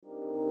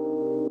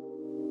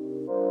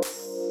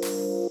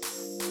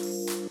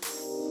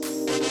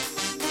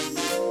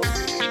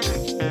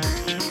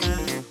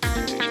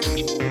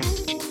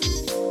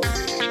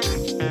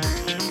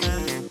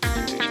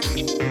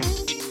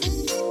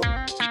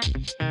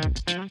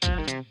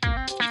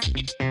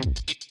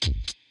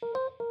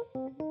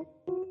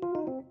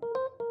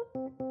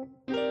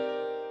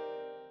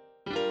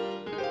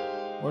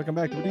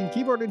welcome back to Between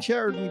Keyboard and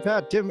Chair with me,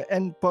 Pat, Tim,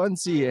 and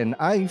Ponzi. And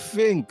I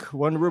think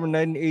Wonder Woman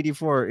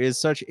 1984 is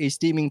such a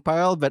steaming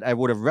pile that I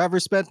would have rather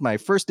spent my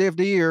first day of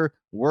the year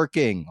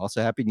working.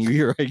 Also, Happy New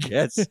Year, I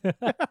guess.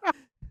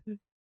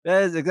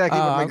 That is exactly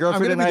what my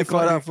girlfriend and I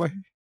fought off.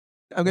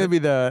 I'm gonna be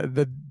the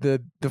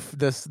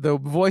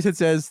voice that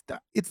says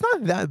it's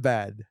not that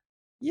bad.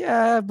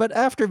 Yeah, but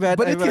after that,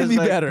 But it can be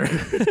better.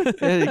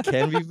 It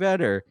can be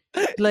better.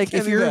 Like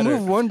if you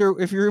remove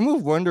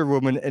Wonder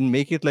Woman and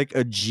make it like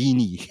a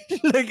genie,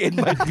 like it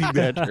might be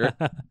better.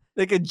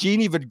 Like a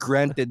genie, but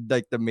granted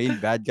like the main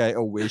bad guy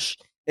a wish,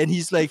 and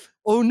he's like,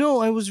 "Oh no,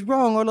 I was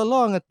wrong all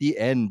along" at the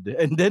end,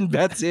 and then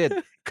that's it,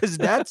 because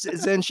that's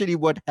essentially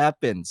what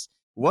happens.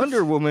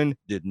 Wonder Woman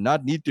did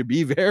not need to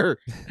be there.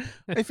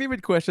 My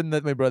favorite question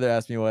that my brother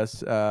asked me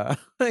was,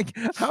 like,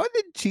 how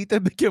did Cheetah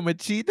become a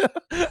cheetah?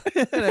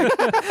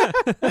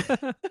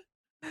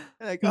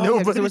 There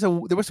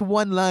was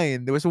one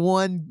line. There was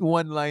one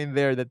line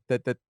there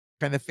that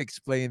kind of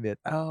explained it.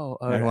 Oh,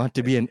 I want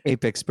to be an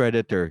apex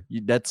predator.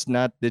 That's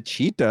not the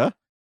cheetah,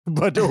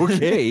 but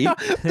okay.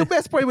 The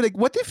best part was like,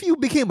 what if you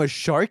became a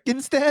shark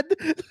instead?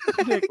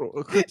 Like,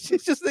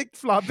 she's just like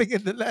flopping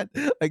in the land.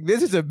 Like,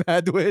 this is a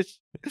bad wish.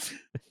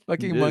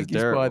 Fucking monkey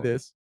paw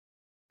this.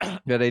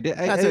 But I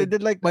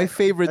did like my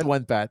favorite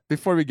one, Pat.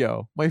 Before we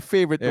go, my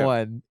favorite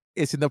one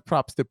is in the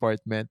props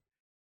department.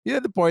 You know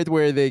the part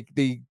where they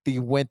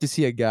went to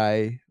see a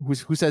guy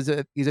who says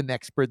that he's an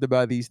expert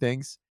about these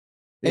things,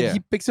 and he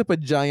picks up a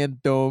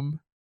giant dome,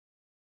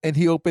 and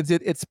he opens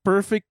it. It's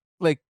perfect,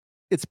 like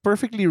it's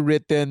perfectly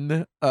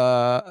written,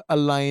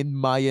 aligned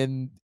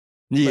Mayan,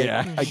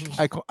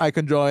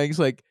 icon drawings,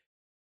 like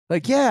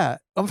yeah.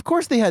 Of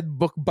course, they had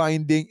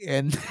bookbinding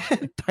and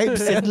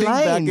typesetting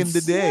back in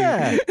the day.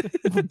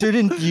 Yeah.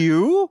 Didn't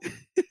you?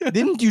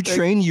 Didn't you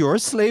train your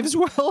slaves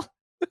well?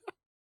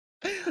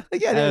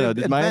 Like, yeah, I don't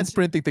know, advanced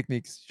printing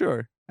techniques.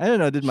 Sure. I don't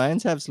know. Did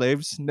Mayans have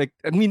slaves? Like,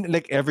 I mean,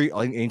 like every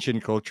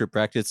ancient culture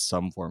practiced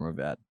some form of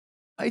that.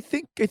 I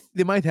think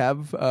they might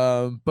have,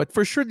 but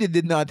for sure they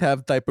did not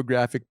have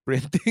typographic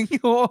printing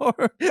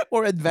or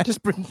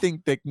advanced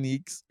printing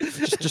techniques.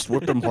 Just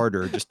whip them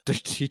harder. Just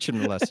teach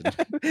them a lesson.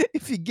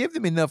 If you give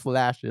them enough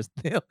lashes,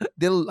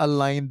 they'll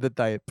align the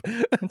type.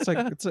 It's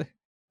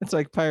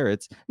like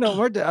pirates. No,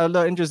 more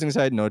the interesting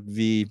side note.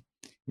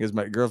 Because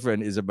my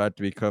girlfriend is about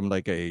to become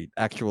like a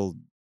actual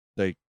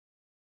like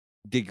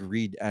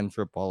degreed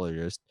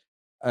anthropologist.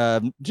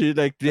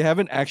 They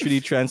haven't actually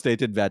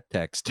translated that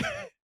text.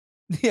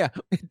 Yeah,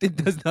 it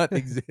does not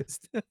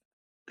exist.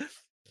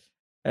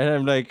 And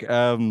I'm like,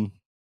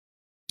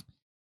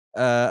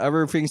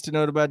 other things to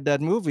note about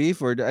that movie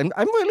and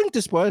I'm willing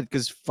to spoil it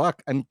because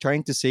fuck, I'm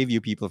trying to save you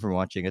people from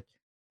watching it.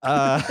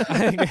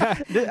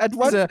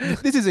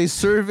 This is a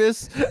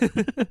service.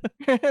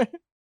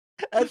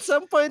 At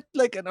some point,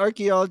 like an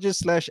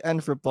archaeologist /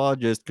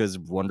 anthropologist, because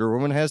Wonder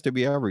Woman has to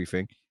be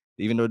everything,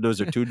 even though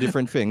those are two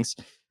different things.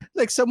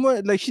 Like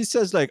someone, like she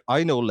says, like,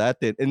 I know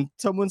Latin, and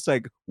someone's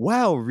like,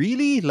 wow,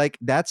 really? Like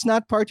that's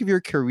not part of your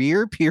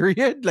career,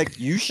 period? Like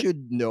you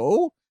should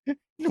know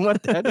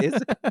what that is.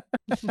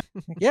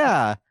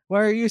 Yeah.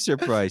 Why are you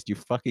surprised, you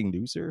fucking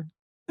loser?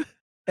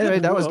 Anyway,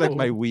 that was like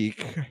my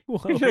week.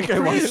 Like, I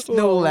must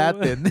know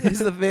Latin is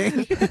the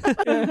thing.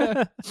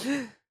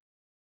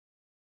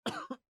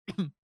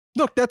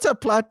 Look, that's a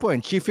plot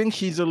point. She thinks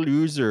she's a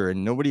loser,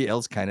 and nobody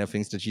else kind of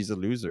thinks that she's a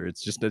loser.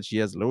 It's just that she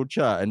has low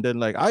cha. And then,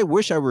 like, I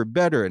wish I were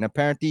better. And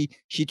apparently,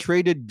 she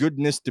traded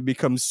goodness to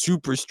become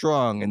super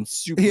strong and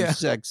super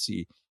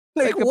sexy.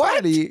 Like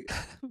what?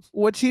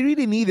 What she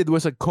really needed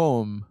was a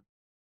comb.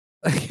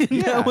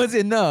 That was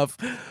enough.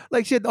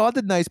 Like, she had all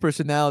the nice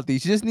personality.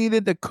 She just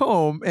needed the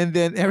comb, and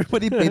then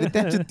everybody paid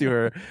attention to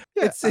her.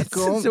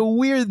 It's a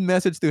weird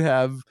message to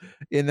have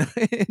in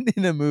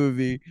a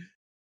movie.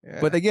 Yeah.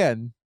 But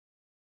again,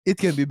 it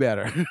can be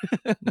better.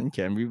 It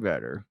can be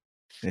better.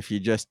 If you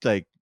just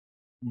like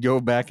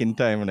go back in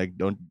time and like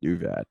don't do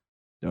that.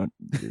 Don't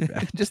do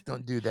that. Just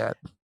don't do that.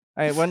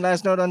 All right, one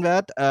last note on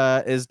that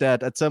is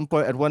that at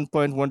one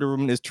point, Wonder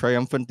Woman is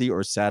triumphantly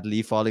or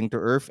sadly falling to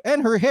Earth,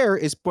 and her hair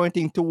is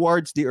pointing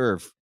towards the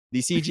Earth. The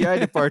CGI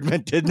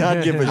department did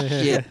not give a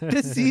shit.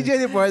 The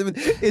CGI department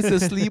is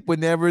asleep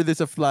whenever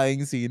there's a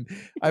flying scene.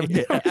 I've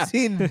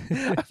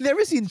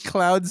never seen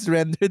clouds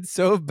rendered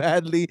so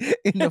badly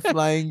in a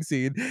flying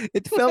scene.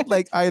 It felt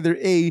like either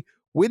A,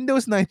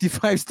 Windows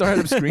 95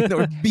 startup screen,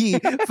 or B,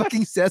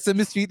 fucking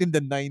Sesame Street in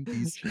the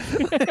 90s.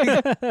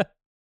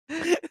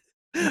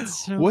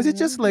 Was it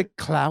just like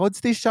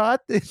clouds they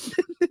shot? They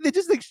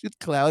just like shoot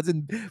clouds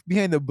and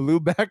behind a blue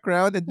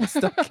background and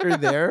stuck her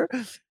there.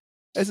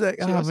 It's like,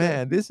 oh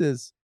man, this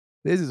is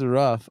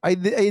rough. I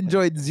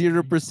enjoyed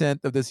 0%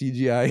 of the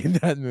CGI in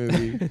that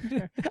movie.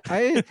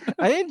 I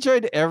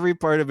enjoyed every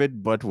part of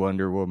it but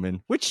Wonder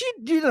Woman, which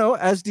you know,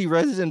 as the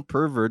resident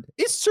pervert,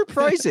 is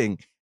surprising.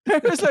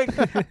 It's like,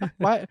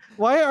 why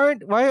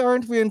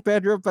aren't we in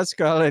Pedro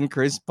Pascal and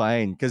Chris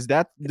Pine? Because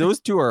those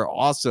two are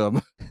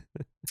awesome.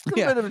 A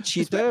bit of a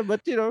cheetah,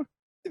 but you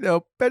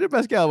know, Pedro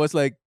Pascal was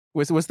like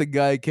was the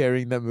guy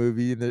carrying that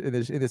movie in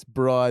his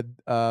broad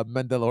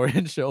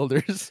Mandalorian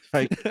shoulders.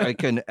 I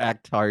can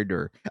act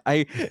harder.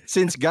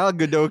 Since Gal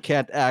Gadot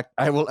can't act,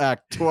 I will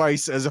act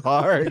twice as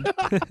hard.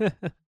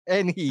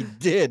 And he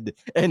did,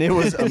 and it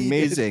was He did.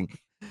 amazing.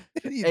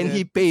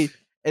 He paid.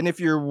 And if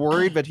you're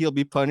worried that he'll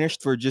be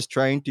punished for just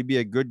trying to be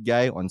a good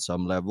guy on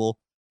some level,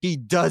 he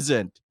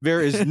doesn't. There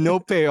is no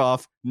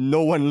payoff.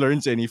 No one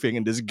learns anything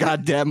in this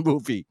goddamn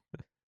movie.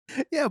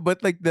 Yeah,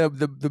 but like the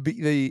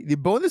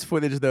bonus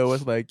footage though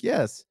was like,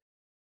 yes,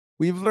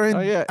 we've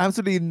learned yeah.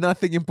 absolutely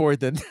nothing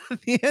important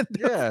at the end.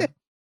 Yeah.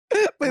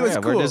 But it was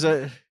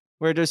cool.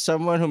 Where there's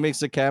someone who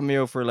makes a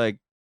cameo for like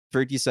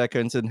 30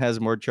 seconds and has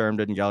more charm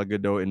than Gal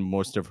Gadot in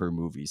most of her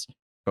movies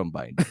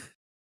combined.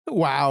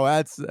 Wow,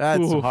 that's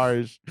Oof.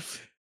 harsh.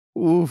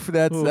 Oof,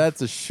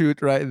 that's a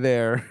shoot right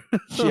there.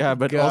 Yeah, Oh,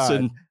 but God.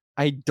 also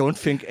I don't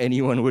think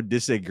anyone would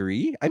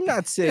disagree. I'm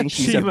not saying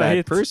she's She a bad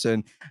might.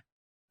 person.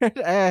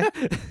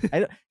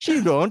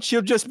 She don't.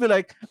 She'll just be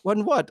like,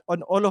 on what?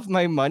 On all of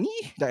my money?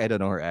 I don't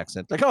know her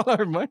accent. Like all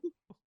our money?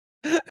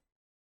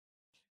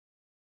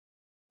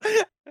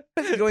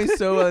 It's going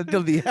so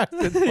until the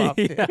accent popped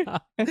in. Yeah.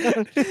 I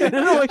don't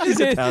know why she's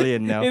It-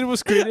 Italian now. It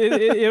was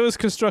it was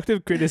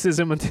constructive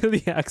criticism until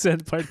the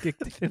accent part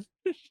kicked in.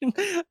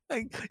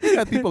 Like, you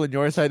got people on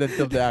your side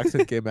until the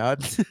accent came out.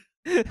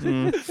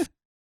 Mm.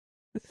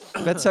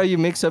 That's how you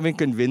make something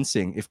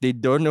convincing. If they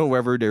don't know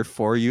whether they're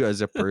for you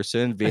as a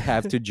person, they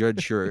have to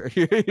judge your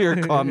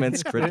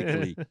comments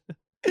critically.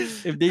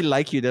 If they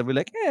like you, they'll be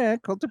like,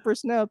 cult of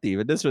personality.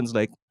 But this one's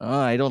like,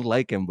 I don't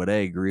like him, but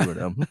I agree with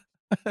him.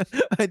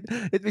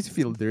 It makes me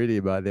feel dirty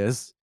about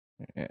this.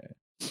 Yeah.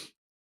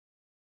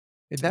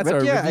 And that's But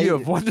our yeah, review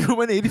I- of Wonder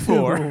Woman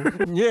 84.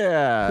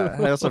 Yeah.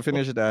 I also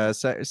finished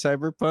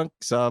Cyberpunk.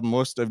 Saw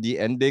most of the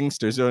endings.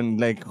 There's one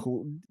like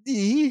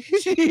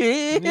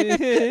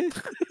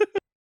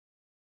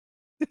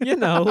You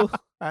know.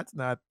 That's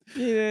not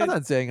Yeah.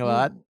 saying a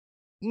lot.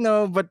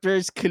 No, but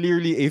there's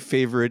clearly a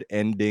favorite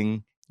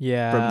ending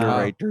Yeah. from the Oh.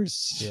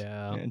 writers.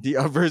 Yeah. And the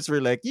others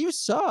were like, you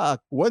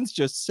suck. One's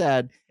just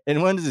sad.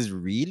 And one is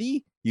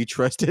really? You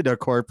trusted a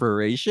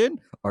corporation?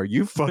 Are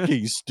you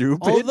fucking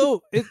stupid?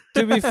 Although,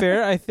 to be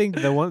fair, I think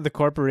the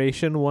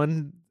corporation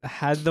one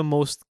had the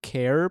most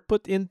care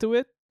put into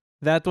it.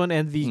 That one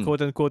and the Hmm.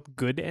 quote unquote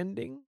good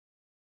ending.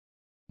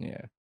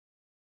 Yeah.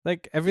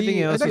 Like everything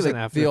I else think, was an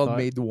like, they all afterthought.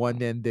 made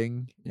one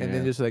ending and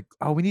then Yeah. just like,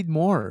 oh, we need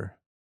more.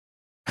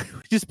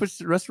 Just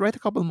write a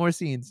couple more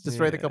scenes. Just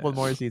write a couple Yeah.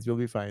 more scenes. We'll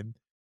be fine.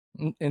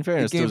 In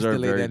fairness, game's those are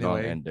delayed very long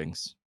anyway.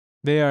 endings.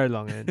 They are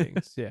long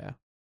endings. Yeah.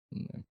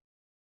 Yeah.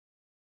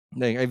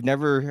 Like I've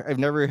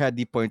never had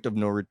the point of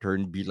no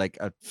return be like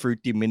a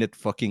 30-minute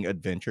fucking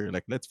adventure.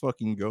 Like let's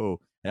fucking go.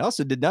 I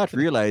also did not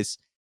realize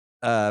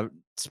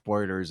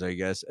spoilers, I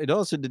guess. I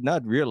also did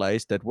not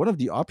realize that one of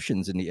the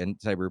options in the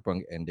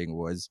Cyberpunk ending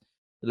was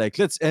like,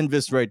 let's end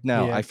this right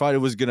now. Yeah. I thought it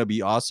was gonna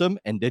be awesome,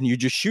 and then you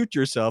just shoot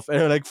yourself, and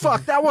you're like,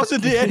 fuck, that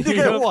wasn't the ending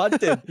I Yep.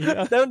 wanted.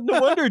 Yeah. No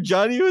wonder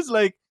Johnny was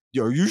like,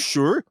 are you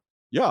sure?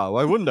 Yeah,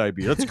 why wouldn't I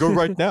be? Let's go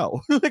right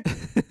now. like,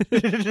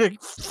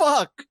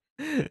 fuck.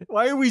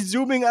 Why are we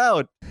zooming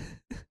out?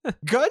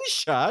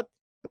 Gunshot?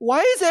 Why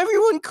is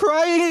everyone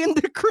crying in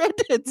the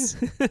credits?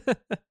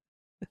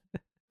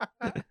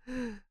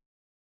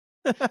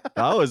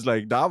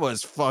 That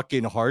was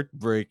fucking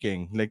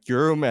heartbreaking. Like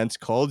your romance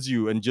calls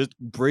you and just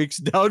breaks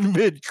down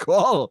mid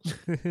call.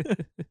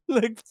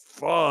 Like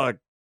fuck.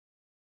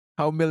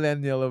 How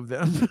millennial of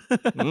them.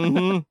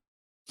 Mhm.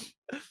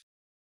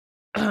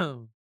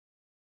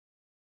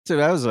 So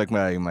that was like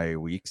my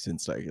week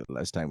since like the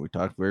last time we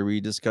talked, where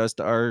we discussed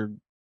our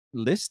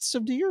lists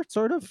of the year,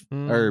 sort of,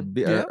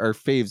 Yeah. our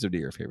faves of the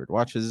year, favorite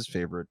watches,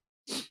 favorite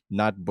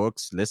not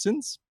books,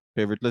 listens,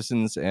 favorite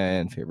listens,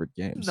 and favorite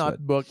games. Not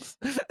books.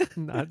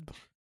 Not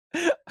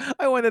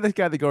I wanted a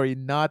category,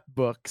 not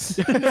books.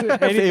 anything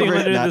Favorite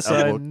under not the a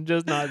sun,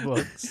 just not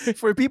books.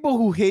 For people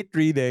who hate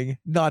reading,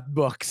 not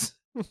books.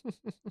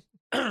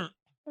 I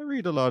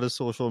read a lot of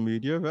social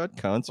media. That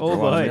counts. If Oh I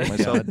want to boy. make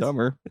myself Counts.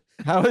 dumber.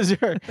 How was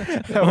your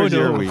Oh,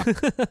 your no. week?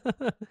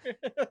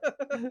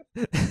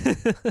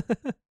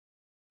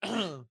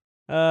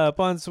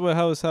 Pons,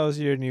 how's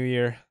your new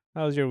year?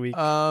 How's your week?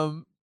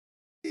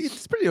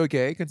 It's pretty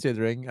okay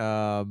considering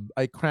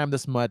I crammed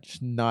as much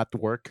not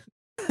work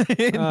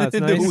in, It's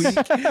in nice.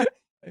 the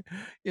week.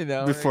 You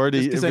know, Before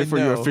just 'cause I you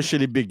know.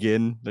 officially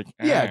begin, like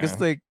Yeah, because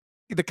like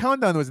the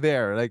countdown was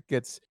there. Like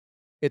it's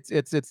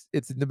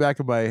in the back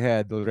of my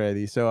head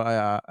already. So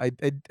I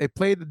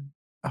played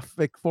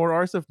like 4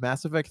 hours of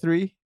Mass Effect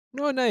 3.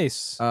 Oh,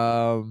 nice.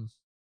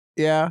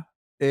 Yeah,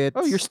 it's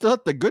oh, you're still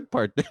at the good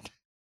part. Then.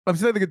 I'm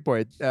still at the good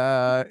part.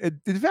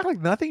 In fact, like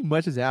nothing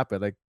much has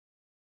happened. Like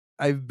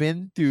I've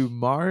been to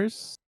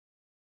Mars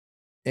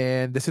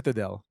and the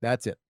Citadel.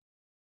 That's it.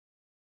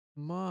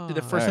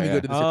 The first time you go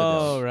to the Citadel.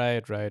 Oh,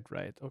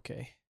 right.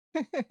 Okay.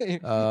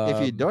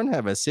 If you don't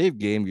have a save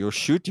game, you'll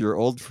shoot your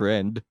old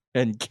friend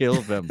and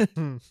kill them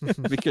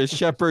because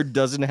Shepard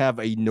doesn't have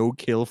a no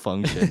kill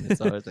function.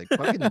 So it's like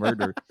fucking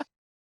murder.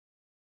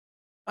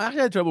 I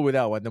actually had trouble with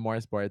that one, the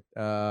Mars part.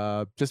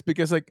 Just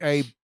because like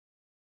I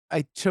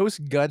chose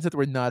guns that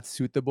were not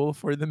suitable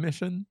for the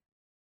mission.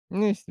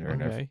 Fair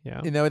enough. Okay,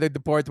 yeah. You know, like the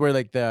part where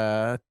like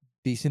the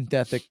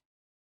synthetic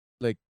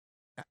like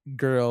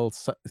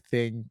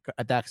thing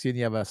attacks you and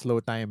you have a slow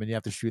time and you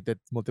have to shoot it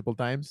multiple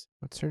times.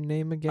 What's her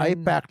name again? I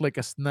packed like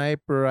a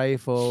sniper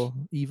rifle,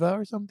 Eva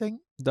or something.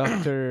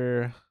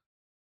 Doctor.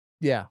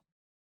 Yeah,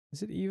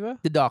 Is it Eva?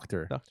 the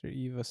doctor. Doctor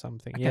Eva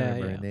something. I Yeah, can't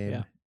remember yeah, her name.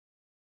 yeah.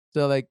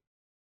 So like,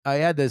 I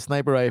had the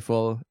sniper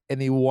rifle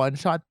and a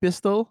one-shot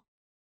pistol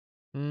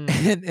Mm.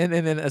 and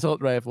an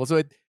assault rifle. So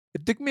it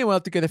took me a while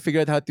to kind of figure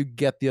out how to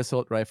get the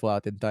assault rifle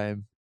out in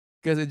time.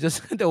 Because it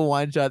just the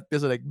one-shot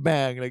pistol, like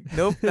bang, like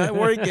nope, not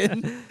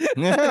working.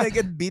 And I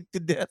get beat to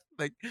death.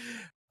 Like,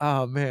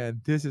 oh man,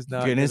 this is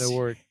not Gonna gonna see-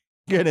 work.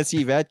 Gonna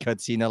see that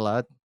cutscene a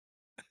lot.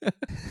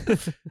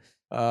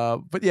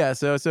 But yeah,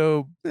 so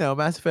you know,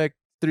 Mass Effect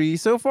 3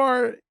 so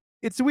far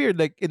it's weird.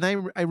 Like, and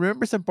I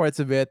remember some parts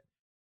of it.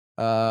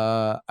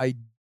 I've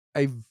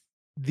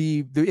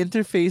the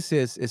interface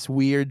is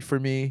weird for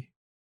me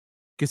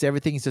because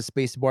everything is a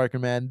space bar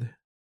command.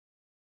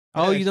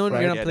 Oh, you don't.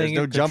 right, You're not Yeah, playing there's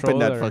no in jump in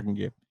that controller. fucking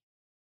game.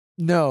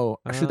 No,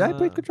 should I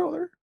play Ah.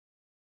 controller?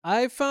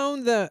 I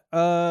found that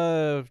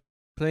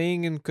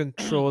playing in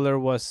controller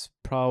was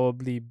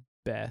probably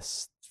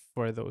best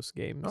for those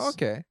games.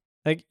 Okay,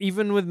 Like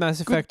even with Mass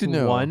Good Effect to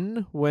know.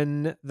 1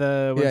 when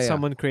Yeah.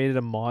 someone created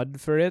a mod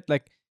for it,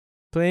 like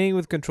playing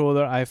with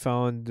controller I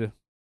found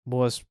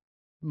was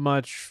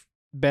much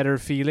better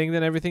feeling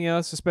than everything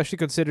else, especially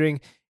considering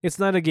it's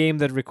not a game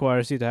that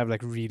requires you to have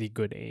like really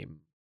good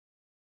aim.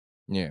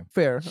 Yeah.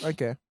 fair.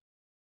 Okay,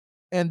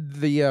 and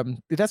the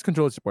it has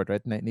controller support,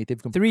 right?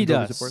 Native 3 controller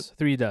does. support.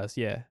 3 does,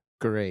 yeah.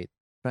 Great,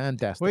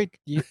 fantastic.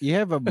 Wait, you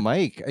have a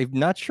mic. I'm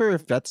not sure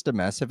if that's the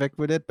Mass Effect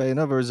with it, but I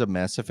know there was a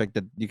Mass Effect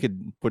that you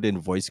could put in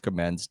voice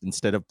commands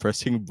instead of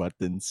pressing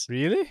buttons.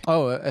 Really?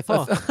 Oh, I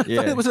thought, I thought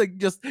Yeah. it was like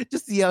just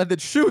yell at it,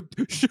 shoot,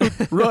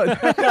 run,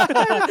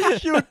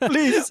 shoot,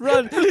 please,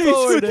 Run please,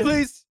 forward. shoot,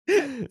 please,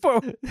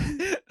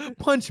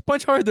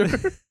 punch harder.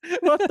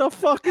 What the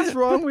fuck is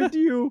wrong with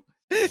you?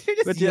 You're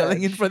just But yeah,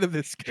 yelling in front of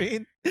the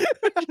screen.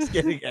 Just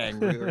getting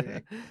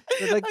angry.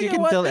 But like you I can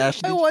want- tell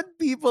Ashley, I want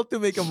people to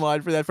make a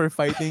mod for that for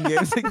fighting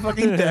games, like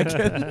fucking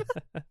Tekken.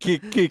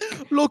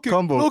 kick, Low kick,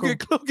 Combo, low com-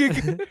 kick, low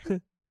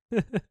kick,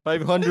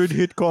 500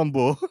 hit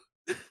combo.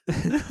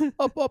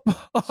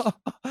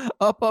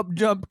 up,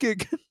 jump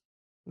kick.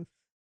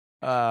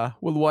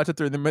 We'll watch a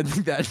tournament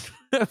like that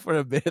for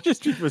a bit.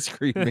 Just people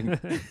screaming.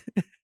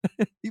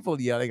 People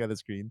yelling on the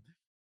screen.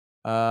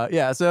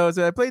 Yeah. So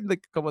I played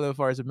like a couple of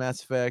hours of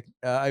Mass Effect.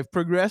 I've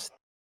progressed.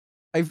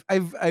 I've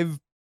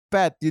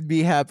Pat, you'd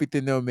be happy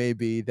to know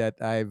maybe that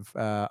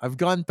I've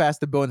gone past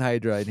the Bone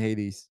Hydra in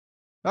Hades.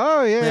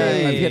 Oh yeah,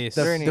 I've hit Nice.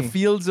 the Journey.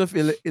 fields of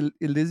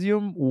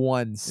Elysium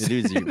once.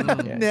 Elysium,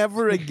 Mm. yeah.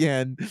 Never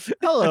again.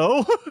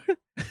 Hello.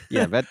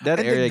 Yeah, that And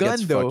the area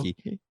gets gun, though.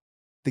 fucky.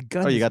 The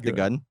gun. Oh, you is got the good.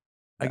 gun?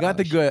 I got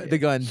the Gosh, the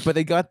gun, but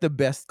I got the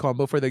best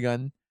combo for the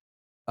gun.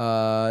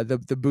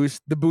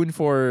 The boon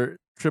for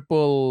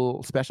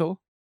triple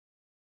special,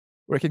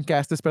 where I can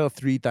cast the spell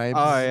 3 times.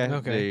 Oh yeah.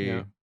 Okay,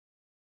 yeah.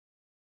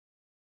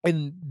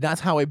 And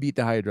that's how I beat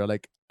the Hydra.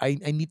 Like I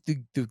need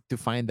to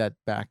find that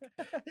back.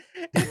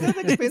 That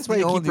It's explains why the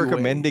you keep only way.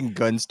 recommending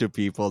guns to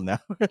people now.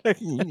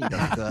 You need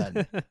a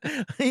gun.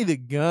 I need a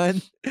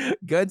gun.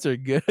 Guns are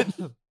good.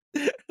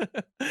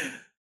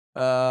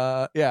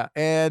 Yeah,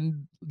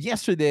 and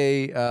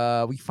yesterday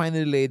we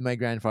finally laid my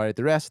grandfather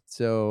to rest,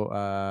 so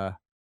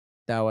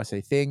that was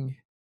a thing.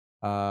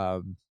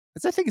 I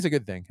think it's a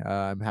good thing.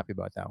 I'm happy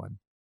about that one.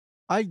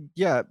 I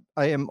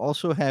am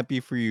also happy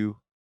for you.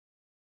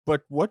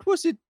 But what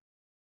was it?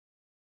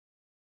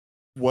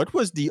 What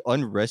was the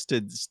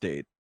unrested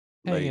state?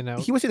 Hanging out.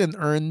 He was in an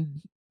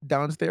urn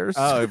downstairs.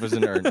 Oh, it was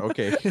an urn.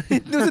 Okay.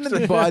 It wasn't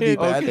in the body,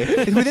 man.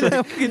 Okay. We didn't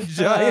have fucking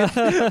giant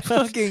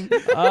fucking.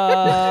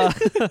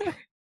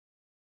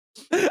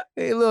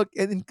 Hey, look,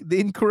 and the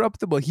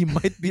incorruptible. He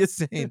might be a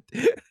saint.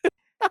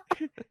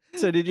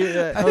 So did you?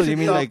 I Oh, you should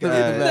mean talk like to the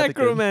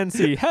Vatican.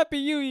 Necromancy. Happy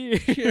New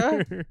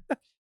Year.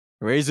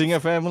 raising a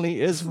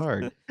family is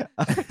hard?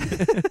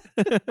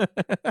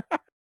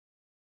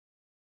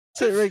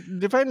 So like,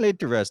 define laid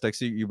to rest. Like,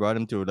 so you brought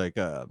him to like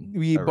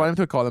We a brought him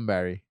to a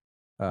Columbary.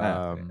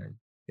 okay.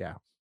 Yeah.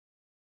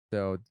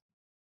 So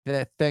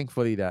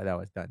thankfully that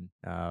was done.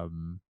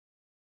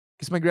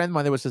 Because my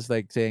grandmother was just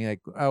like saying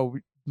like, oh,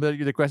 the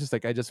request is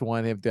like, I just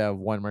want him to have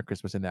one more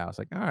Christmas in the house.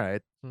 Like, all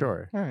right, Hmm.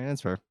 sure. All right,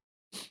 that's fair.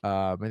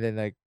 And then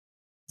like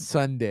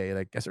Sunday,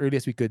 like as early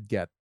as we could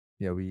get,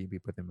 we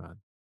put him on.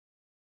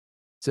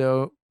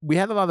 So we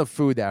had a lot of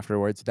food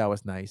afterwards. That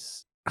was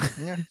nice.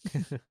 Yeah,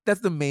 That's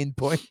the main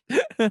point.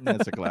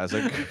 that's a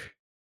classic.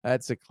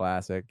 That's a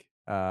classic.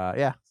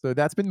 Yeah. So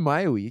that's been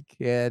my week,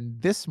 and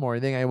this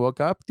morning I woke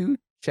up to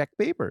check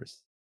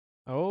papers.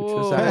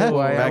 Oh,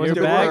 why I went you're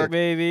to back, work.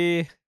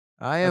 baby.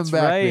 I am That's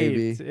back, right.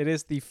 baby. It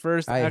is the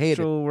first I hate it.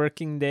 actual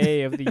working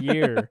day of the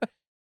year.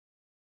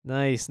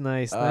 Nice.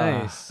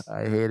 I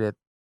hate it,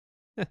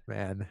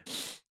 man.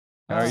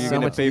 How are you So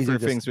gonna much pay easier for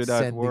just things without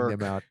sending work?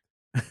 them out.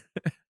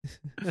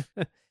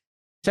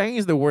 Checking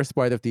is the worst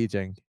part of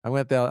teaching. I'm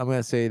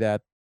gonna say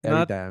that every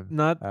not time.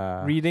 not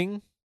Uh,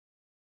 reading.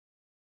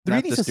 the Not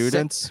reading the is a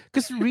students.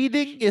 because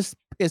reading is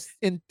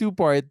in two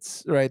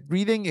parts, right?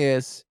 Reading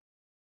is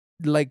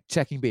like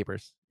checking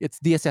papers. It's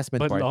the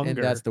assessment But part, and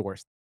that's longer. the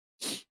worst.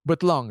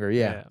 But longer,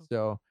 yeah.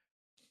 Yeah.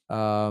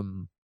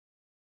 Um,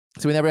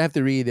 so whenever I have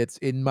to read, it's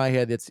in my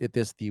head. It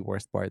is the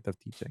worst part of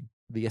teaching,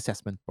 the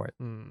assessment part.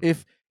 Mm.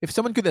 If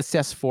someone could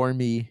assess for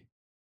me,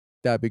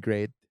 that'd be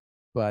great.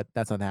 But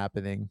that's not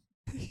happening.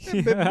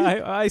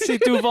 Yeah, I see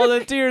two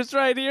volunteers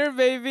right here,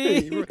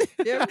 baby.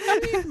 Yeah,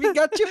 we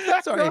got you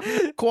back. Sorry,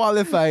 bro.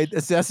 qualified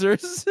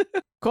assessors.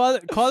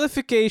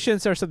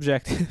 Qualifications are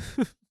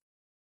subjective.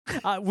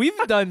 We've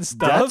done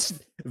stuff.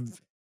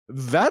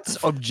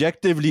 That's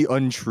objectively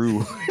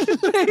untrue.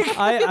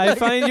 I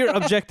find your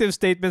objective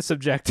statement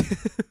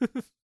subjective.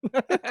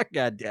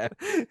 God damn.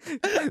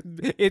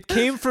 It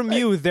came from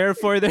you,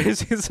 therefore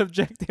there's a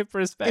subjective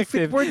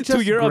perspective were to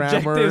just your grammar,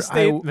 objective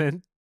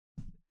statement.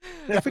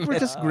 If it were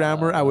just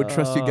grammar, I would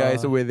trust you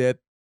guys with it.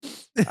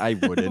 I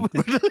wouldn't.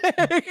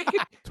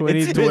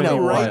 It's been a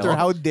 2021. writer.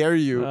 How dare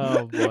you?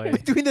 Oh boy.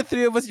 Between the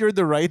three of us, you're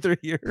the writer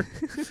here.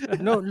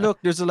 No, look,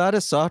 there's a lot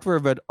of software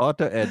that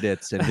auto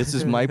edits, and this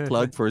is my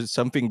plug for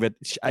something that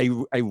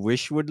I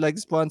wish would like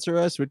sponsor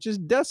us, which is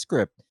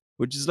Descript,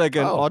 which is like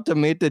an Oh.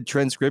 automated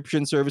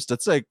transcription service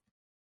that's like,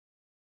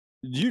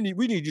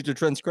 we need you to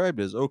transcribe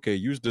this. Okay,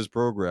 use this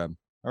program.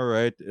 All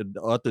right, and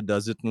auto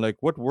does it, and like,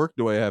 what work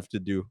do I have to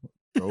do?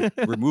 Oh,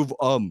 remove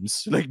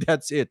ums. Like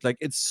that's it. Like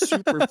it's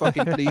super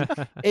fucking clean.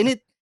 And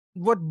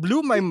what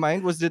blew my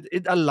mind was that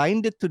it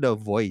aligned it to the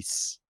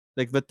voice,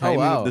 like the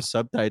timing of wow. the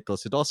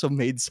subtitles. It also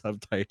made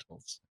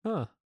subtitles.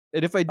 Huh.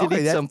 And if I Okay,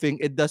 delete that- something,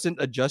 it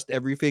doesn't adjust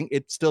everything.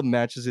 It still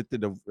matches it to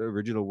the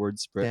original word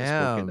spoken.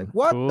 Damn, Like,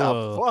 what cool.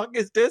 the fuck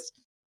is this?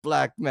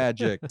 Black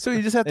magic. So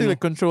you just have to And-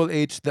 like control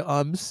H the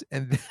ums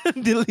and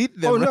then delete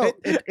them. Oh no,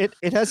 right?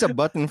 it has a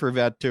button for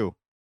that too.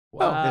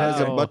 Wow. It has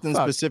a button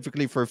fuck.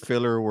 specifically for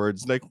filler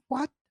words. Like,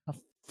 what the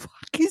fuck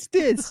is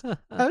this?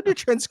 How do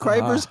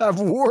transcribers have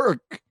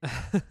work?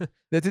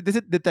 Does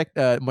it detect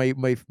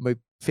my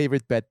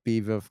favorite pet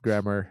peeve of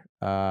grammar?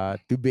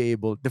 To be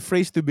able, the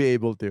phrase "to be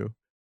able to."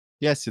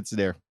 Yes, it's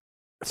there.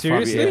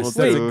 Seriously? able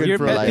Wait, to your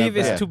pet rely peeve on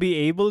is that. to be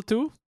able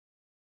to?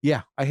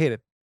 Yeah, I hate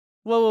it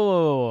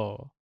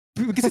Whoa.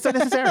 because it's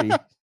unnecessary.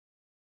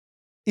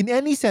 In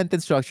any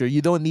sentence structure,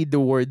 you don't need the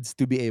words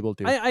to be able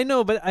to. I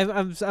know, but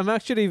I'm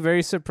actually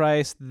very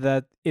surprised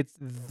that it's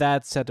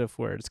that set of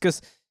words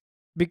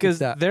because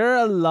that. there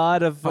are a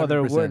lot of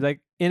other 100%. words. Like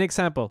in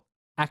example,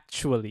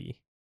 actually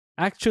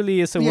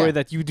is a Yeah. word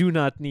that you do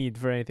not need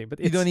for anything. But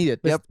You don't need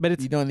it. But, Yep, but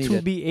it's you don't need to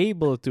it. be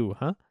able to,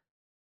 huh?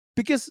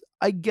 Because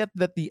I get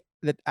that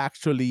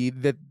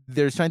that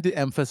they're trying to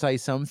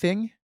emphasize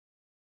something,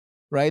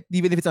 right?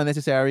 Even if it's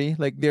unnecessary,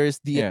 like there's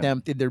the Yeah.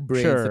 attempt in their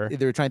brains Sure. that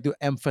they're trying to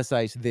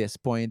emphasize this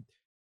point.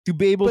 To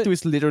be able But- to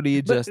is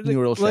literally But, just like-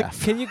 neural like,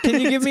 shaft. can you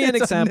give me an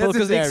It's example?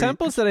 Because the unnecessary.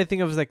 examples that I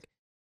think of is like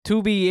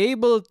to be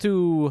able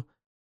to.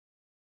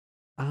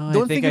 Oh,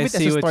 Don't I think think of I it as see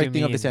the what you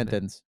starting of the mean.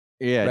 sentence.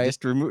 Yeah, Right?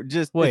 just remove.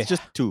 Wait. It's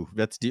just two.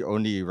 That's the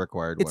only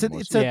required It's one. a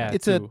mostly. Yeah,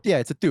 it's a two. yeah,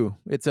 it's a two.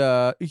 It's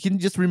a you can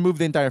just remove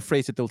the entire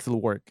phrase; it'll still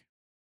work.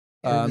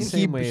 In the He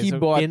same way, he so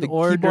bought in he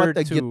order bought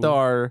a to-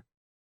 guitar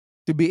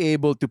to be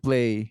able to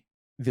play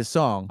the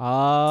song.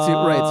 Oh,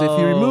 So, right. So if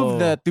you remove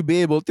the to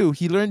be able to,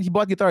 he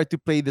bought guitar to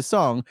play the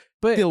song.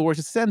 but Still works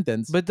as a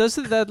sentence. but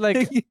doesn't that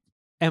like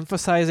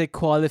emphasize a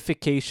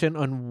qualification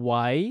on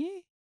why?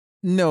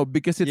 no,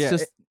 because it's Yeah,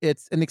 just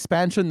it's an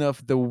expansion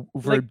of the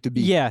verb Like, to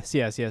be. Yes.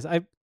 I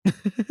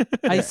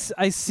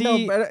see.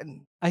 No, but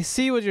I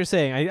see what you're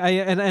saying.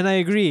 And I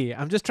agree.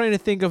 I'm just trying to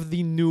think of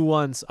the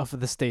nuance of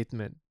the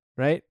statement,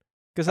 right?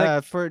 Because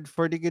like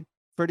for the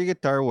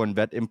guitar one,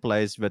 that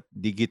implies that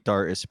the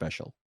guitar is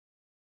special.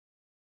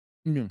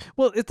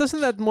 well, it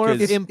doesn't that more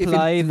If-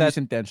 imply if that it's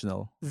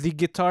intentional. the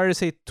guitar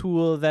is a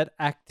tool that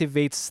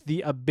activates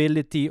the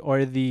ability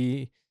or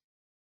the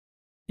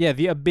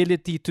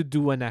ability to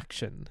do an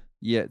action.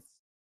 Yes,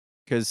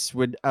 because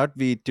without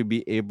the to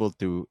be able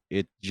to,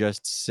 it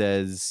just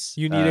says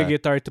You need a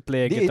guitar to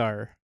play a the-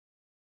 guitar.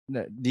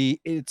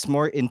 it's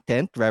more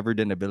intent rather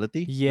than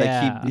ability.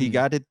 Yeah. Like he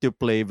got it to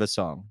play the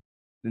song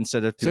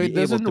instead of to So be it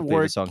able doesn't to play the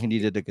work- song. He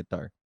needed a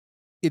guitar.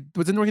 It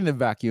wasn't working in a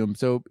vacuum.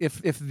 So if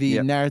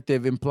the Yep.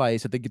 narrative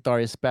implies that the guitar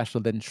is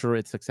special, then sure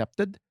it's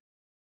accepted.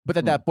 But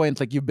at Hmm. that point,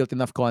 like you built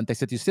enough context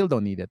that you still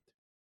don't need it.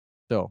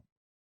 So,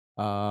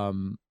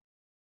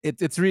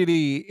 it's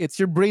really it's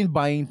your brain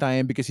buying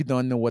time because you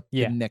don't know what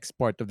Yeah. the next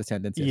part of the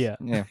sentence is. Yeah.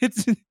 Yeah.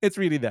 It's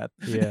really that.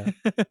 Yeah.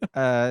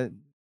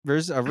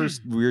 There's other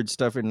weird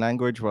stuff in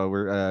language while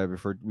we're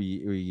before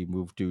we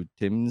move to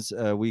Tim's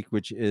week,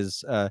 which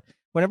is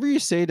whenever you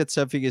say that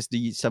something is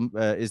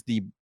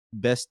the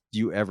best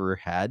you ever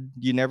had,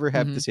 you never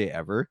have to Mhm. say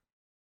ever,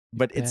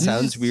 but it Best.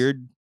 sounds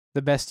weird.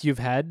 The best you've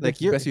had. Like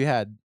The you're best you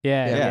had.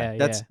 yeah.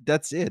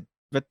 that's it.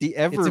 But the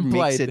ever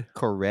makes it implied.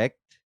 correct,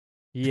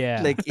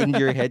 yeah. like in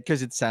your head,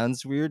 because it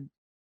sounds weird.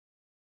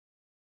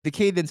 the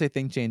cadence I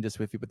think changes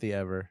with the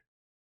ever.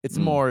 It's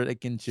Mm. more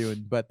like in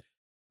tune, but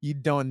you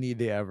don't need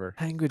the ever.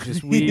 Language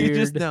is You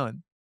just weird.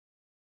 don't.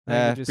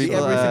 Language is The people,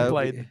 so ever is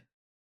weird. implied.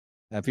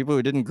 People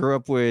who didn't grow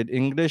up with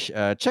English,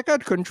 check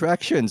out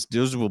contractions.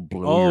 Those will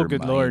blow Oh, your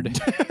good lord.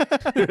 mind.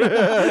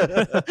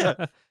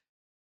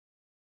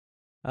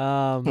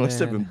 Oh,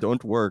 Most of man. them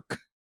don't work.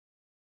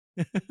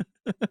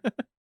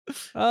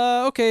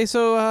 Okay,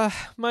 so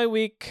my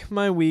week's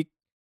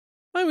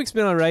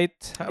been all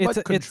right. How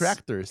about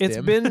contractors, It's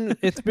Tim? been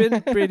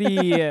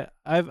pretty.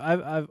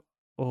 I've.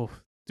 Oh,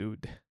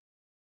 dude.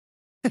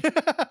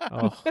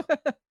 Oh,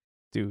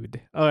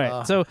 dude. All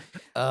right. So,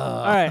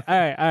 all right.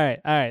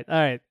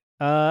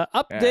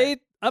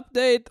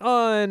 Update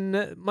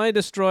on my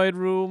destroyed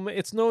room.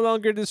 It's no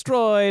longer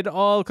destroyed.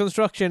 All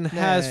construction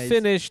has Nice.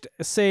 finished,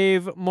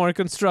 save more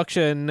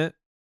construction,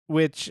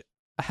 which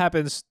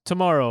happens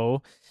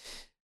tomorrow.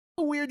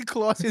 Weird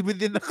clauses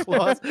within the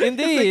clause.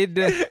 Indeed.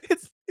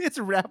 It's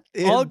wrapped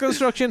in. All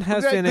construction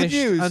has Right, good finished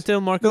news. until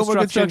more No more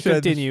construction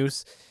construction.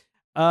 continues.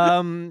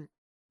 Final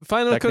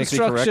Technically correct, the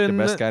construction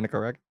best kind of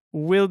correct.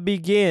 will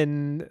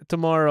begin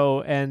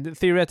tomorrow and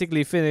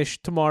theoretically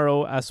finish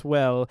tomorrow as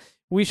well.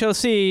 We shall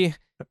see.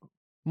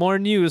 More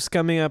news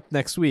coming up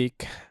next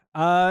week.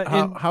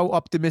 How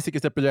optimistic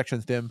is the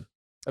projections, Tim,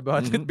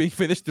 about it Mhm. being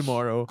finished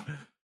tomorrow?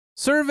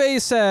 Survey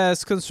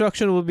says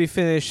construction will be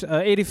finished.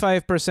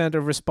 85%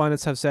 of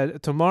respondents have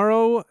said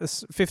tomorrow.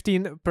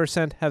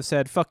 15% have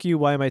said, fuck you,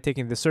 why am I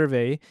taking the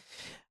survey?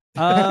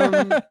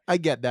 I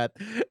get that.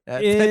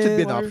 That should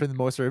be an in- option in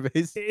most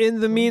surveys. In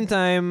the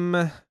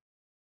meantime,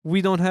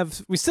 we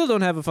still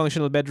don't have a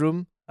functional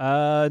bedroom.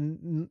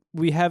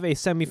 We have a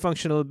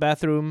semi-functional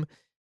bathroom.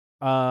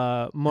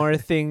 More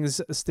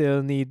things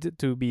still need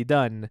to be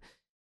done.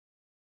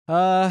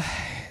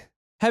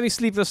 Having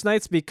sleepless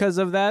nights because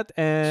of that,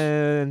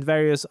 and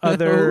various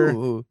other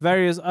Ooh.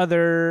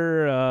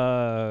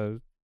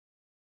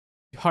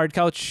 hard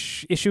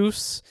couch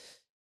issues.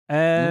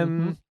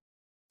 Mhm.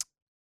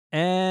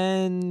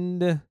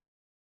 And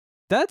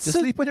that's Just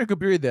sleep on your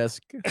computer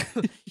desk.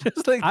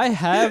 Just like I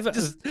have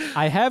just-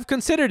 I have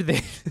considered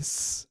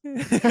this. I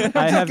Just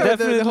have go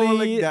the whole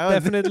leg down.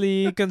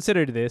 definitely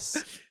considered this.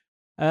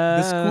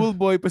 The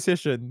schoolboy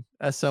position,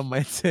 as some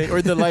might say,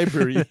 or the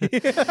library.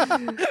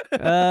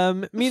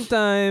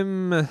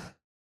 Meantime,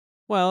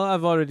 well,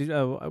 I've already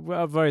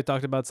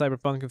talked about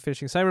Cyberpunk and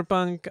finishing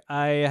Cyberpunk.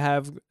 I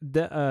have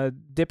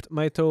dipped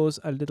my toes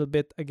a little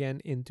bit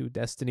again into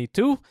Destiny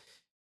 2,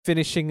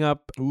 finishing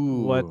up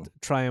what Ooh.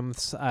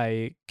 triumphs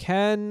I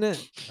can.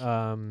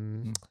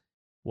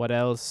 What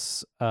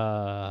else?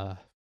 I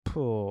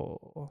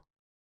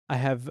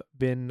have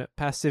been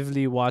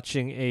passively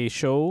watching a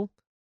show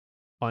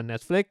on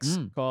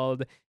Netflix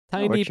called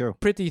Tiny show?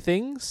 Pretty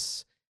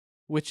Things,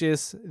 which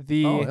is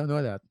the Oh, I don't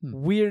know that.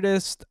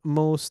 weirdest,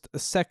 most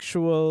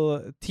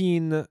sexual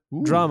teen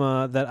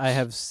drama that I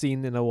have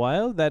seen in a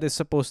while that is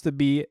supposed to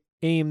be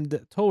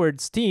aimed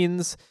towards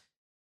teens.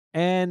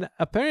 And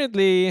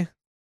apparently,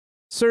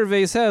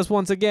 survey says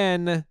once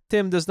again,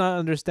 Tim does not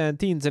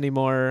understand teens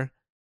anymore.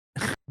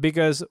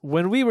 Because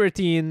when we were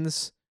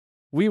teens,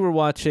 we were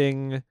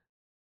watching,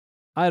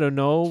 I don't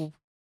know,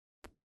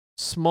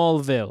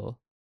 Smallville.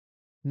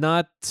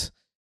 Not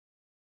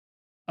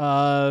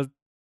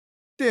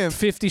Tim,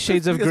 50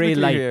 Shades of let's Grey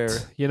be light, clear.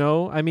 you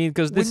know? I mean,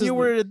 because this When is you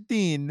were a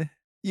teen,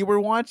 you were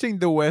watching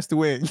The West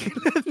Wing.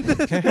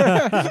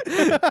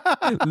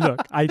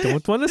 Look, I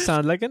don't want to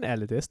sound like an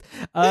elitist.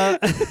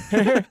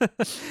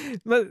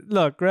 But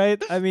look,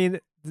 right? I mean,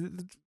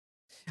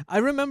 I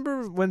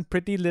remember when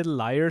Pretty Little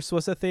Liars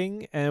was a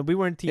thing, and we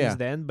weren't teens Yeah.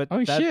 then, but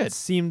Oh, that shit.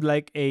 seemed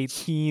like a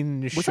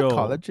teen Was show. that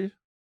college?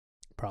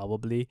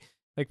 Probably.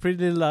 Like Pretty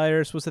Little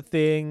Liars was a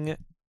thing,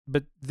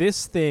 but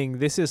this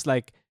is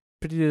like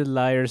Pretty Little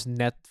Liars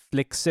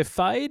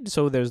Netflixified,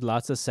 so there's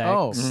lots of sex,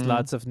 Oh. Mhm.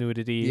 lots of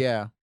nudity.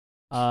 Yeah.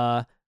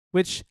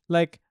 Which,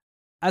 like,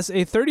 as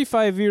a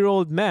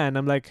 35-year-old man,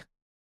 I'm like,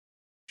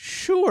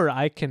 sure,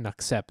 I can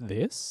accept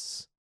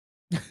this.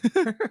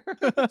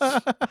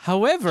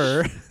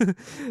 However,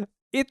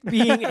 it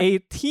being a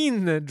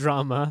teen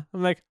drama,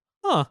 I'm like,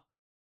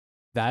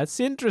 that's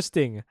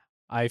interesting.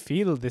 I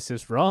feel this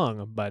is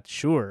wrong, but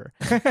sure.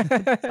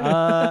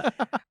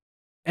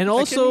 And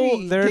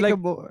also, they're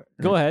like,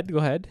 go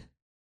ahead.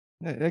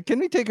 Can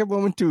we take a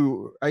moment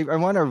to? I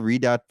want to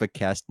read out the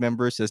cast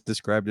members as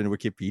described in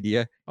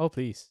Wikipedia. Oh,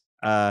 please.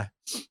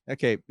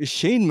 Okay,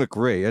 Shane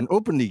McRae, an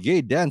openly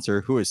gay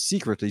dancer who is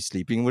secretly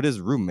sleeping with his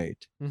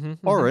roommate.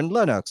 Mm-hmm. Oren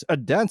Lennox, a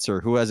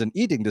dancer who has an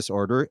eating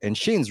disorder, and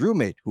Shane's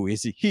roommate, who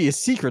he is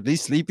secretly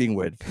sleeping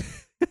with.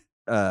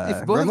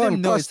 If both Ramon of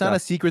them know, it's not Costa. a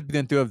secret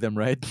between the two of them,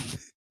 right?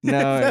 No,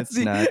 That's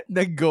it's not.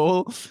 the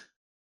goal.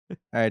 All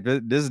right,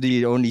 this is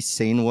the only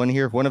sane one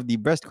here. One of the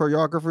best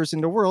choreographers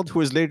in the world,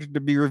 who is later to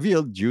be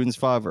revealed, June's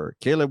father.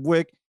 Caleb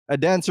Wick, a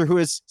dancer who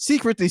is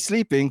secretly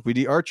sleeping with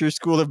the Archer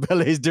School of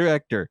Ballet's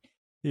director.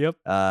 Yep.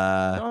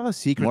 Oh,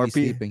 secretly more pe-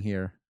 sleeping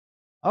here.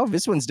 Oh,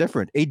 this one's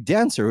different. A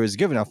dancer who is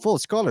given a full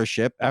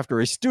scholarship after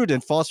a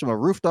student falls from a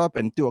rooftop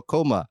into a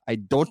coma. I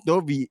don't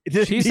know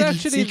She's the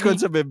actually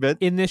sequence of events.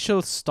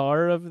 Initial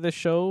star of the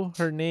show.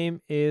 Her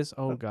name is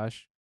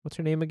gosh, what's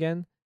her name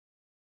again?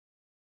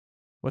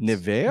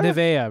 Nevea?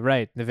 Nevea,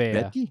 right? Nevea.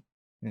 Betty?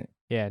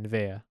 Yeah,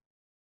 Nevea.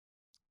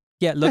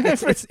 Yeah, look,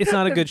 it's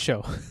not a good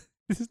show.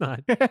 It's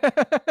not.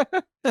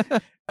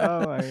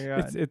 Oh my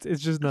god!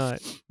 It's just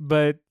not.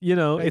 But you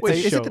know, it's a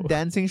Wait, is show. it a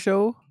dancing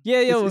show?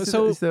 Yeah, yeah. Is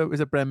So is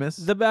a premise?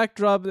 the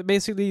backdrop,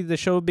 basically, the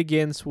show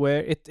begins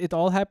where it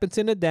all happens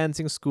in a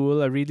dancing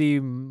school, a really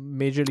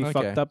majorly Okay.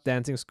 fucked up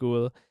dancing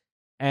school,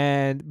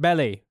 and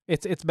ballet.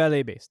 It's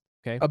ballet based.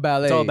 Okay, A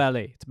ballet. it's all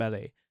ballet. It's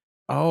ballet.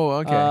 Oh,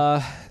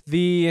 okay.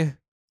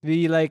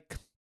 The like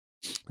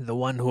the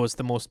one who was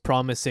the most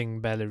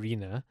promising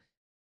ballerina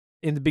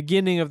in the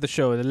beginning of the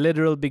show, the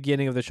literal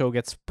beginning of the show,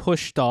 gets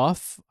pushed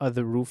off of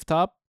the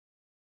rooftop,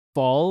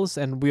 falls,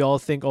 and we all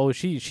think, oh,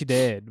 she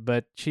did,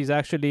 but she's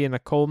actually in a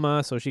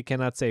coma, so she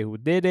cannot say who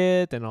did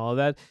it and all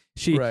that.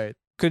 She right.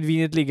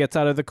 conveniently gets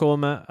out of the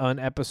coma on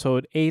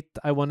episode 8,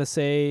 I want to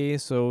say,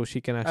 so she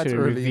can actually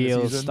early in the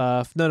reveal season?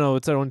 stuff. No,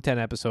 it's around 10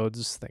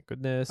 episodes, thank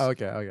goodness.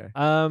 Okay.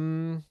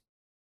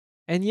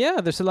 And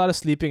yeah, there's a lot of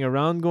sleeping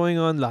around going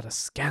on, a lot of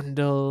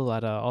scandal, a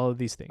lot of all of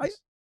these things.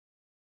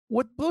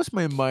 What blows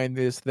my mind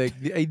is like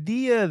the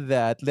idea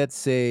that, let's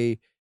say,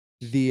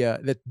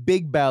 that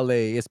Big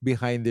Ballet is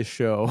behind this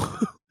show,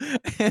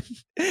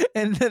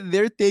 and then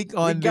their take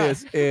on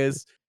this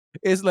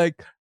is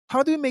like,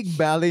 how do we make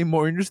ballet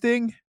more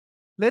interesting?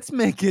 Let's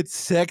make it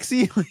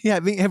sexy,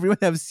 having everyone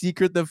have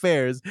secret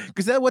affairs,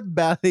 because that's what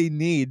ballet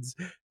needs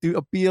to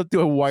appeal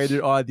to a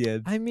wider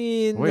audience. I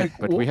mean, Wait,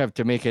 but we have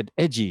to make it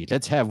edgy.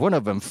 Let's have one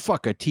of them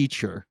fuck a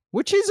teacher,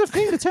 which is a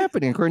thing that's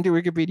happening according to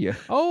Wikipedia.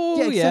 oh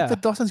Yeah, yeah, except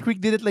that Dawson's Creek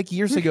did it like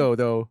years ago,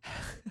 though.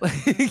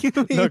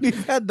 Look,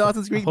 We've had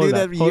Dawson's Creek Hold do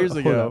up, that hold- years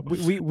hold ago.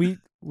 up.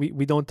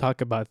 We don't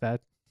talk about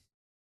that.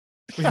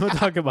 We don't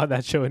talk about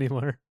that show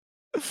anymore.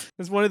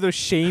 It's one of those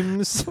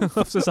shames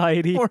of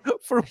society.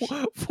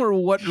 For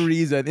what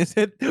reason? Is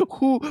it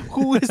who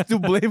is to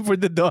blame for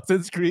the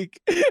Dawson's Creek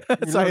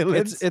Look,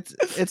 silence?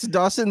 it's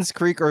Dawson's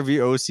Creek or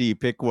VOC.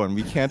 Pick one.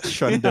 We can't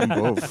shun them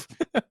both.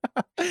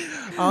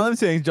 All I'm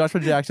saying is Joshua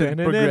Jackson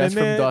progressed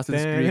from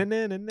Dawson's Creek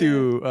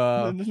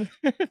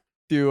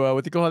to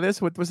what do you call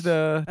this? What was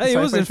the Hey, it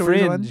was sci-fi in show he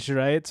was on? Fringe,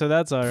 right? So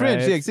that's all right.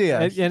 Fringe, yeah.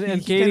 And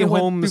He Katie kinda went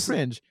to Holmes.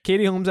 Fringe.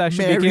 Katie Holmes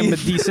actually became a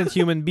Married. decent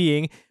human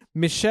being.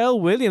 Michelle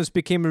Williams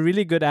became a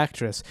really good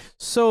actress.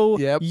 So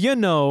Yep. you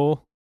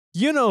know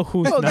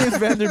who's Well, not. James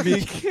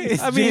Vanderbeek.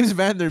 It's I mean- James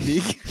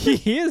Vanderbeek.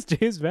 He is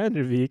James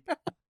Vanderbeek.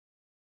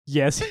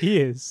 Yes, he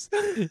is.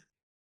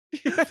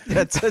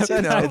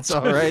 It's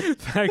all right.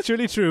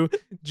 Factually true.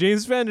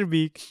 James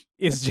Vanderbeek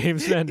is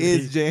James Vanderbeek.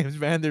 Is James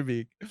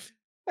Vanderbeek.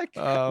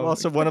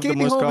 Also, one of the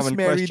Katie most Holmes common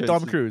married questions.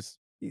 Tom Cruise.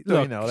 So,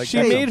 Look, you know, like she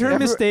that's made her something.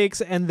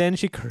 mistakes and then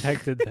she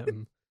corrected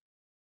them.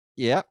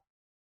 Yeah.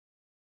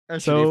 Actually,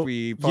 So, if we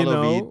you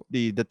follow know-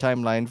 the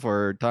timeline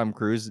for Tom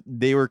Cruise,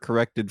 they were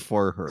corrected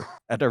for her.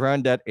 At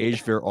around that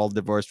age, they're all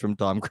divorced from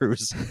Tom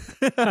Cruise.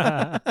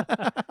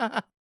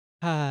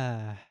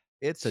 Ah.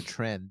 It's a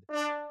trend.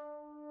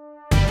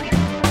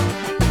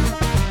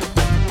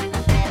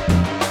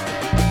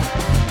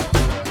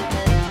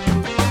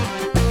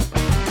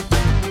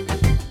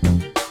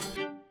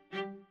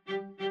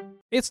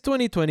 It's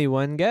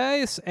 2021,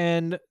 guys,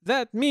 and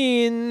that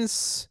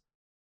means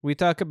we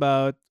talk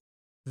about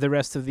the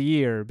rest of the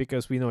year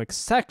because we know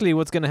exactly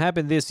what's going to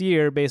happen this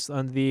year based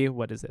on the,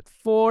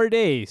 4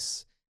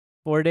 days.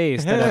 4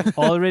 days that have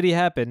already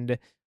happened.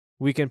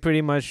 We can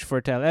pretty much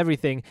foretell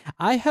everything.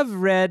 I have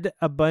read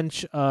a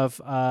bunch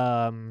of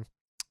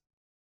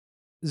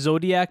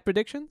zodiac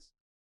predictions.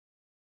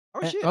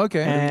 Oh shit!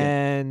 Okay.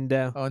 And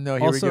Oh no, here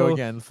we also- go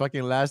again.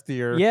 Fucking last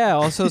year. yeah,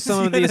 also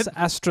some of See these that?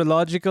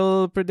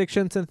 astrological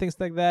predictions and things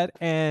like that.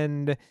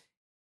 And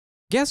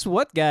guess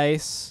what,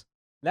 guys?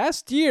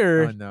 Last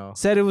year Oh no.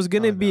 said it was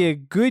going to Oh, be no. a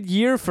good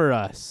year for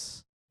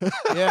us,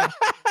 Yeah.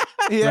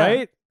 Yeah.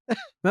 right?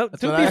 Now,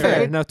 That's to what be I fair,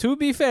 heard. now to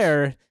be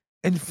fair,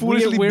 And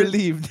foolishly we're-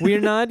 believed.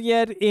 we're not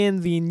yet in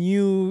the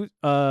new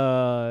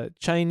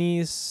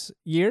Chinese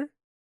year.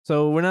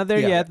 So we're not there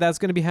Yeah. yet. That's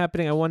going to be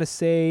happening, I want to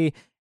say,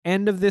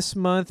 end of this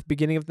month,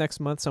 beginning of next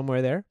month,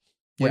 somewhere there.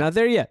 We're Yeah. not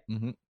there yet.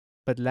 Mhm.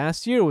 But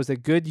last year was a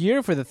good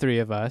year for the three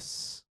of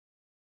us.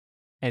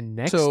 And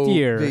next so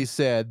year, they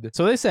said,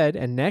 so they said,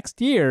 and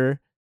next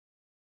year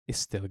is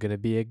still going to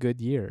be a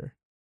good year.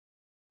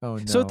 "Oh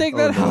no." So take Oh,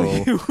 that how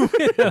no. you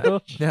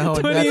will. No, that's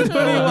an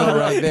 2021 oh no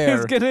right there.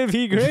 is going to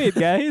be great,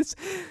 guys.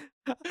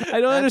 I don't That's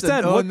an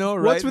understand. oh What- no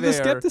what's right with there. the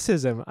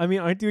skepticism? I mean,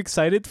 aren't you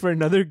excited for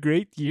another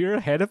great year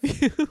ahead of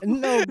you?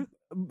 No,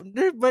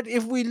 but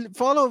if we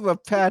follow a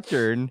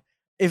pattern,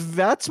 if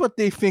that's what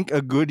they think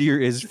a good year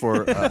is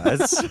for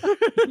us,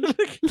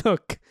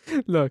 Look.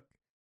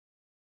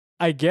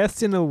 I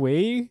guess in a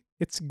way,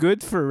 it's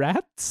good for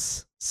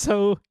rats.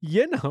 So,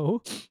 you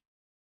know.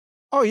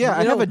 Oh yeah,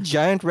 I You have know- a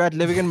giant rat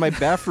living in my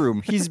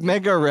bathroom. He's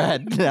mega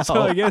rat now.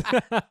 So I guess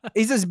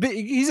He's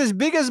as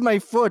big as my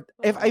foot.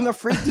 If I'm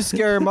afraid to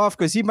scare him off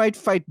because he might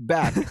fight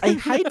back, I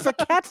hide the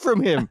cat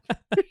from him.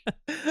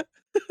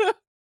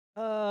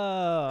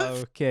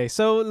 Okay.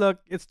 So look,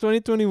 it's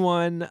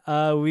 2021.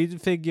 We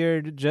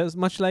figured just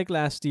much like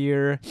last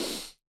year,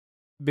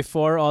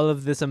 before all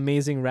of this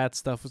amazing rat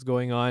stuff was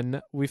going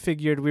on, we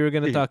figured we were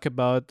gonna talk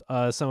about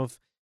some of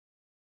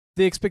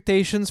the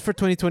expectations for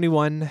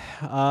 2021.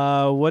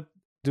 What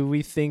do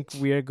we think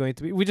we are going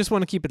to be? We just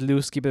want to keep it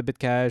loose, keep it a bit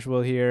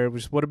casual here.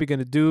 What are we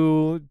gonna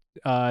do?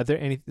 Is there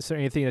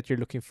anything that you're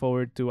looking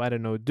forward to? I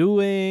don't know,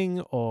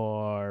 doing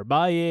or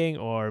buying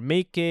or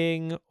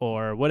making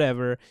or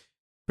whatever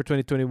for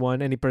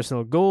 2021. Any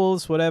personal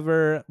goals,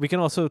 whatever. We can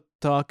also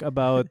talk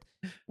about.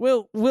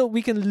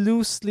 We can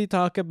loosely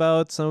talk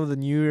about some of the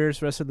New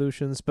Year's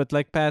resolutions, but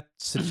like Pat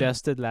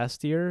suggested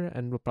last year,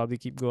 and we'll probably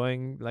keep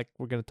going. Like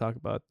we're gonna talk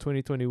about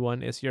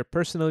 2021 is your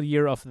personal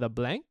year of the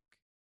blank,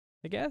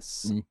 I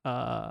guess.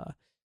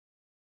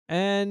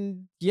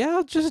 And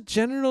yeah, just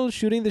general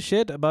shooting the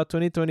shit about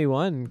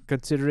 2021,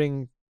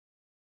 considering,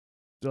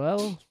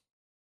 well,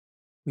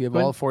 We have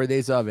When- all 4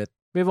 days of it.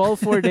 we have all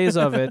 4 days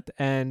of it,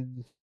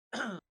 and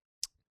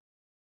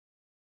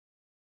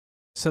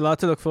it's a lot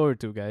to look forward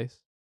to, guys.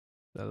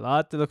 A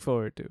lot to look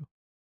forward to.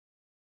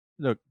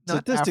 Look, Not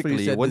after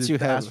statistically, said once the you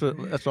have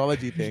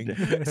astrology thing.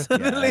 Yeah,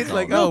 Suddenly it's no,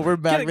 like, no. oh, we're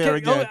back there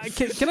again.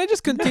 Can I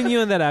just continue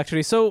on that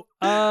actually? So,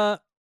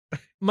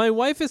 my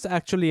wife is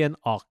actually an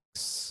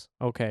ox,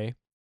 okay?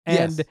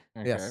 And Yes.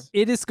 Okay. Yes.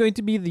 it is going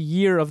to be the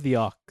year of the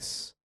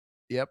ox.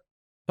 Yep.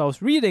 So I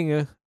was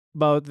reading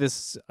about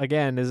this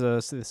again.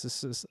 This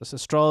is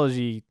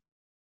astrology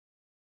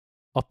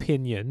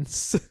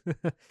opinions,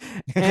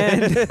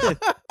 and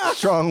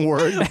Strong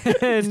word.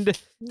 and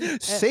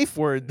Safe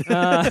word.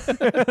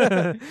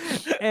 and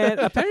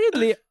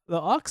apparently the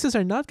oxes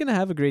are not going to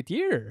have a great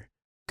year,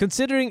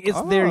 considering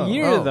it's their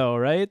year, Oh. though,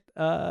 right?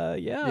 Yeah.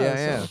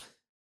 Yeah. So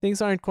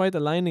things aren't quite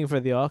aligning for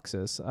the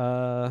oxes.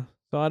 So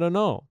I don't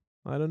know.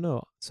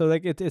 So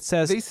like it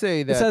says They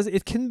say it that. says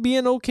it can be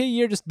an okay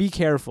year. Just be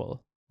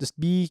careful. Just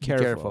be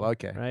careful.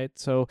 Okay. Right.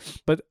 So,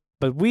 but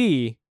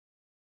we're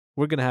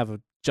gonna have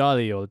a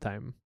jolly old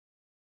time.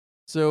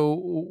 So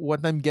what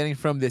I'm getting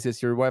from this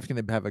is your wife's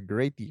gonna have a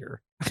great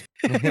year.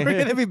 We're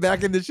gonna be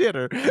back in the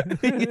shitter.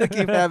 You're gonna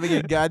keep having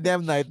your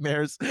goddamn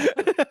nightmares.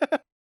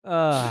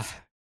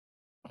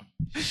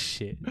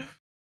 Shit.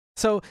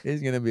 So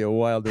It's gonna be a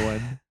wild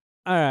one.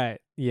 all right.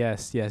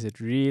 Yes, it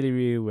really,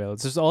 really will.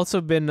 There's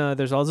also been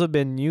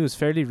news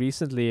fairly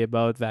recently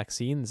about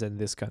vaccines in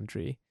this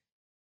country.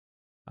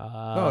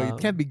 Oh,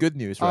 it can't be good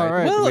news, right? All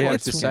right, Well, we have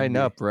it's- to sign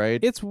up,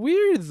 right? It's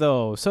weird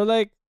though. So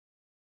like,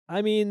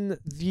 I mean,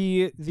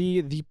 the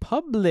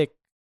public,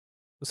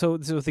 so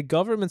the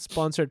government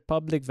sponsored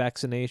public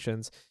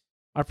vaccinations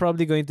are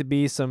probably going to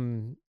be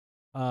some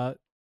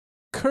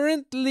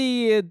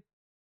currently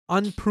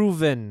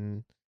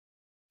unproven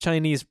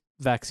Chinese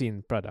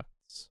vaccine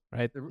products,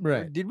 right?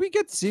 Right. Did we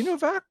get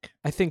Sinovac?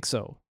 I think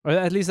so, or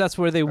at least that's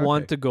where they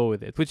want Okay. to go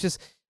with it. Which is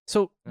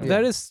so Yeah.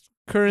 that is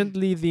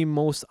currently the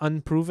most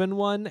unproven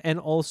one and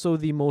also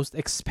the most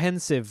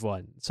expensive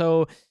one.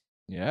 So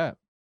Yeah.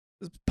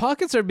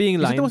 pockets are being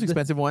Is it lined. the most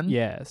expensive one?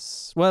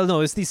 Yes. Well,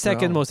 no, it's the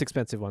second Oh. most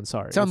expensive one.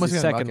 Sorry, Second it's most the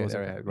expensive, second okay, most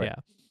right, expensive. right. Yeah,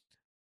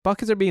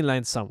 pockets are being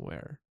lined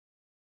somewhere.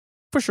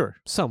 For sure.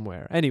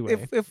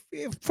 Anyway, If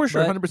for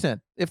sure, But-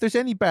 100%. If there's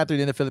any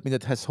pattern in the Philippines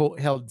that has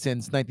held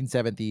since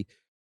 1970,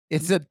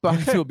 it's that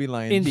pockets will be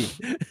lined. Indeed.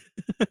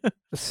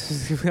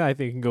 I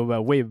think it can go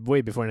back way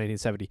before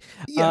 1970.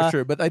 Yeah,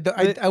 sure, but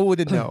I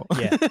wouldn't know.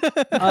 Yeah.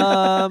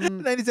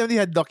 Um, 1970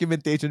 had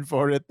documentation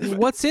for it.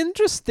 What's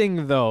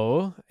interesting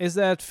though is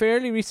that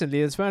fairly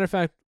recently, as a matter of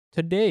fact,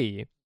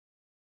 today,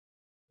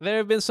 there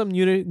have been some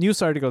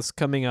news articles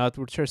coming out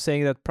which are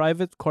saying that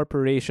private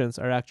corporations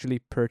are actually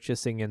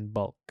purchasing in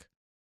bulk.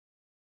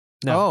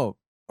 Now,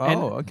 and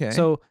okay.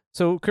 So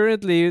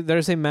currently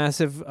there's a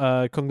massive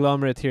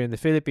conglomerate here in the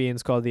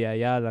Philippines called the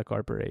Ayala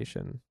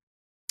Corporation.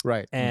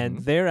 right. And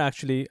they're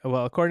actually,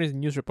 well, according to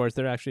news reports,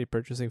 they're actually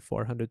purchasing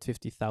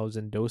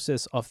 450,000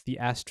 doses of the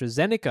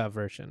AstraZeneca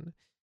version,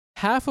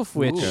 half of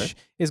which Okay.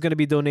 is going to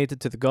be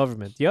donated to the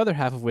government. The other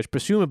half of which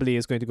presumably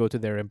is going to go to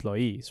their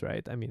employees,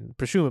 right? I mean,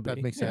 presumably.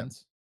 That makes Yeah.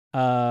 sense.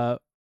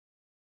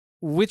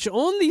 Which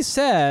only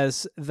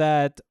says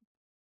that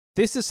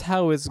this is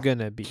how it's going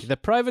to be. The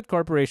private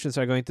corporations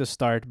are going to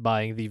start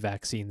buying the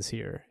vaccines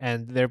here,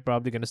 and they're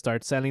probably going to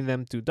start selling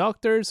them to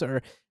doctors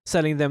or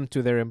selling them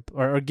to their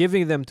or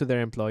giving them to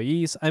their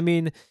employees. I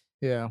mean,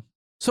 Yeah.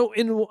 so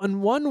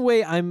in one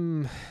way,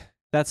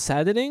 that's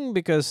saddening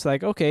because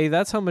like, okay,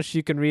 that's how much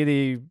you can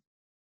really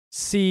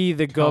see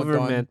the Count on.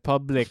 government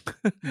public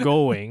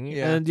going.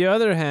 Yeah. And on the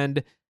other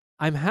hand,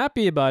 I'm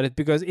happy about it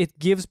because it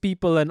gives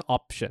people an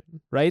option,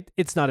 right?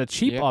 It's not a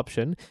cheap Yeah.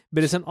 option,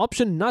 but it's an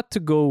option not to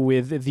go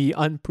with the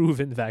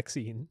unproven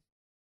vaccine.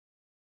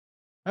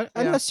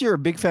 Unless you're a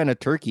big fan of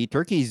Turkey.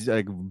 Turkey's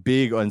like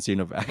big on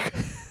Sinovac.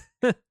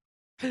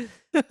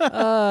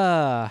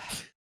 Ah,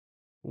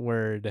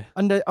 Word.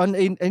 On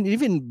an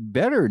even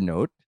better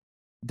note,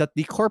 that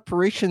the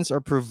corporations are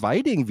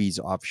providing these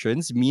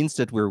options means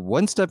that we're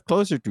one step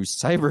closer to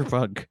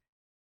cyberpunk.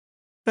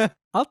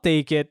 I'll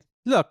take it.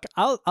 Look,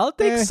 I'll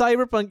take Eh.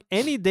 Cyberpunk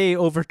any day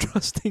over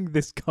trusting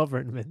this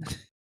government.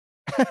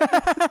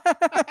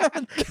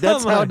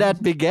 That's how on.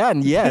 that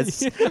began.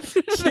 Yes.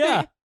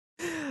 Yeah.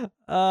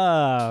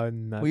 Oh,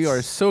 nuts. We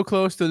are so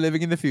close to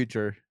living in the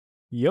future.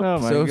 Yep. Oh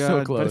my so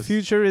god. The close.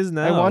 future is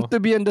now. I want to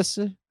be in the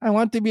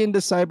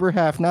cyber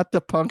half, not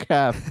the punk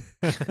half.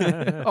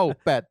 Oh,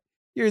 Pat,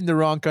 you're in the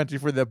wrong country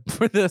for the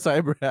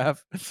cyber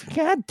half.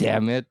 God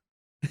damn it.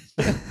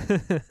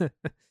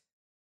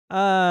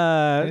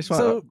 I just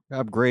want so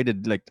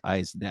upgraded like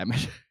eyes, damn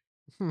it.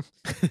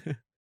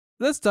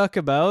 let's talk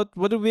about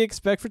what do we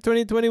expect for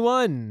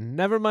 2021.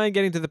 Never mind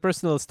getting to the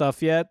personal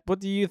stuff yet. What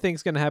do you think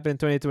is going to happen in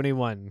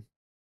 2021?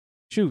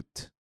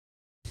 Shoot.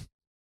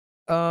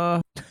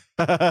 Here's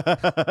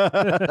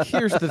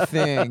the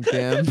thing,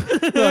 Tim.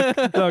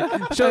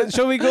 Look,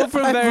 shall we go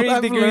from varying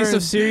I've degrees of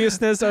learned-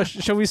 seriousness, or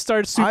shall we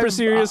start super I'm-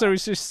 serious, or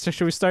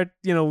shall we start,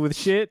 with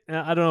shit?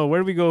 I don't know.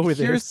 Where do we go with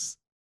Here's- this?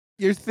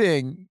 Your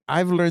thing.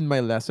 I've learned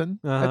my lesson.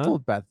 Uh-huh. I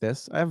told Pat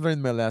this. I've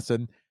learned my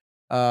lesson.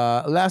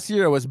 Last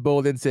year I was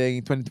bold in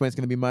saying 2020 is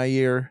going to be my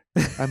year.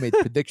 I made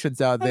predictions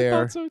out I there,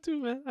 thought so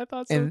too, man. I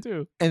thought so And-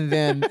 too. and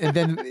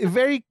then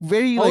very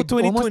very Oh, like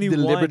almost 2021.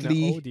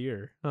 deliberately Oh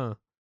dear. Huh.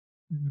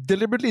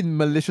 deliberately and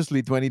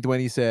maliciously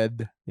 2020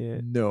 said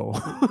Yeah. no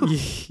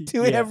to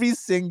Yeah. every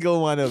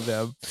single one of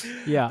them.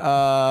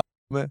 Yeah.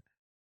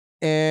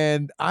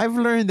 And I've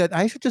learned that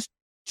I should just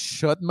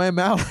shut my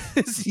mouth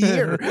this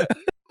year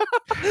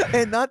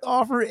and not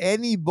offer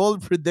any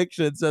bold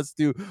predictions as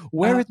to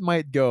where it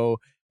might go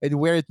and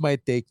where it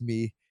might take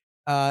me.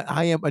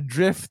 I am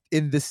adrift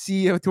in the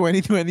sea of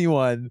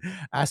 2021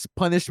 as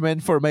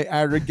punishment for my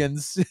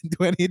arrogance in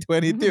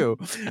 2022.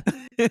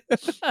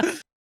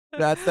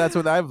 That's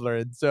what I've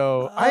learned.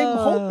 So I'm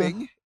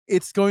hoping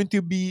it's going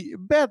to be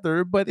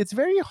better, but it's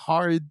very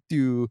hard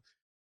to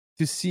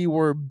see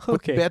what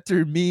Okay.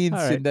 better means All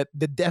right. in that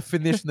the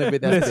definition of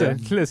it has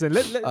been Listen.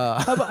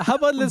 How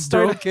about let's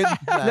start. broken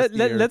last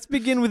year. Let's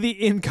begin with the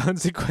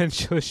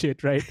inconsequential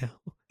shit right now.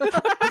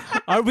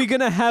 Are we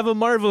gonna have a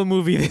Marvel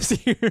movie this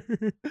year?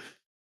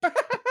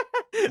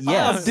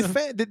 Yes.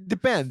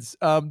 Depends.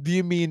 Do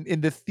you mean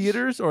in the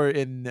theaters or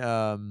in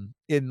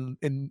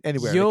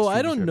anywhere? Yo, like I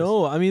streaming don't service?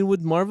 know. I mean,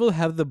 would Marvel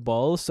have the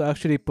balls to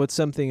actually put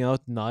something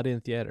out not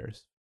in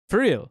theaters? For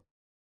real?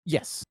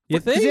 Yes, You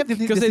But- 'cause think? have the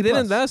Because they Disney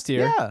didn't Plus. last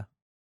year. Yeah,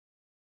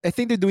 I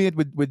think they're doing it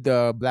with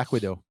Black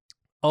Widow.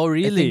 Oh, I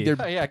really? think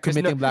they're Yeah, 'cause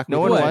committing Black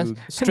no Widow. one What?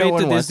 wants Straight no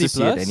one to wants Disney to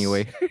see it Plus?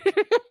 anyway.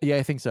 Yeah,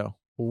 I think so.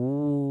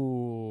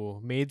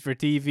 Ooh, made for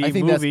TV I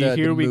think that's movie. the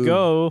Here we move.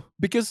 go.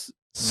 Because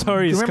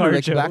Sorry, remember,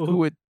 like ScarJo. Black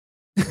Widow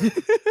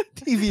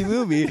TV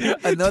movie,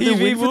 another TV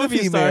win for the movie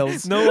star.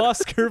 females. No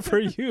Oscar for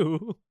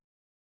you.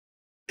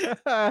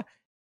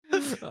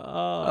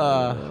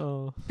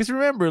 Oh, Because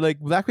remember, like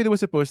Black Widow was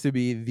supposed to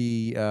be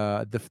the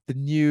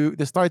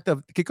start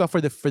of kickoff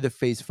for the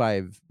Phase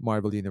 5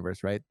 Marvel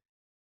universe, right?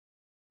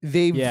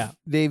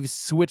 They've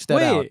switched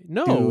that out wait,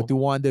 no. to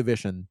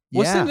WandaVision.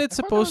 Wasn't Yeah. it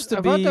supposed to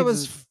I be? thought that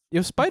was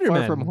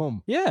Spider-Man Far From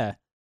Home. Yeah,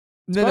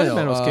 No,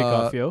 Spider-Man was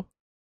kickoff, uh, yo.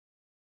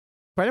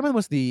 Spider-Man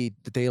was the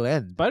tail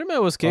end.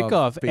 Spider-Man was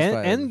kickoff. Phase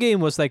 5. Endgame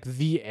was like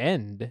the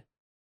end.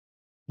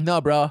 No,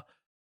 bro.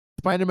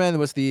 Spider-Man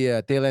was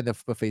the tail end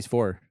of Phase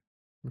 4.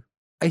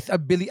 I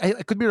believe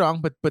I could be wrong,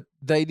 but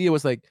the idea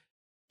was like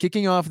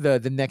kicking off the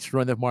next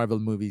run of Marvel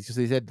movies because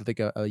they said like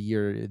a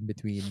year in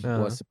between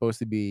Uh-huh. was supposed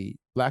to be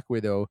Black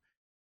Widow,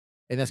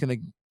 and that's gonna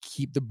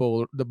keep the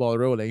ball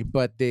rolling.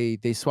 But they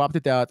swapped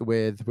it out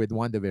with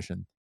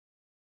WandaVision.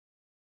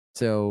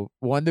 So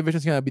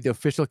WandaVision's gonna be the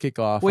official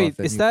kickoff. Wait, of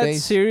the is new that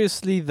phase.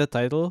 seriously the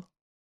title?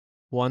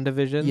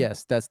 WandaVision?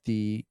 Yes, that's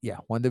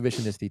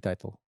WandaVision is the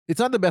title. It's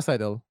not the best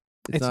title.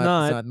 It's It's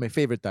not. not my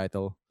favorite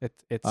title.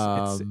 It's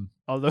Um,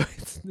 although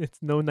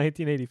it's no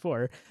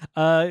 1984.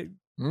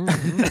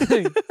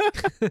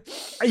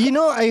 You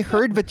know, I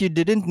heard that you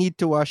didn't need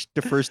to watch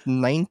the first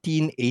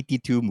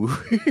 1982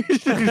 movie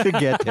to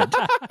get it.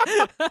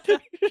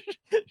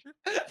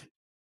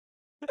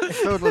 I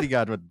totally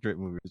got what the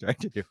movie was trying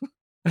to do.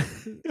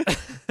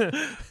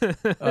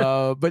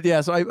 But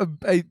yeah, so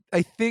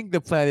I think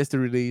the plan is to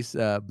release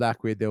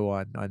Black Widow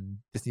on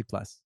Disney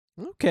Plus.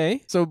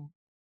 Okay. So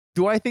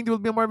do I think there will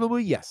be a Marvel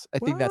movie? Yes, I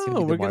think that's gonna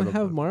Wow, be the we're gonna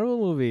Marvel have movie. Marvel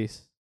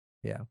movies.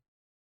 Yeah.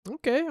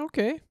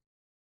 Okay.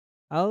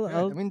 I'll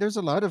Yeah, I mean, there's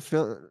a lot of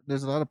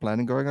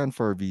planning going on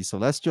for the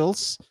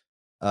Celestials,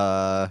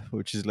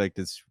 which is like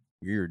this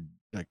weird,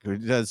 like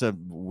it has a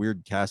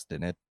weird cast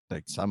in it,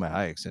 like Salma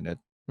Hayek's in it,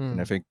 and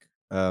I think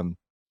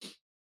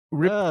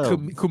Rip Oh.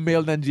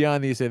 Kumail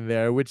Nanjiani is in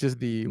there, which is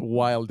the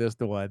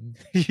wildest one.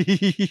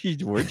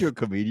 weren't you a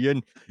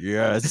comedian?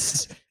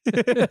 Yes,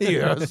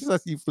 Yes,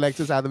 as he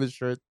flexes out of his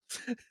shirt.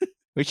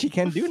 which he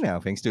can do now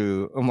thanks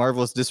to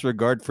Marvel's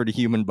disregard for the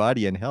human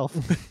body and health,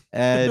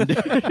 and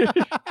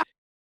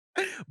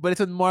But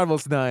it's on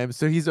Marvel's dime,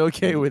 so he's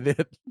okay with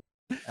it.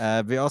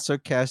 they also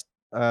cast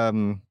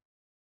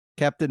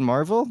Captain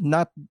Marvel,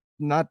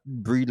 not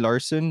Brie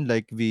Larson,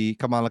 like the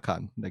Kamala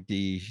Khan, like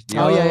the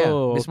Oh yeah,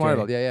 Oh, Miss okay.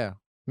 Marvel. Yeah.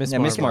 Miss Yeah,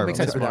 Marvel. Miss Marvel. I'm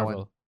excited Miss for that Marvel.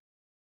 one.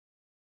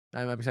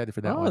 I'm excited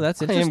for that Oh, one.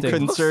 that's I am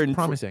interesting. Looks concerned.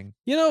 promising.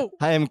 You know,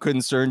 I am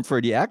concerned for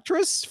the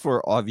actress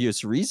for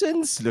obvious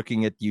reasons.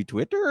 Looking at you,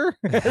 Twitter,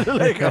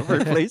 like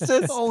other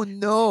places. Oh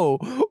no!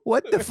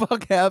 What the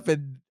fuck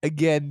happened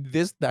again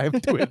this time,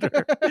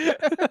 Twitter?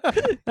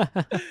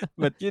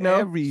 But you know,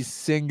 Every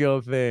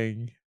single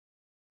thing.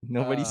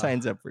 nobody Uh,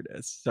 signs up for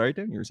this. Sorry,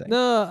 Tim, you were saying.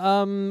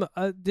 no,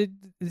 did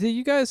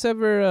you guys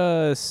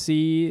ever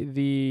see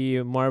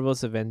the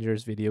Marvel's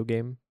Avengers video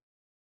game?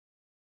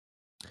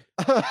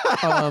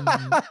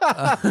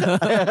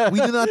 We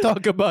do not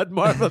talk about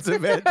Marvel's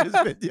Avengers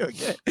video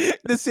game.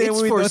 The same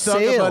It's way we for don't talk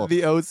sale. about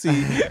the OC.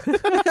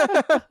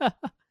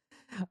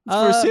 It's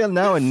for sale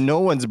now, and no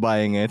one's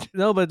buying it.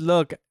 No, but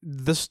look,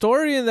 the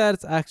story in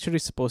that's actually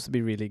supposed to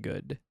be really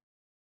good.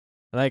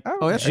 Like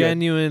Oh, that's good.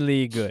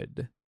 genuinely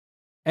good.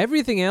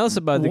 Everything else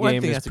about the One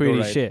game thing is has to go pretty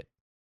right. shit.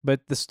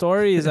 But the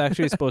story is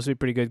actually supposed to be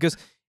pretty good because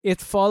it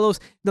follows.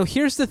 No,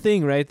 here's the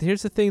thing, right?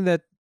 Here's the thing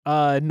that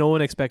no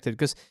one expected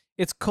because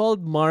it's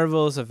called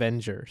Marvel's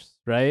Avengers,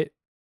 right?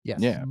 Yes.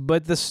 Yeah.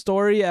 But the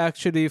story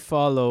actually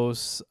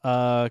follows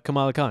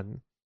Kamala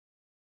Khan.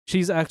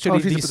 She's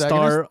actually she's the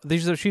the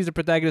star. She's the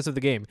protagonist of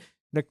the game.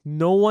 Like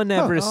no one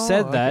ever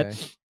said that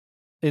okay.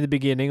 in the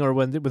beginning or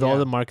when with all Yeah.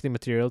 the marketing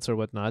materials or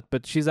whatnot.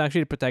 But she's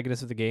actually the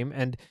protagonist of the game,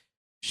 and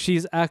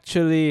she's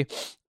actually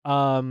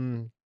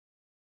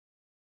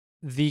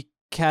the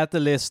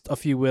catalyst,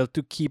 if you will,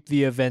 to keep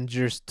the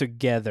Avengers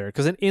together.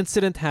 Because an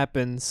incident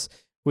happens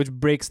which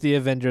breaks the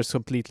Avengers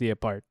completely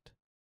apart.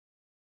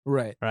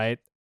 Right. Right?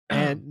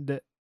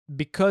 And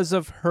because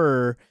of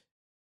her,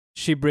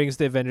 she brings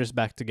the Avengers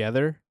back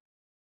together.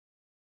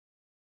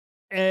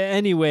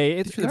 Anyway,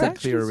 It should have been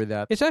clearer with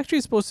that. it's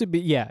actually supposed to be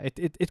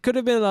it could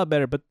have been a lot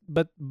better,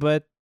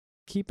 but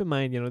keep in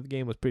mind, the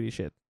game was pretty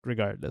shit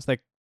regardless.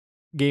 Like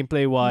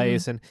gameplay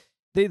wise, and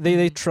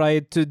they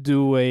tried to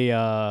do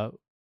a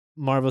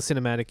Marvel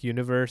Cinematic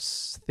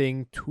Universe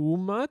thing too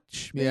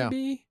much, Yeah.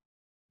 maybe.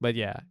 But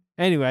yeah.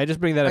 Anyway, I just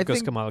bring that up I because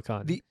think Kamala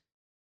Khan.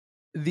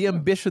 The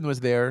ambition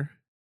was there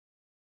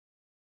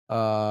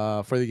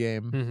for the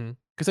game. Mm-hmm.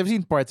 Because I've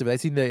seen parts of it.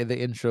 I've seen the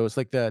intros,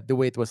 like the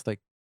way it was like,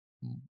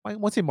 I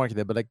won't say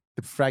marketed, but like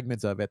the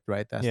fragments of it,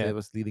 right? As Yeah. it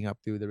was leading up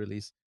to the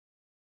release.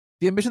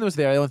 The ambition was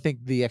there. I don't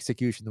think the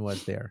execution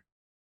was there.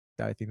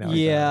 I think that was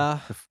Yeah.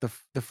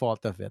 the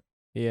fault of it,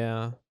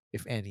 Yeah.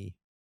 if any.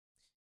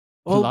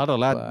 A lot of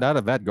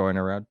but- that going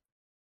around.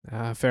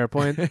 Fair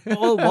point.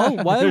 Well,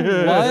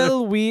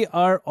 while we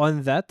are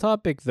on that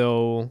topic,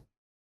 though,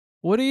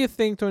 what do you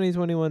think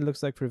 2021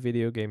 looks like for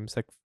video games?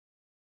 Like,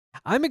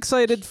 I'm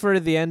excited for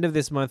the end of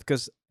this month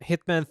because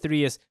Hitman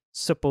 3 is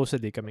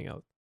supposedly coming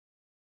out.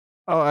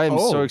 Oh, I'm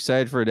so Oh.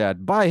 excited for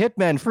that. Buy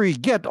Hitman free,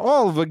 get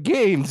all the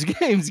games.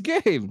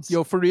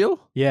 Yo, for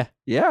real? Yeah,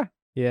 Yeah.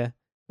 yeah.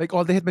 Like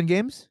all the Hitman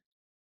games?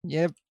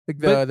 Yep. Like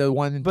But- the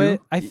 1 and But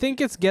 2? I think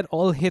it's get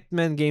all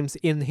Hitman games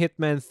in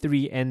Hitman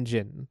 3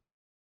 engine.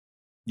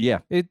 Yeah.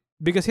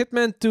 Because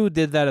Hitman 2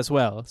 did that as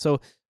well.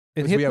 So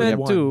in Because we have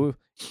Hitman 2,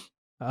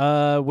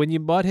 when you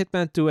bought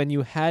Hitman 2 and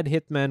you had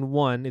Hitman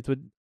 1,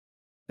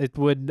 it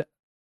would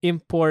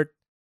import,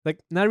 like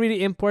not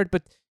really import,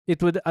 but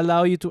it would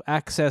allow you to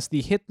access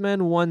the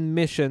Hitman 1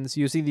 missions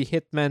using the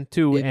Hitman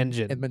 2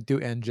 engine. Hitman 2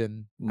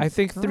 engine. I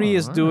think 3 Oh,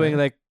 is doing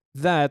alright. like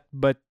that,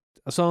 but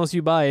as long as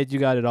you buy it, you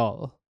got it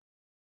all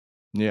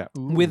Yeah.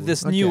 with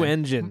this new okay.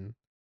 engine.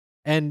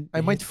 And I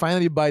might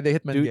finally buy the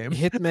Hitman dude, game.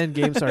 Hitman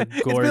games are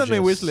It's gorgeous. been on my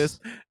wish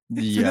list.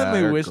 It's been on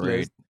my they're wish great.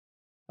 list.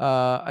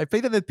 I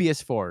played it on the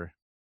PS4.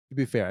 To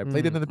be fair, I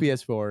played it on the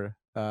PS4.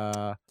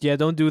 Yeah,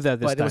 don't do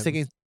that this But time.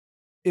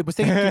 it was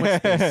taking too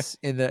much space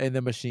in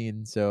the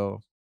machine.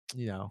 So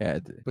Yeah.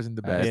 it wasn't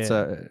the Uh, best.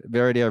 it's they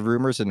already have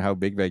rumors on how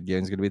big that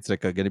game's gonna be. It's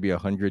like gonna be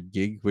 100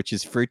 gig, which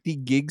is 30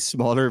 gigs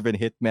smaller than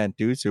Hitman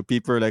 2. So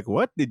people are like,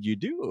 "What did you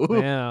do?"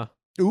 Yeah.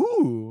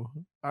 Ooh,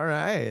 all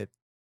right.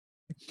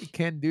 You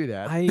can't do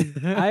that.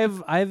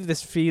 I have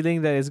this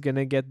feeling that it's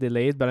gonna get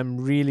delayed, but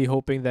I'm really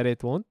hoping that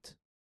it won't.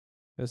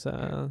 Because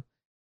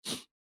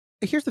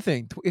Here's the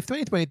thing: if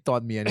 2020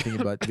 taught me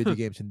anything about video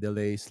games and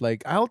delays,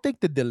 like I'll take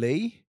the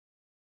delay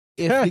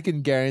if we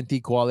can guarantee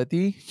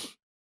quality.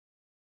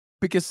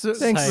 Because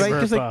Thanks. right,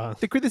 because like Cyberpunk.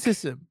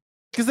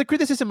 the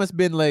criticism has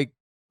been like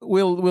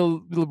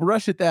we'll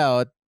rush it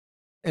out,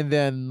 and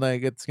then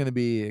like it's gonna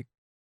be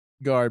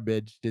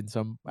garbage in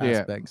some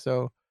Yeah. aspects.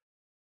 So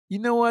you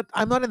know what?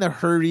 I'm not in a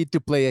hurry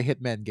to play a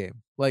Hitman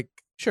game. Like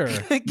sure.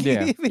 like,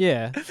 Yeah.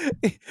 Yeah.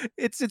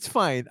 it's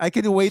fine. I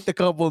can wait a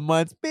couple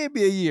months,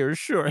 maybe a year.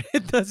 Sure,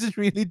 it doesn't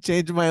really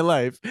change my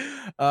life.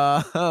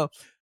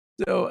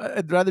 So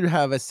I'd rather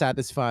have a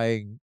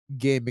satisfying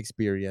game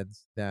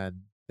experience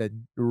than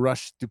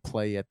rush to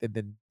play it and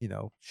then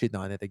shit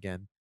on it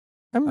again.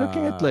 I'm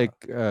looking at Uh, like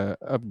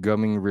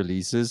upcoming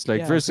releases. Like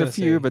Yeah, I there's was a gonna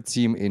few, say. but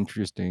seem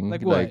interesting.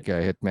 Like what?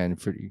 Hitman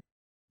 3.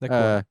 Like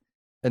what?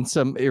 And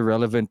some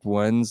irrelevant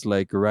ones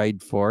like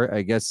Ride 4.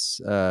 I guess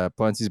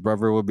Ponzi's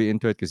brother will be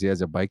into it because he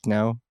has a bike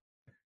now.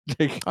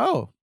 Like,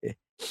 Oh,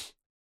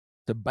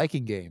 The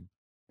biking game.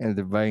 And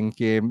the buying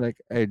game,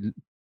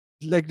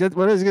 like that.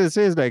 What I was gonna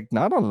say is like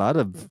not a lot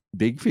of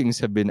big things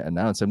have been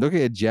announced. I'm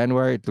looking at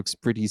January; it looks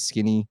pretty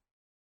skinny.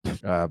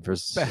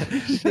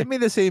 They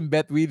made the same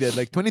bet we did.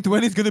 Like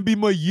 2020 is gonna be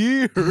my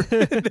year.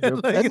 And then,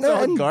 like, it's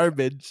all And-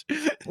 garbage.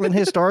 when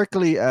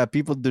historically,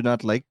 people do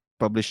not like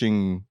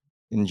publishing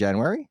in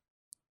January.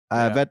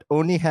 Yeah. That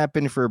only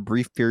happened for a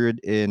brief period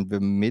in the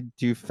mid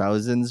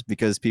 2000s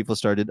because people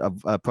started,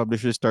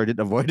 publishers started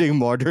avoiding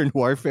Modern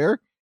Warfare.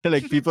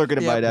 Like people are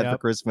gonna buy Yep, that for yep.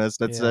 Christmas.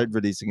 Let's Yeah. start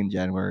releasing in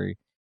January.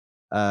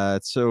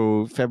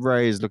 So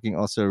February is looking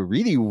also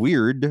really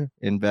weird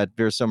in that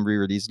there's some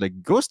re-release.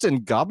 Like Ghosts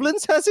and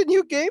Goblins has a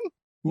new game.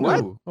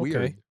 What? Ooh, Okay.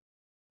 weird.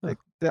 Like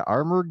the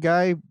Armor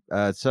guy,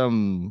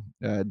 some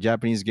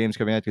Japanese games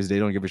coming out because they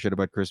don't give a shit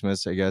about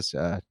Christmas. I guess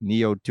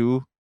Neo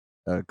 2,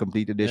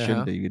 complete edition,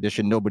 Uh-huh. the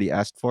edition nobody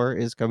asked for,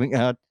 is coming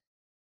out.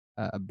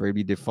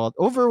 Bravely Default,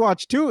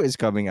 Overwatch 2 is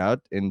coming out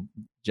in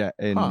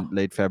Huh.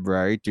 late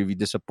February to the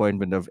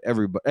disappointment of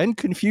everybody and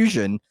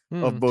confusion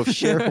of Hmm. both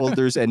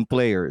shareholders and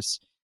players.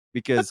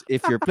 Because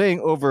if you're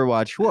playing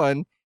Overwatch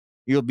 1,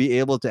 you'll be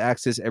able to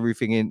access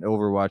everything in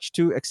Overwatch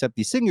 2 except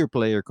the single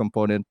player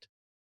component,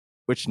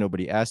 which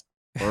nobody asked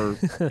for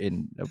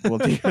in a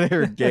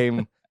multiplayer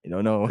game. I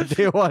don't know what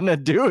they want to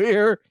do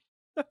here.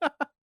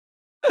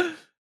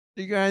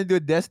 They're trying to do a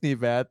Destiny,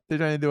 Pat. They're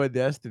trying to do a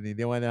Destiny.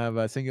 They want to have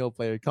a single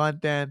player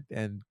content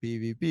and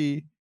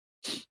PvP.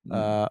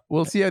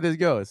 We'll see how this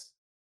goes.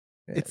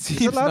 Yeah, It there's a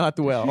seems lot- not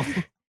well.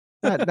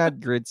 not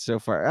great so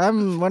far.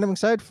 What I'm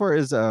excited for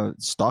is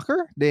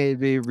Stalker. They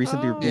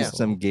recently released Oh.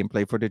 some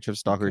gameplay footage of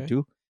Stalker Okay.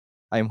 2.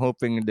 I'm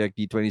hoping that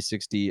the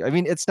 2060. I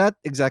mean, it's not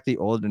exactly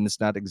old and it's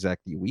not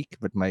exactly weak,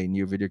 but my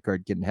new video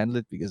card can handle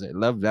it because I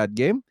love that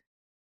game.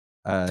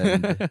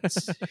 And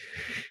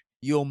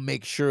You'll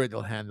make sure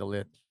it'll handle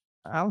it.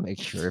 I'll make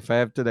sure if I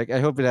have to. Like,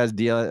 I hope it has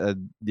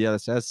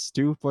DLSS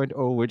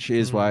 2.0, which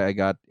is why I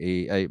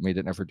made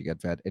an effort to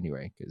get that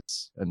anyway.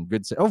 Because and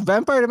good. Oh,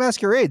 Vampire the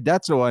Masquerade.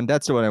 That's the one.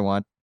 That's the one I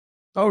want.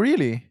 Oh,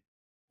 really? Is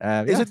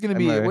Yeah, it going to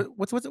be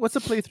what's the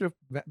playthrough of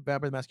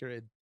Vampire the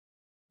Masquerade?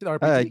 Is it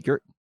RPG?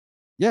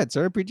 Yeah, it's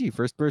an RPG,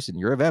 first person.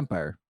 You're a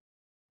vampire,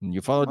 and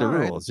you follow the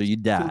Alright. rules, so you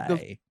the-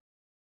 die.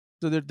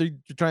 So they're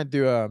trying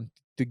to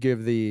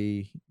give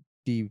the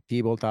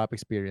tabletop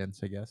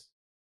experience, I guess.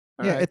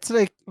 Yeah, Alright. it's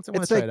like I wanna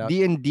it's try like it out.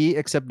 D&D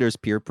except there's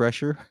peer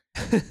pressure.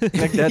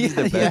 Like that's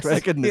the best way I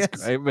can yes.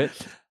 describe it.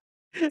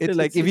 It's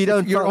like if you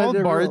don't you're follow all the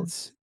rules-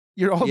 bards.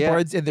 You're all Yeah.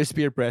 bards and there's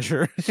peer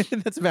pressure.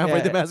 That's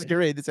Vampire the Yeah.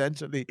 Masquerade,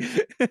 essentially.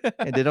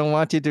 and they don't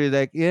want you to be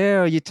like,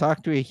 yeah, you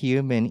talk to a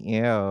human,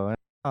 ew.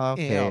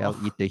 Okay, Ew. I'll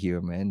eat the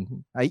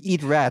human. I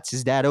eat rats.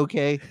 Is that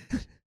okay?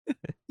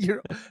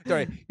 You're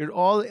you're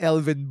all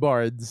elven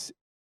bards.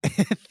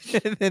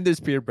 And then there's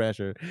peer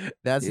pressure.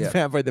 That's Yeah.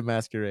 Vampire the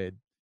Masquerade.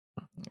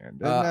 And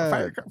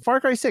then, Far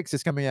Cry 6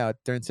 is coming out,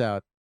 turns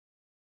out.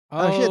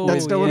 Oh, shit,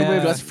 that's the one with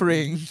yeah. Gus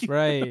Fring.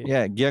 Right.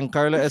 yeah,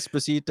 Giancarlo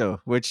Esposito,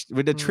 which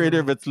with the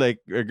trailer, that's like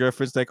a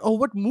girlfriend's like, oh,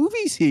 what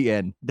movie's he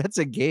in? That's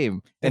a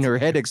game, and her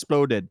head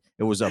exploded.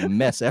 It was a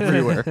mess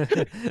everywhere.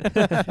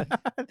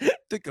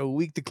 Took a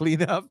week to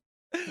clean up.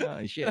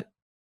 Oh shit!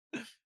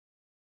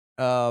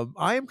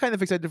 I am kind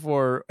of excited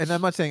for, and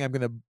I'm not saying I'm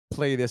gonna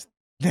play this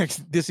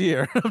this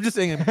year. I'm just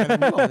saying I'm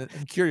kind of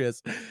I'm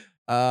curious.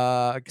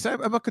 Because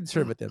I'm a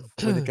conservative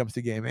when it comes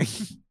to gaming.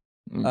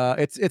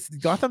 It's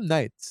Gotham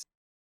Knights.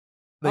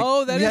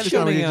 Oh, that we is had this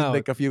coming conversation, out.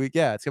 like a few weeks.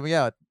 Yeah, it's coming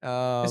out.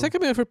 Is that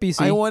coming out for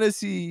PC? I want to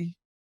see.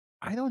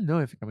 I don't know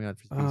if it's coming out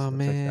for PC. Oh Let's check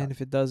it man, out.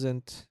 if it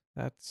doesn't,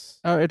 that's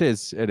Oh, it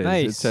is. It is. It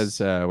Nice. says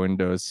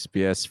Windows,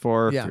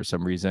 PS4 Yeah. for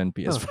some reason.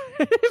 PS4.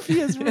 Huh.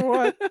 PS4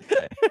 what?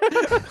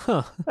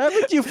 huh.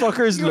 Haven't you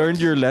fuckers learned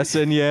your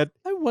lesson yet?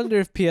 I wonder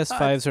if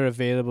PS5s are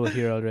available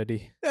here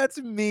already. That's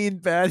mean,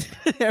 Pat.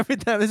 Every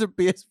time there's a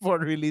PS4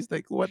 release,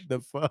 like what the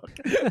fuck?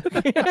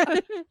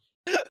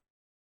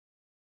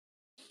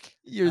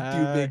 You're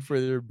too big for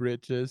their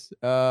britches.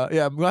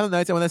 Yeah, Gotham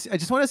Knights. I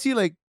just want to see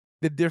like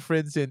the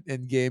difference in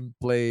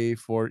gameplay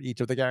for each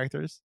of the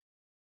characters.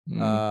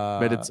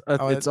 But it's I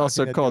wanna- it's I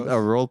also think that called a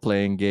goes- role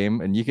playing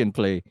game, and you can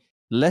play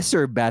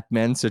lesser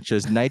Batman such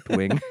as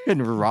Nightwing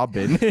and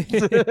Robin,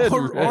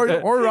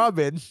 or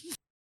Robin,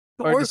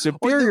 Or the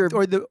superior-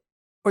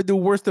 or the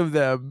worst of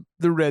them,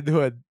 the Red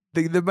Hood,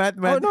 the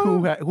Batman no.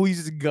 who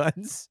uses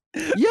guns.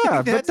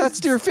 Yeah, but That's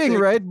that's your thing, sick.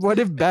 right? What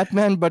if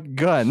Batman but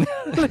gun?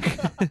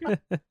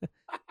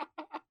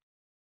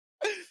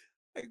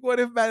 Like, what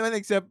if Batman,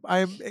 except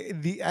I'm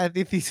the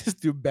antithesis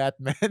to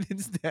Batman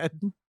instead?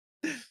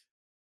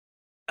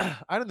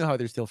 I don't know how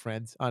they're still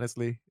friends,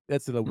 honestly.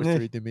 That's still a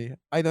mystery to me.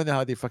 I don't know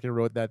how they fucking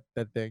wrote that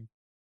thing.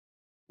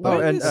 Oh,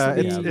 When and is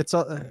it's the- it's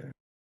all,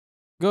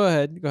 Go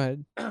ahead. Go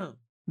ahead.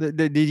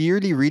 the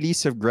yearly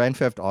release of Grand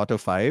Theft Auto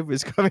 5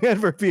 is coming out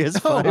for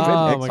PS5 Oh and my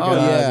Xbox. Oh God.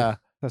 yeah.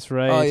 That's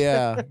right. Oh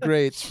yeah.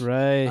 Great. That's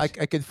right.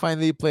 I can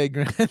finally play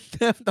Grand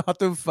Theft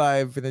Auto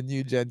 5 with a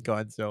new gen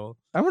console.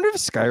 I wonder if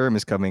Skyrim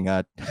is coming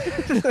out.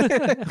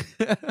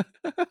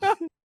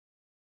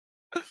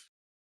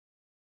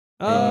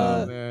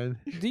 Uh, man.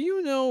 do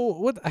you know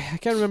what? I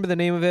can't remember the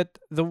name of it.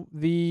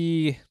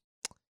 The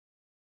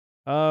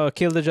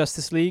Kill the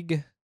Justice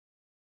League.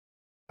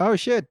 Oh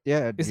shit!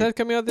 Yeah, Is that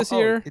coming out this Oh,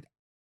 year?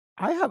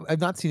 I've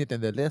not seen it in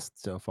the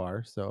list so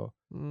far. So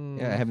yeah. I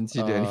Mm, haven't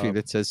seen anything Um,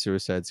 that says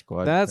Suicide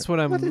Squad. that's what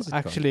I'm is it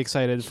called? actually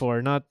excited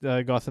for. Not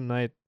Gotham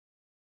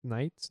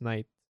Knights.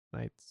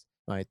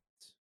 right.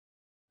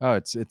 Oh,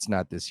 it's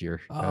not this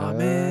year. Oh,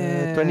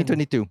 man.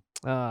 2022.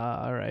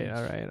 All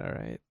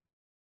right.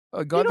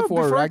 God know, of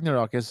War before-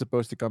 Ragnarok is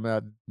supposed to come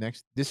out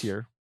this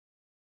year.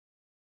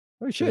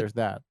 Oh So shit! there's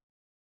that.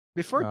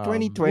 Before Um,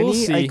 2020, We'll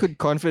I see. could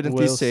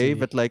confidently We'll say see.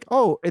 that like,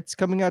 oh, it's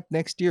coming out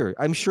next year.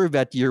 I'm sure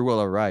that year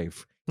will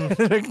arrive.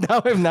 Like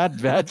now, I'm not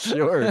that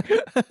sure.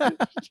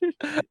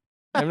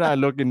 I'm not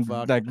looking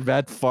Fuck. like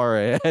that far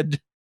ahead.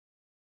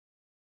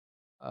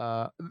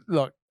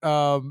 Look,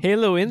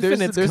 Halo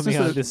Infinite's there's coming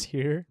this out this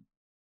year.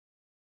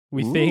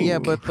 We Ooh. think. yeah,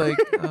 but like,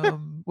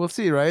 we'll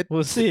see, right?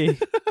 We'll see.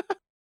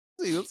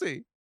 We'll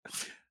see.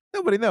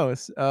 Nobody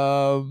knows.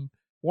 Warhammer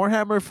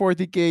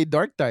 40k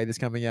Dark Tide is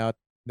coming out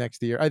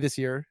this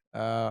year.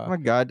 Oh my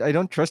god, I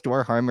don't trust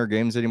Warhammer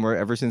games anymore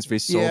ever since they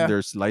sold Yeah.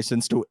 their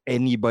license to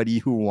anybody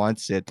who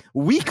wants it.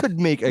 We could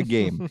make a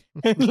game.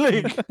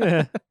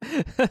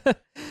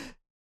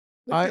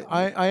 Like,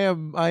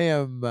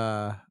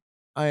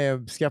 I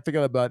am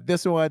skeptical about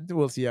this one.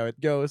 We'll see how it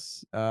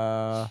goes.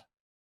 I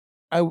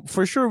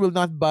for sure will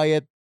not buy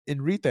it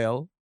in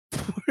retail.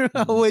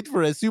 I'll wait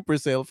for a super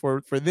sale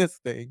for this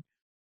thing.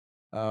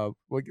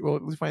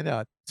 We'll find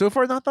out. So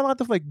far, not a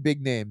lot of like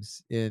big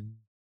names in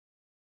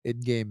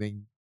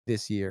gaming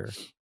this year.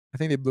 I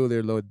think they blew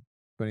their load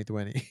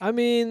 2020. I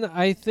mean,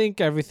 I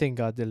think everything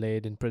got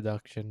delayed in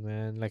production,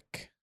 man.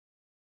 Like,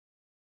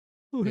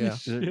 holy Yeah.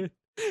 shit.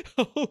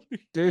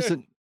 Holy there's shit.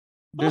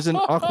 an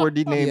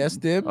awkwardly named. Yes,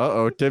 Tim.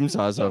 Tim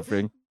saw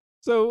something.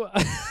 So,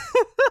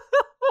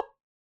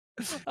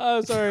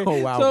 oh, sorry.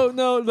 Oh, wow. So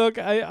no, look,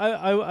 I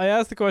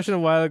asked the question a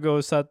while ago,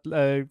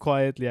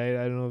 quietly. I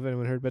don't know if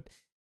anyone heard, but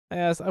I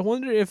asked. I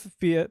wonder if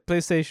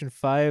PlayStation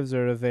 5s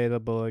are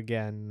available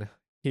again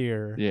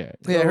here. Yeah.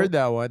 Yeah, I So- heard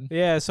that one.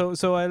 Yeah,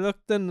 so I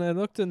looked in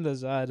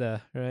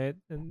Lazada, right?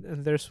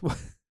 And there's one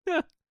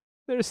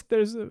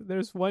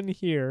there's one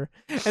here.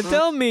 And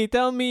tell me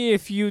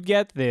if you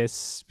get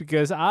this,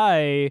 because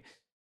I'm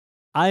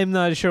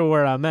not sure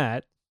where I'm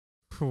at.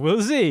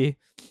 We'll see.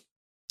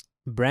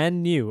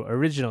 Brand new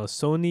original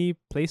Sony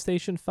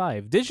PlayStation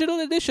 5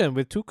 digital edition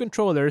with 2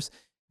 controllers,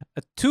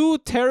 a 2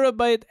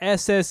 terabyte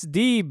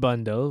SSD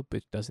bundle,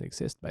 which doesn't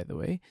exist by the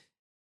way.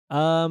 So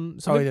Oh,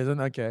 they're- it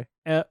doesn't. Okay.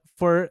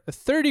 for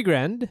 30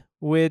 grand,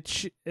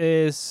 which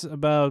is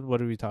about,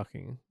 what are we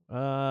talking?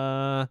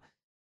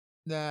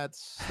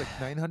 That's like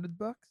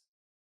 $900.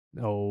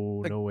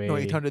 No, Like, no way. No,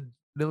 800.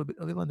 A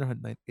little under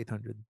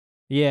 800.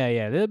 Yeah,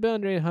 a little bit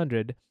under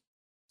 800.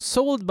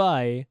 Sold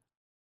by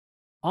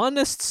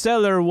Honest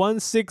Seller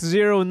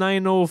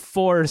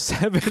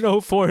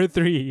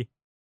 16090470043.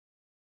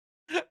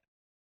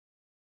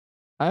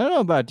 I don't know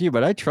about you,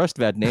 but I trust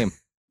that name.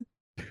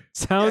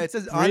 Sounds it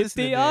says honest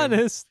in pretty the name.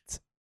 honest.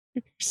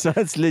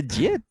 Sounds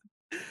legit.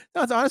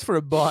 No, it's honest for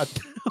a bot.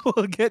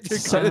 We'll get your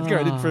credit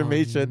card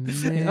information.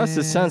 It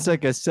also sounds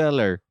like a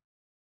seller.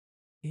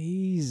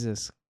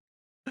 Jesus.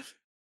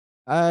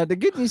 The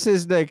good news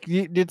is like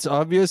it's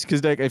obvious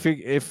because like I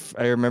think if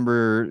I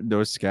remember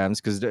those scams,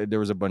 because there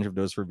was a bunch of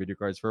those for video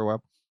cards for a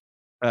while.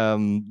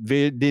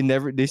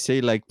 They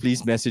say like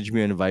please message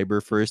me on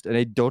Viber first, and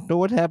I don't know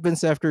what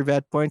happens after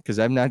that point because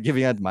I'm not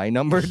giving out my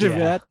number to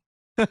Yeah.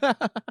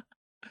 that.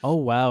 Oh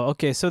wow.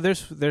 Okay, so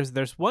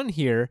there's one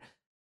here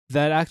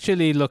that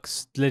actually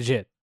looks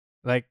legit.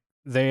 Like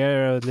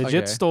they're a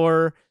legit Okay.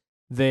 store.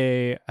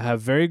 They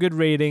have very good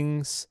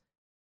ratings.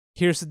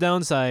 Here's the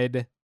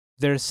downside.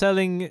 They're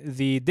selling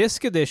the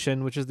disc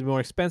edition, which is the more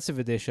expensive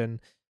edition,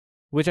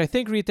 which I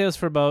think retails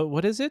for about,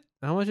 what is it?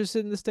 How much is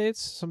it in the States?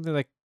 Something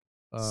like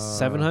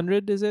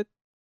 700, is it?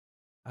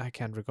 I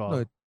can't recall. No,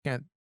 it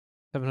can't.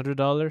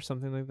 $700,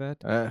 something like that.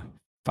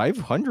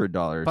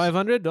 $500.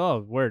 500? Oh,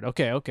 word.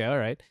 Okay, all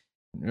right.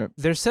 Yep.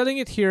 They're selling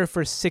it here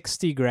for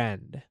 60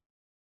 grand.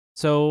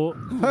 So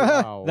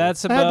Wow.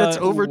 that's about That's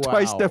over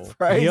twice the Wow.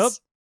 price. Yup.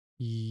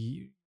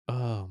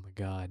 Oh my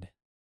god.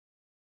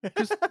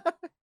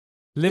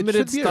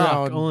 Limited should be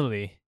stock around-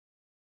 only.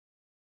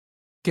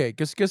 Okay,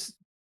 because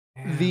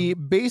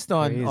Damn. based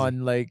on crazy.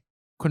 like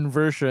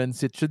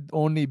conversions, it should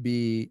only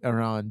be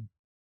around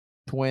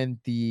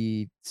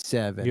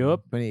 27,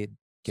 Yup. 28. Okay.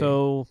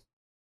 So,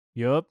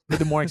 yup. With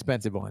the more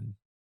expensive one.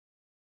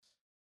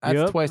 That's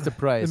Yup. twice the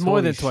price. It's more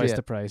Holy than twice shit.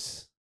 the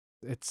price.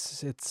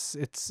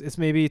 It's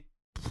maybe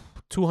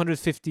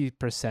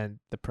 250%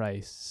 the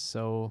price.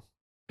 So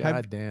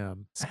God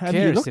damn. Have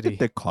you looked scarcity. at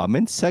the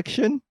comments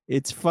section?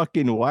 It's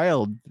fucking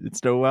wild.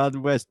 It's the Wild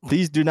West.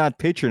 Please do not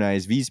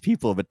patronize these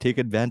people, but take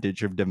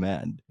advantage of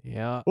demand.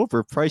 Yeah.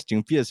 Overpriced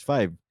in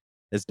PS5.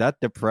 Is that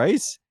the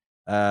price?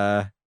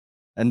 And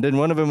then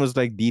one of them was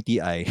like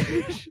DTI,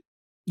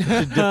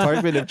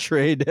 Department of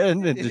Trade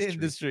and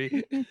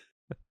Industry.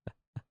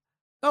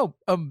 Oh,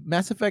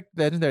 Mass Effect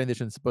Legendary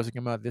Edition is supposed to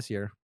come out this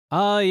year.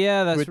 Oh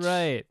yeah, that's Which-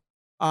 right.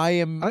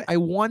 I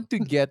want to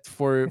get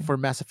for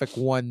Mass Effect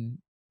 1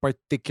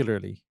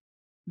 particularly.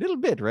 Little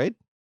bit, right?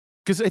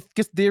 Because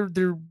they're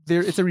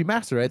it's a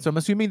remaster, right? So I'm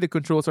assuming the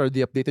controls are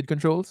the updated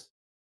controls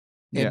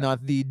and Yeah.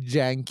 not the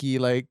janky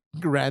like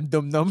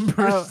random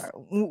numbers.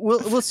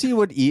 We'll see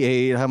what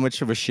how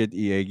much of a shit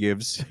EA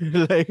gives.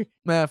 Like,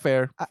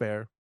 Fair.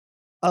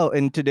 oh,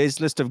 in today's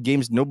list of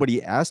games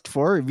nobody asked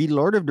for, the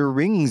Lord of the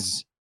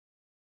Rings :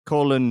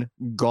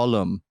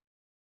 Gollum.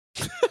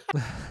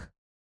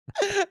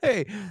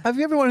 Hey, have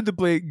you ever wanted to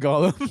play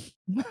Gollum?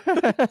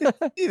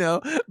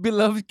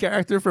 Beloved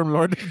character from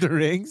Lord of the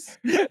Rings,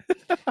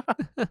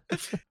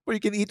 where you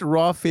can eat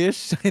raw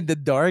fish in the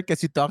dark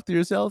as you talk to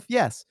yourself.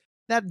 Yes,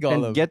 that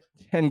Gollum.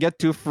 and get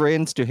two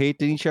friends to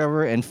hate each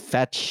other and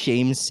fat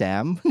shame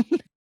Sam.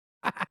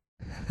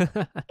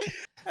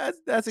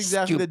 That's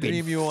exactly the Stupid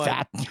dream you want.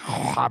 Fat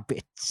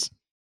hobbits.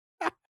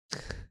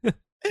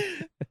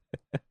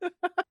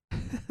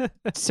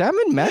 Sam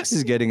and Max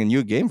is getting a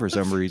new game for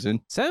some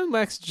reason. Sam and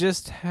Max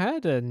just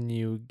had a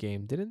new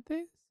game, didn't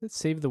they? Let's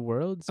Save the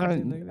World,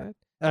 something like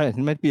that. It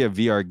might be a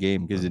VR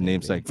game because the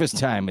name's Maybe. like this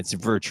time it's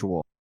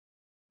virtual.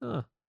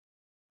 Huh.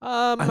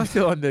 I'm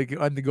still on the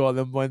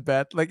Gollum one,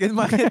 Pat. Like in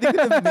my head, they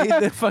could have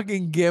made the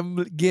fucking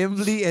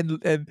Gimli and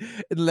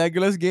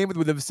Legolas game. It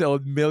would have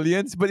sold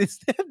millions, but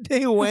instead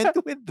they went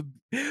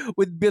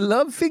with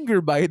beloved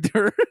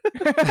Fingerbiter.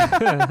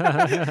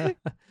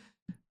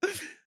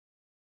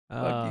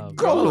 Oh, Fucking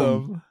boy.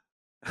 Gollum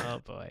Oh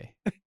boy.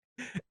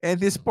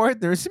 and his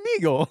partner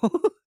Smeagol.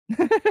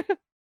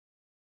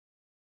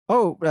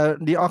 Oh,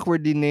 the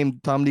awkwardly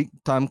named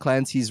Tom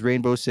Clancy's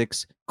Rainbow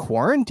Six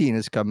Quarantine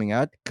is coming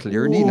out.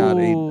 Clearly not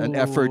an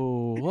effort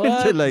Ooh, to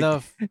what like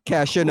the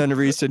cash in on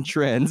recent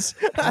trends.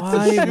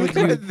 Why would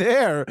you-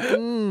 there?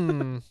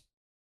 Mm.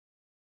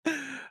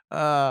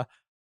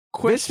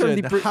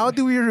 Question: how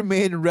do we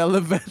remain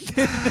relevant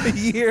in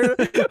the year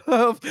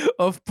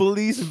of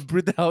police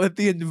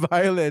brutality and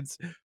violence?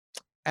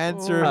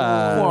 Answer: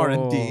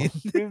 quarantine.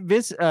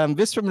 This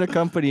from the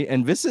company,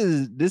 and this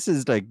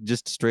is like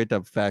just straight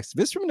up facts.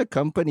 This from the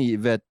company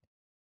that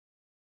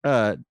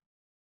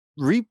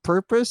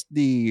repurposed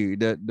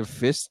the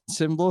fist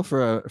symbol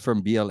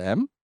from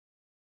BLM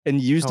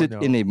and used Oh, it no.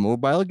 in a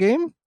mobile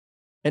game,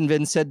 and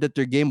then said that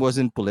their game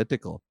wasn't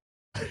political.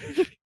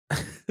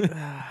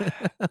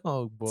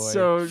 Oh boy!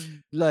 So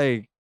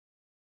like,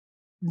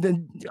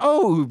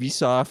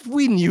 Ubisoft,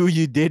 we knew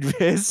you did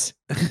this.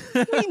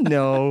 We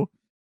know.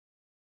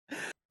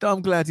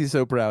 Tom Clancy's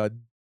so proud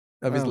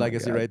of his Oh my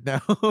legacy God. right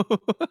now.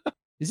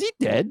 Is he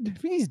dead? I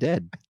think he's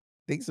dead.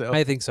 think so.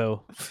 I think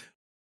so.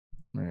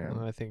 Yeah.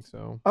 I think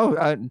so.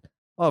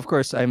 Of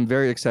course, I'm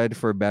very excited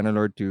for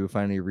Bannerlord to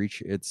finally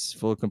reach its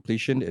full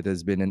completion. It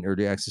has been in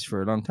early access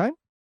for a long time,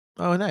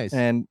 Oh, nice.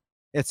 and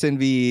it's in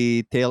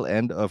the tail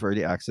end of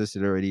early access.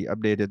 It already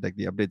updated. Like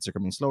the updates are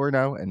coming slower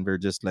now, and we're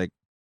just like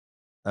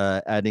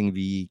adding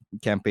the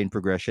campaign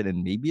progression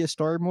and maybe a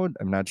story mode.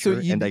 I'm not so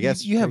sure. you, And I you-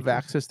 guess you have very-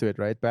 access to it,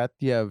 right, Pat?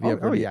 You have Oh,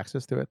 early yeah.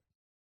 access to it.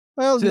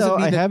 Well, So does it no,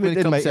 mean I that have when it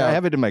it in my comes I out-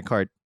 have it in my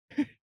cart.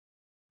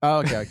 Oh,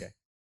 okay.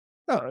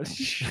 No,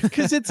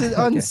 because it's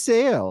on Okay.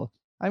 sale.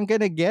 I'm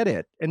gonna get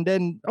it, and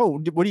then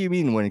what do you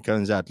mean when it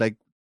comes out? Like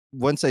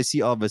once I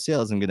see all the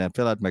sales, I'm gonna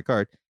fill out my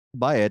cart,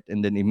 buy it,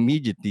 and then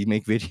immediately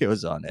make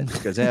videos on it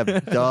because I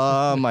have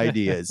dumb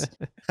ideas.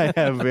 I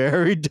have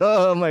very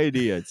dumb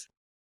ideas.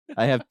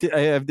 I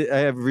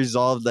have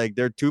resolved like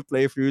there are two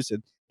playthroughs,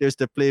 and there's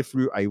the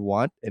playthrough I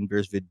want, and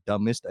there's the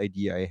dumbest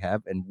idea I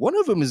have, and one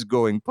of them is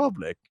going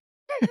public.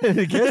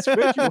 Guess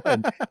which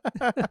one?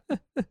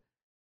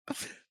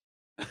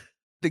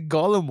 The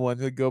Gollum one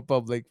will go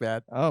public,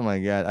 Pat. Oh my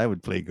god, I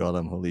would play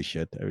Gollum. Holy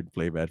shit, I would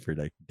play that for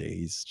like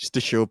days just to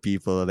show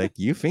people like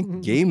you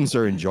think games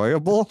are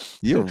enjoyable?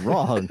 You're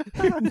wrong.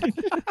 By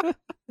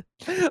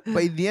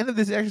the end of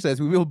this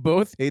exercise, we will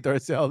both hate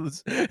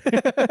ourselves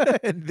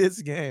in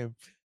this game.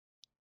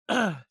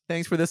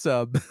 Thanks for the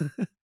sub.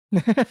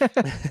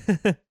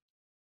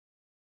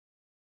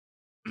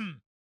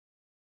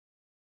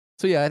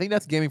 So yeah, I think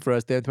that's gaming for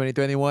us there in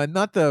 2021.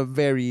 Not a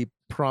very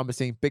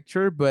promising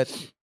picture, but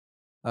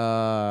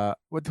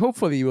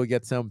hopefully we'll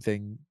get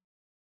something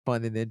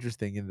fun and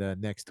interesting in the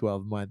next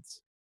 12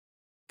 months.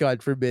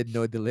 God forbid,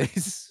 no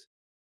delays.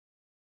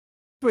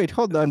 Wait,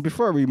 hold on.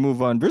 Before we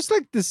move on, there's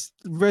like this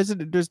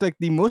Resident. There's like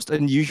the most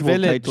unusual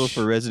title Village.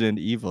 for Resident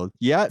Evil.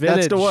 Yeah,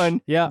 that's the Village.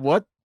 one. Yeah.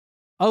 What?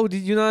 Oh,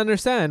 did you not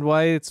understand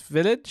why it's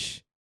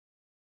Village?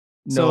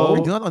 No. I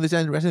So- do not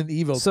understand Resident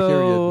Evil. So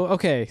period.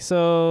 okay,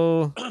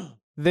 so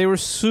they were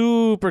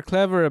super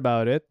clever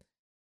about it.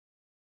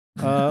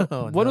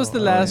 Oh, what was no. the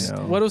Oh, last?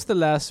 no. What was the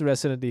last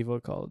Resident Evil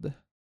called?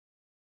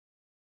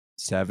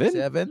 7?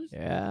 7?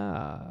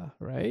 Yeah,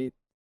 right.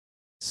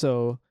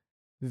 So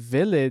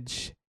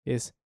Village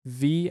is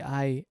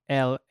VILL.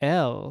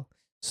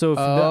 So if,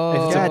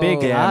 if it's a God big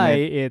damn I,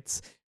 it.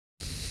 it's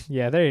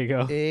yeah. There you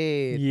go.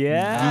 8.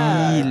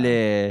 Yeah.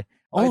 Vile.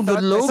 Oh, I the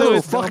thought- logo. so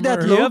it's Fuck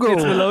that dumber. Yep, logo.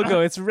 it's the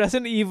logo. It's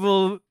Resident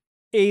Evil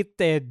 8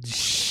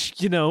 Edge.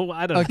 You know,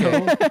 I don't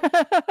Okay. know.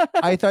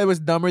 I thought it was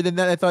dumber than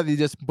that. I thought they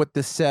just put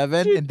the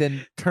 7 and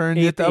then turned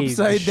it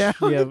upside age. down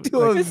Yeah, into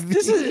like, a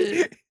this V.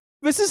 is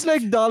this is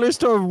like dollar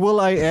store will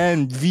I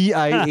end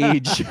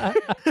VIH.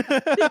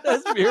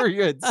 That's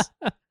periods.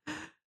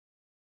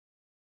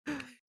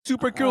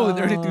 Super cool in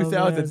the early Oh,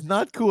 2000s. man.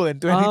 Not cool in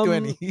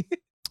 2020.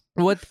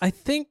 What I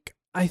think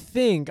I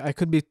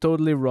could be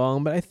totally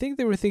wrong, but I think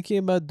they were thinking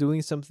about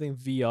doing something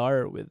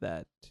VR with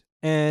that.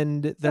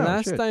 And the Oh,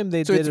 last shit. time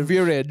they So did it's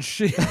Virage.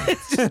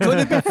 It's just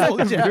going to be full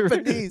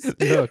Japanese.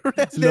 Look,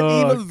 Resident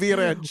Evil look.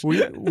 Virage. we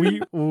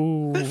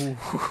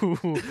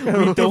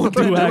don't do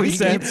Do we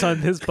accents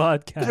on this Do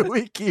podcast.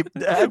 we keep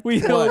that?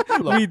 We What?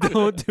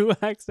 don't do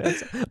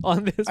accents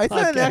on this I thought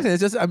an podcast. accent.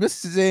 It's just I'm just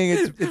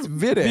saying it's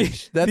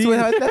Virage. That's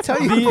the- that's how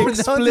you The pronounce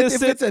it if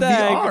explicit it's a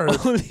tag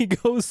VR. only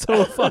goes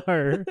so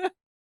far.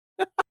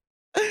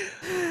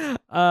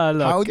 Look,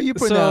 How do you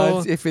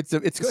pronounce so, if it's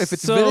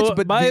so Village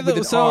but by with the,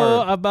 an so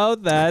R?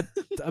 about that,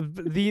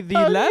 the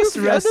How do last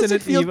you feel? How does it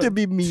Resident feel Evil, to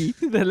be me?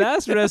 the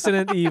last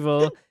Resident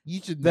Evil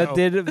You should that know.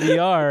 did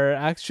VR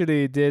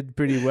actually did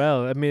pretty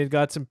well. I mean, it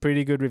got some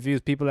pretty good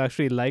reviews. People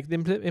actually liked the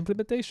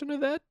implementation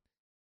of that.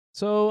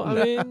 So I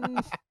mean,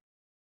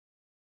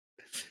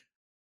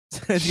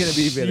 It's gonna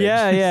be Village.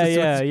 yeah, That's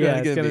what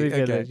it's gonna be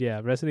Okay. Village.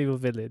 Yeah, Resident Evil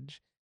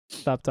Village.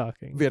 Stop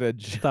talking.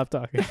 Village. Stop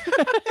talking.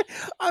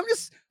 I'm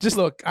just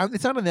look.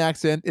 It's not an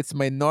accent. It's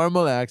my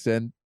normal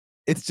accent.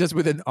 It's just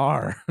with an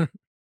R.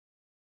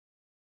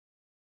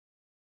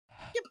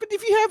 Yeah, but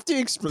if you have to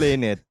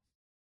explain it,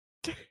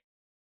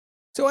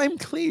 So I'm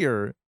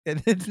clear,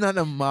 and it's not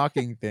a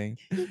mocking thing.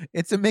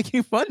 It's a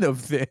making fun of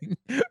thing.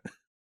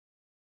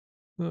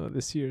 Oh,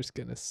 this year's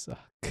gonna suck.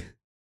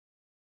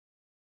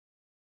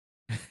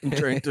 I'm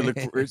trying to look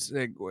for a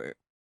segue.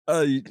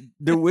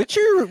 The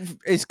Witcher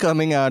is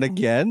coming out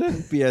again on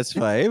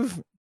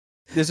PS5.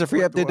 There's a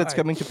free But update that's why?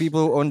 coming to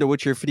people who own The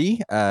Witcher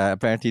 3.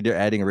 Apparently, they're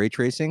adding ray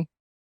tracing.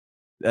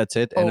 That's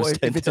it. End of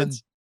if it's on,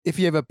 sentence. if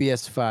you have a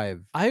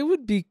PS5, I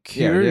would be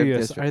Yeah, they have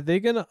curious. PS5. Are they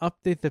gonna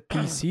update the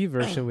PC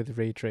version with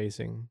ray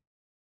tracing?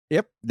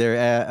 Yep,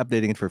 they're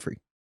updating it for free.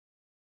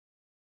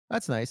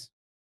 that's nice.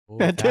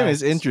 Tim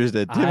is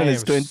interested. Tim I and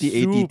his am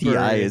 2080 Ti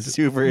super is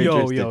super Yo,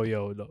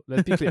 interested. no.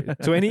 Let's be clear.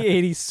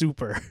 2080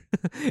 Super.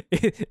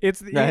 It's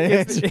the Nah,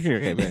 it's, it's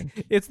okay, man.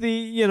 it's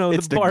the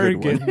It's the the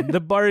good one. bargain the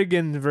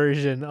bargain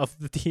version of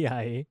the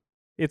Ti.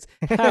 It's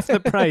half the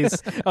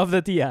price of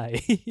the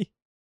Ti.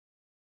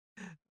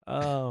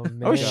 Oh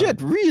man. Oh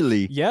shit!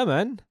 Really? Yeah,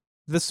 man.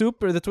 The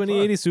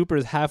 2080 Super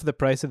is half the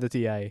price of the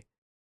Ti.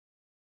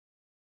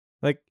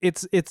 Like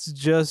it's in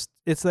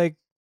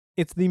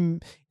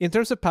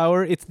terms of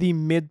power, it's the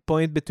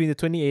midpoint between the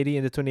 2080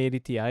 and the 2080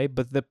 Ti,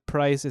 but the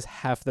price is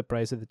half the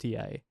price of the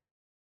Ti.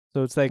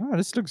 So it's like Oh,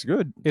 this looks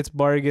good. it's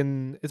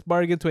bargain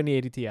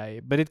 2080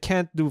 Ti, but it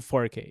can't do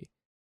 4K.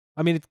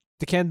 I mean, it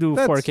can't do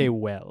That's- 4K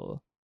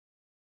well.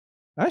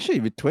 Actually,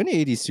 the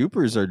 2080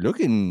 Supers are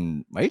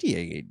looking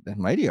mighty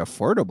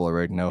affordable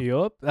right now.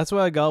 Yup, that's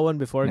why I got one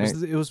before Yeah.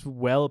 because it was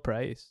well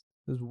priced.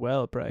 It was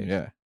well priced.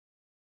 Yeah.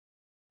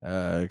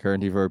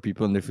 Currently for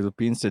people in the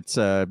Philippines, it's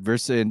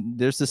versus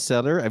there's a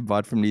seller I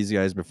bought from these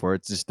guys before.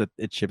 It's just that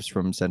it ships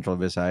from Central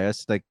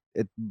Visayas, like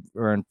it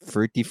around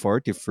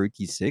 34 to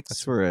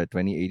 36 for a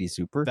 2080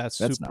 Super. That's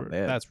super. super. Not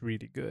bad. That's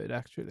really good,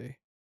 actually.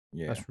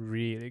 yeah. That's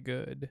really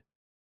good.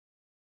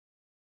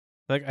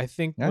 Like I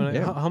think Yeah, when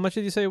yeah. how much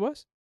did you say it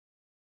was?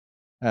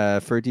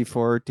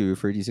 34 to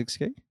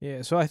 36K.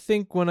 Yeah, so I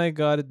think when I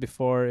got it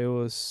before, it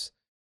was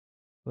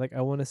like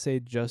I want to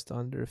say just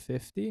under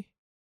 50,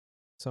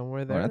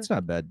 somewhere Oh, there. that's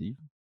not bad, dude.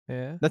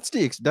 Yeah. That's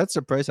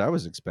the price I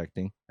was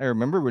expecting. I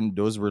remember when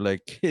those were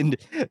like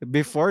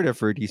before the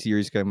 30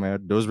 series came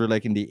out, those were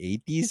like in the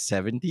 80s,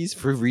 70s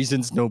for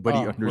reasons nobody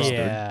Oh,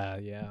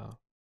 understood. Yeah.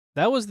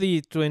 That was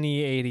the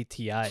 2080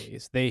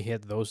 Ti's. They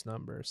hit those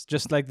numbers,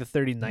 just like the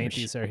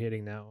 3090s are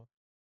hitting now.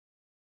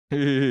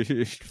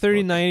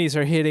 3090s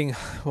are hitting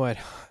what,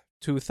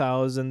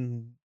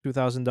 $2,000,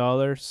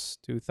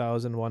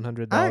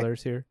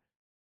 $2,100 here.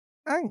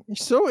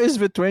 So is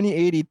the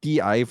 2080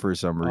 Ti for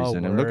some Oh,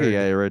 reason. I'm looking word.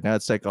 at it right now.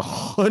 It's like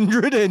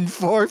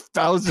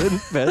 104,000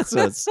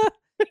 pesos.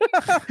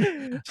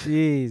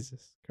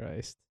 Jesus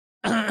Christ.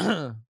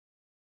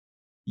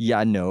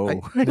 Yeah, no.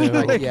 I-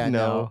 Like, yeah,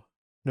 no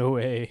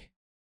way.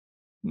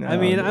 No, I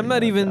mean, they're I'm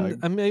not even. dog.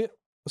 I mean,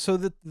 so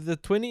the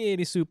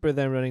 2080 Super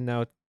that I'm running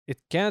now,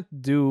 it can't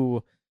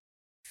do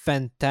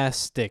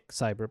fantastic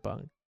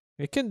Cyberpunk.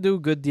 It can do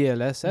good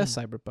DLSS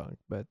Cyberpunk,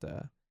 but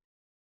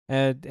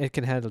and it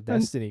can handle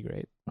Destiny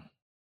great.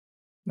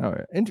 No,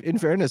 in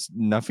fairness,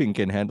 nothing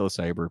can handle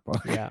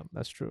Cyberpunk. Yeah,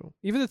 that's true.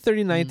 Even the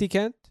 3090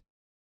 can't.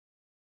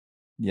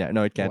 Yeah,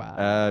 no, it can't.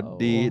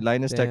 The Wow,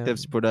 Linus Tech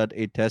Devs damn. put out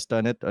a test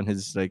on it on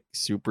his like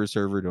super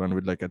server, the one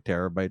with like a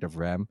terabyte of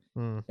RAM,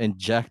 Mm, and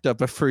jacked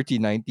up a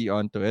 3090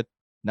 onto it.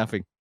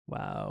 Nothing.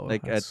 wow.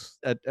 Like that's,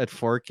 at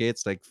 4K,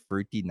 it's like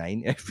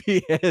 39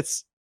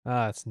 FPS.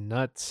 it's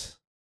nuts.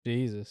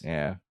 Jesus.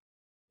 Yeah.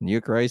 New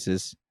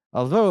crisis.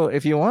 Although,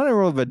 if you want to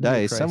roll the New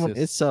dice, someone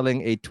crisis. is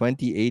selling a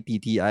 2080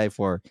 Ti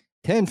for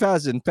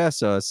 10,000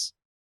 pesos.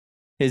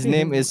 His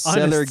name is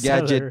Seller Honest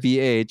seller. Gadget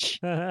PH.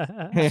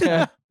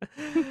 Viber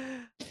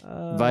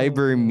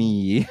Oh,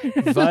 me.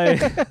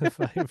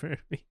 Viber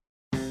me.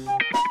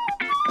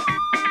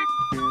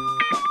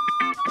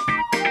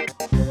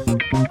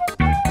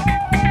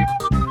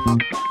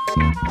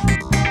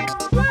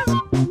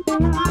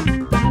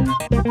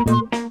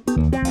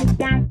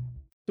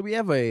 So we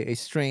have a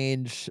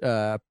strange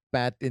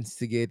Pat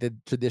instigated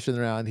tradition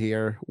around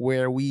here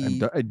where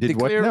we I did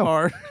what declare now?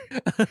 our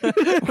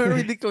where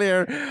we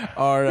declare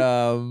our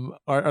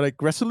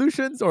like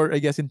resolutions or I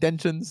guess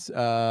intentions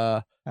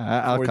I'll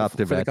cop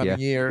to for the that. Yeah.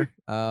 coming year.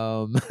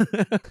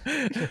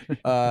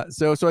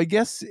 So I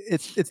guess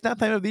it's that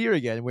time of the year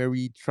again where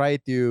we try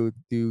to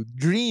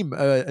dream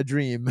a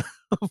dream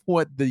of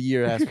what the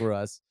year has for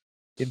us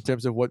in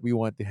terms of what we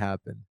want to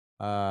happen.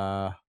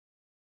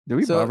 Did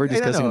we So bother I don't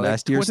discussing know, like,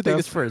 last who year's wants to take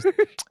this stuff? first?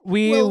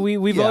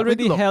 We've Yeah,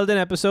 already look, held an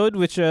episode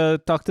which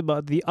talked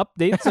about the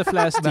updates of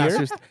last year,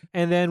 Masters.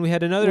 and then we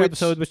had another Which-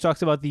 episode which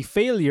talks about the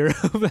failure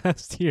of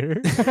last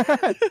year.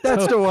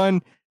 That's the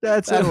one.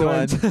 That's the That's the one.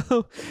 one.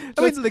 So,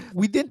 I mean, like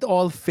we didn't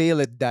all fail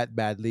it that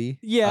badly.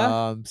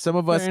 Yeah, some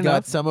of us fair got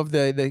enough. some of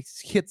the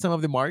hit some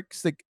of the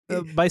marks. Like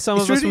by some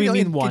it's of us, really, we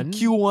you know, mean one. in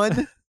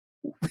Q1.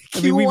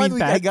 I mean, we mean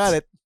I Pat. got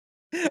it.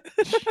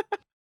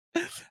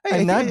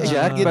 I'm not think-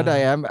 jacked, but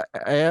Uh,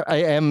 I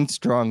am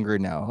stronger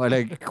now.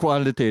 Like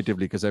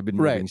qualitatively because I've been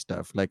Right. moving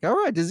stuff. Like, all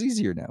right, it's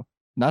easier now.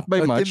 Not by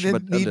Tim much,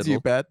 but a needs you,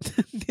 little. Pat.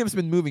 Tim's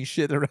been moving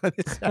shit around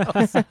his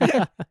house.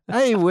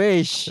 I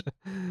wish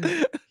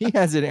he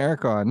has an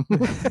aircon.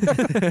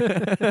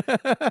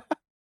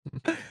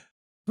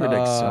 For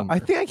next I summer.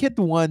 think I hit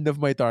one of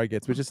my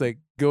targets, which is like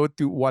go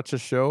to watch a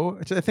show.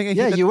 Which I think I hit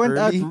Yeah, that you went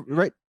out early.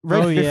 right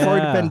Oh, before the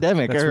yeah.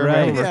 pandemic. I That's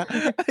right.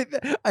 remember.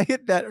 Yeah, I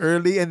hit that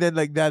early, and then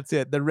like that's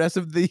it. The rest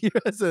of the year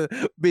has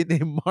been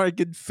a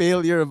marked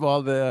failure of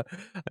all the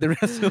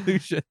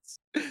resolutions.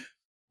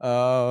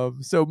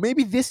 So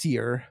maybe this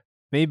year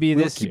Maybe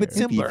we'll this keep year. it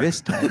simpler. Maybe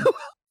this time.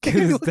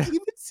 we'll that-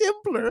 keep it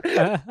simpler.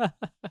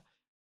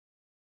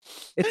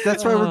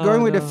 That's why we're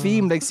going with a no.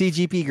 theme, like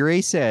CGP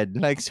Grey said.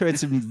 Like, so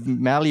it's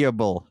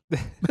malleable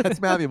That's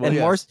malleable. and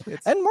yes. more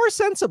It's- and more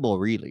sensible,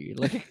 really.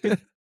 Like,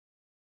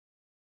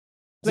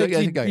 So, like yeah, I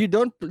you, think I- you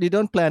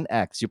don't plan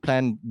acts, you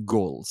plan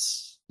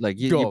goals. Like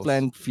you Goals.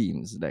 plan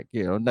themes, like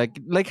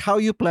like how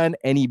you plan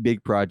any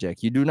big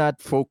project. You do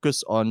not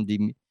focus on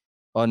the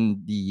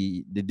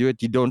do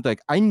it. You don't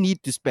like, I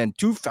need to spend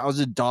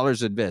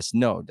 $2,000 on this.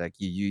 No, like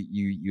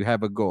you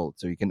have a goal,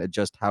 so you can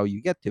adjust how you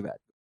get to that.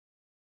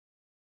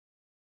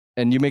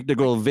 And you make the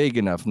goal vague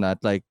enough, not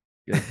like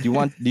do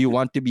you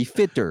want to be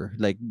fitter?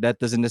 Like that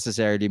doesn't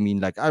necessarily mean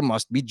like I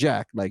must be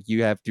jacked. Like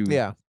you have to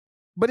yeah.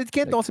 But it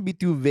can't Like- also be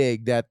too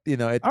vague that Oh,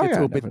 it's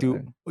yeah, open to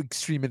definitely.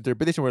 extreme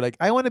interpretation. We're like,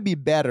 I want to be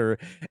better,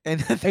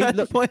 and at Hey, that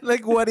look- point,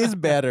 like, what is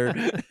better?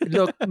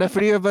 Look, the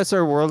three of us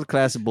are world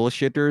class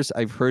bullshitters.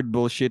 I've heard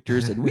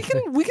bullshitters, and we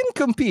can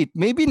compete.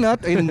 Maybe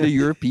not in the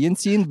European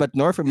scene, but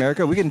North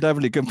America, we can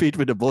definitely compete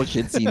with the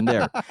bullshit scene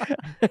there.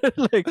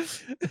 Like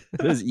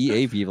those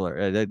EA people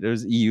are,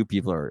 those EU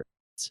people are,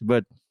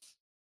 but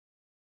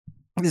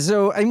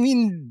so I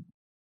mean,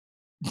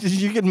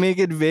 you can make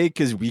it vague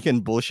because we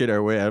can bullshit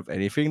our way out of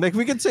anything. Like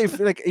we can say,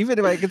 like even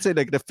if I can say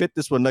like the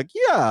fitness one, like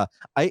yeah,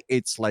 I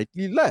ate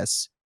slightly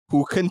less.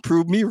 Who can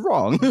prove me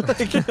wrong?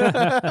 Like,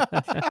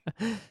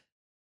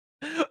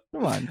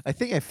 come on. I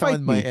think I Fight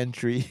found my me.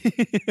 entry.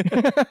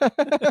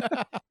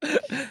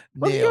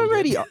 Well, you Nailed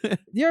already it. are.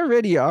 You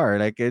already are.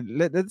 Like,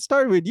 let's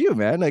start with you,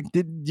 man. Like,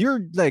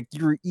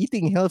 you're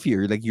eating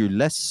healthier, like you're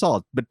less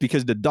salt, but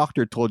because the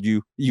doctor told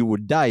you you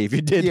would die if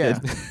you did Yeah.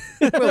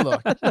 it. Well,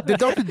 look, the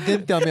doctor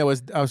didn't tell me I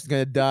was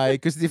gonna die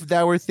because if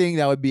that were a thing,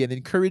 that would be an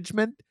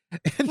encouragement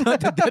and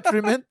not a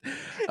detriment.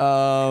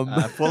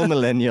 Full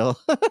millennial.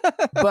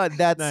 But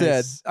that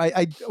said,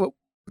 Nice.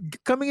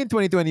 coming in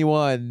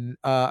 2021,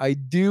 I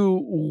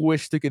do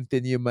wish to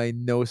continue my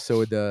no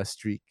soda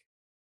streak,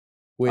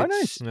 which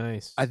nice.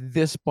 Nice. at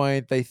this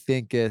point I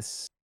think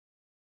is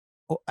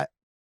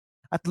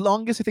at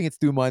longest I think it's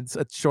 2 months.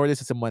 At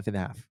shortest it's a month and a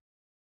half.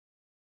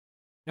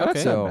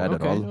 That's not bad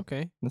at okay, all.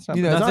 okay. That's not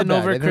You know, bad. it's not Nothing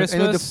bad. over I know the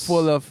Christmas?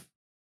 full of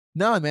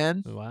no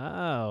man.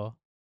 Wow.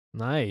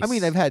 Nice. I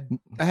mean, I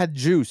had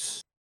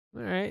juice.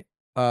 All right.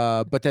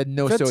 But then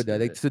no That's- soda.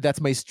 Like so, that's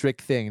my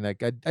strict thing.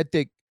 Like I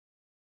take.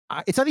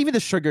 It's not even the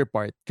sugar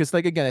part, because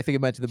like again, I think I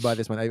mentioned about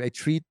this one. I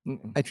treat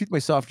Mm-mm. my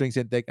soft drinks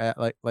intake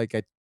like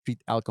I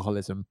treat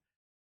alcoholism,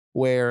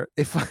 where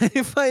if I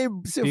If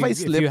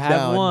slip you have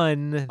down,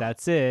 one,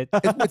 that's it.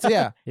 it's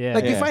yeah. Yeah.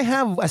 Like Yeah.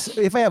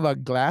 if I have a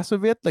glass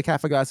of it, like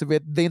half a glass of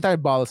it, the entire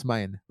bottle is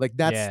mine. Like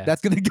Yeah.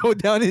 that's gonna go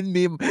down in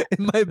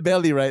my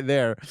belly right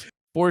there,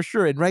 for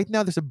sure. And right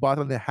now there's a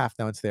bottle and a half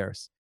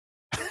downstairs.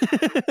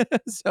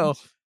 So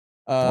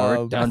Pour it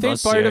um, down I think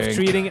the part of sink.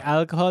 treating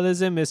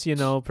alcoholism is,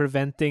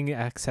 preventing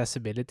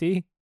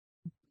accessibility.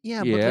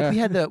 yeah, but like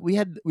Yeah. we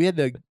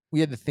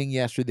had the thing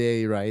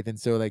yesterday, right? And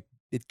so like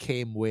it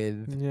came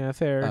with Yeah,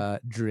 fair.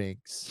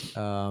 drinks.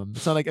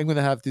 It's not like I'm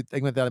gonna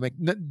tell them like,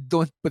 "No,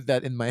 don't put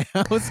that in my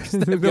house. 'cause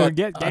I've Don't got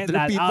get other that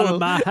out people of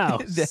my in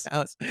house. the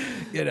house.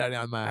 Get out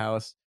of my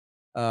house.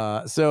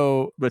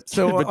 So But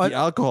so but on, the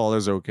alcohol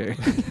is okay.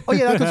 oh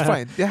yeah, that was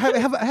fine. I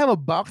have a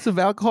box of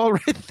alcohol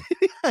right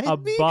behind A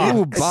me. box.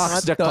 Ooh, It's box,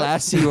 not the touched.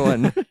 classy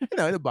one.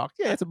 No, in a box.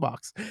 Yeah, it's a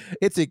box.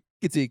 It's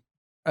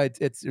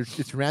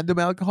random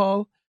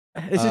alcohol.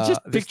 Is it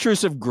just This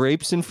pictures of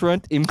grapes in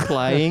front,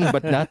 implying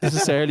but not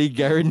necessarily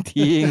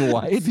guaranteeing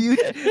wide?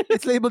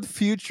 it's labeled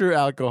future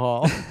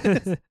alcohol.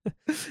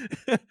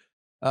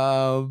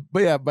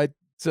 But yeah, but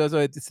so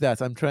it's that.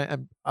 So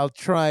I'll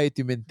try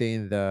to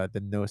maintain the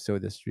no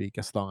soda streak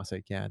as long as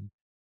I can.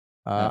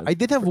 I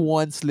did have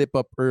one slip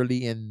up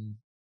early in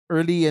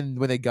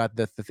when I got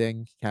the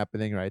thing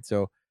happening, right?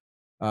 So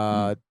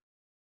uh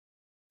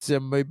so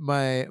my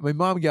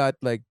mom got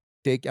like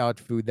takeout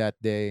food that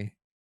day,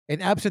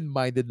 and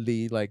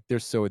absent-mindedly like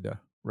there's soda,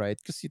 right?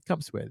 Because it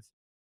comes with.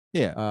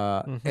 Yeah.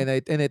 Mhm.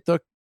 And I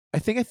took, I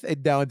think I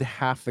downed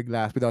half the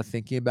glass without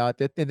thinking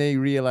about it, and I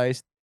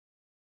realized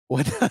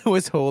what I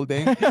was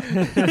holding.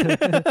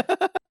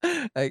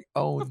 Like,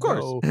 oh Of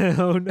course. no.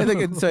 Oh And like,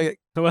 and so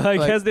no. Well, I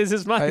like, guess this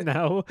is mine I-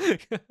 now.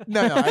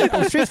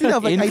 no, strangely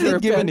enough, like In I for a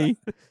did give it. penny.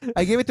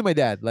 I gave it to my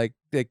dad. Like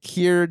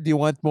here, do you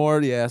want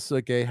more? Yes.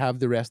 Okay, have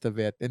the rest of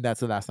it. And that's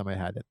the last time I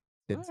had it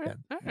since Alright,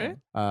 then.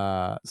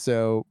 alright.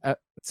 So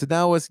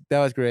that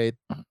was great.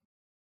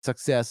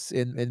 Success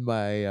in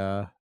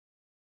my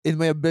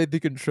ability to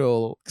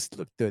control. 'Cause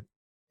look, dude,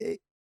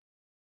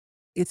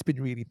 it's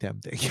been really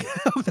tempting.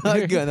 I'm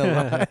not gonna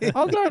lie.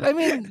 Although, I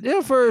mean,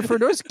 yeah, for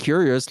those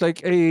curious,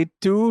 like a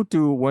 2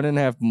 to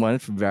 1.5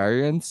 month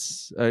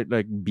variance,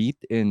 like beat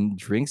in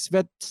drinks,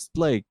 that's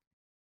like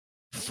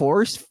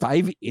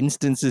 5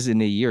 instances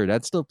in a year.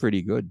 That's still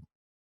pretty good.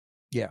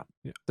 Yeah.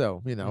 Yeah.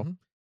 So Mhm.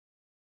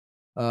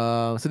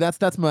 so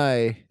that's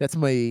my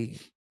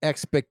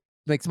expect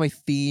makes my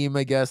theme,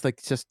 I guess,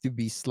 like just to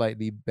be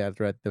slightly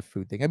better at the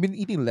food thing. I've been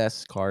eating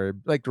less carb,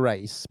 like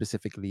rice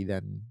specifically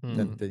than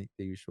the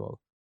usual.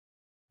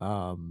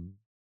 Um,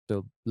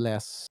 so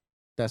less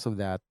of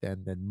that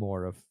and then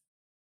more of,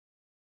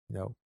 you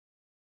know,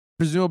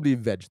 presumably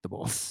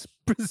vegetables.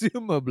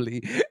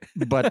 Presumably.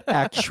 But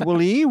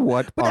actually,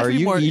 what But are actually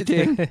you more-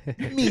 eating?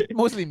 Meat,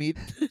 mostly meat.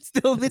 It's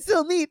still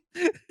meat.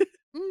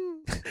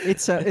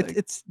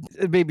 It's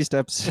baby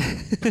steps.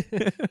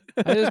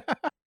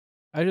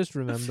 I just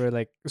remember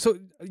like so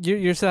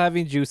you're still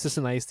having juices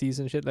and iced teas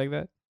and shit like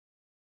that?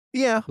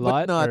 Yeah, A but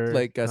lot not or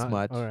like as not?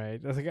 much. All right.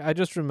 I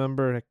just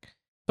remember like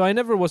so I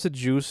never was a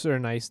juice or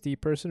an iced tea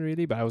person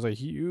really, but I was a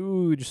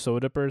huge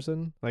soda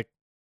person. Like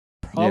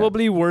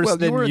probably worse Well,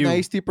 than you were you. a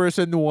nicety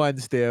person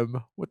once,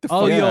 Tim. What the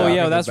Oh, fuck? Yeah. are you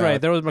yo, talking that's right.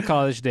 about? There was my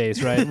college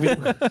days, right?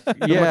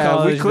 Yeah, we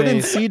college couldn't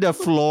days. see the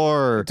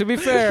floor. To be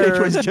fair,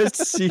 It was just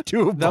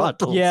C2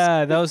 bottles.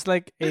 yeah, that was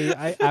like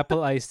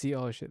apple iced tea.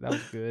 Oh shit, that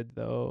was good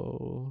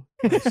though.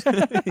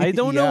 I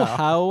don't know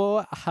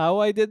Yeah. how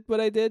I did what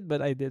I did,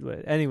 but I did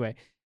what anyway.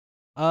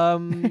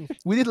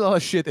 We did a lot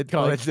of shit at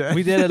college. Like, then.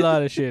 we did a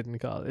lot of shit in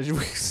college.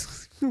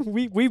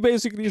 We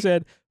basically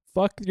said,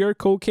 "Fuck your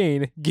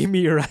cocaine, give me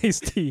your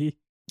iced tea."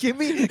 give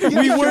me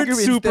We weren't sugar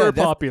super instead.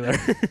 That's- popular.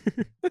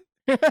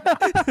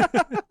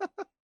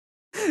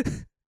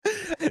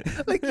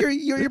 like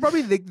you're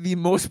probably like the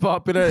most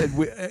popular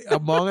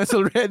among us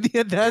already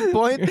at that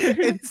point.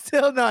 It's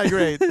still not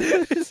great.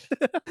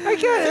 I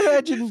can't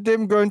imagine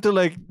them going to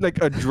like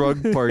a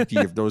drug party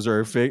if those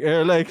are fake.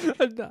 Like, no,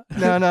 dog.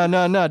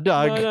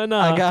 No.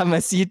 I got my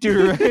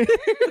C2 right.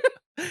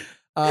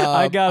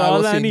 I got all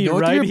will I say need no to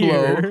right your blow,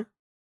 here.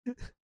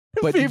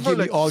 but you People give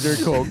me like- all your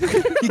Coke.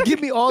 You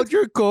give me all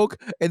your Coke,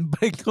 and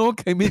by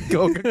Coke I mean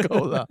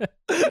Coca-Cola.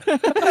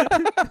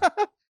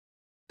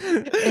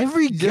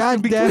 Every Just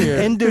to be goddamn clear.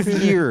 end of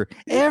year,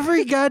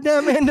 every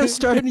goddamn end of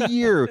start of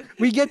year,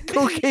 we get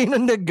cocaine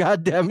on the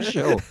goddamn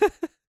show.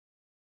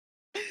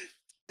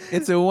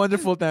 It's a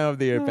wonderful time of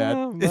the year, Pat.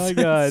 Oh, my it's,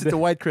 God. it's a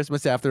white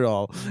Christmas after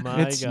all.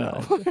 My It's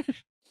God. no.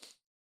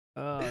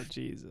 Oh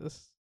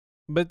Jesus.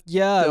 But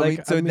yeah, So, I like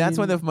mean, so that's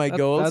one of my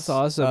goals. That's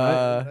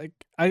awesome.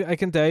 I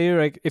can tell you,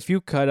 like, if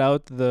you cut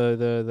out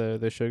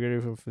the sugar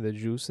from the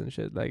juice and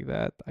shit like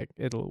that, like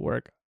it'll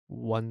work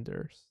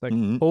wonders. Like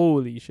Mhm.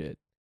 holy shit.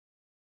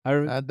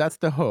 That's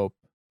the hope.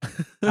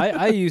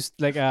 I used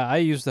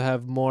to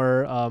have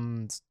more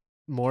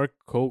more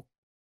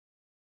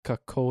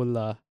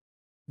Coca-Cola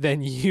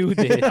than you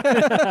did.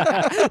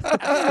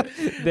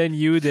 Than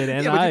you did,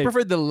 and yeah, but I you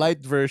prefer the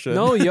light version.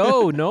 no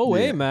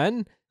way, Yeah.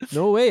 man,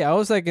 no way. I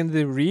was like in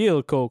the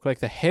real Coke, like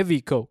the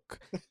heavy Coke.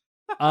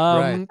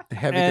 Right, the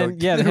heavy and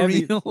Coke. yeah, the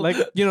heavy, real. like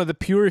the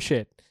pure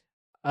shit.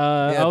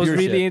 Yeah, I was pure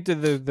really shit. into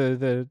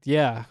the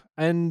yeah,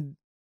 and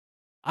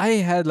I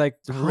had like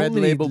how red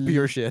many label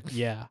pure shit.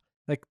 Yeah,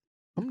 like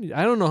how many,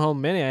 I don't know how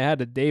many I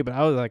had a day, but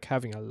I was like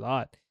having a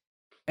lot,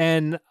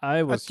 and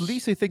I was At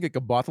least I think like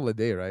a bottle a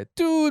day, right?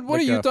 dude. What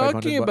like are you a 500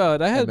 talking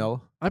about? I had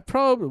ml, I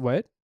probably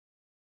what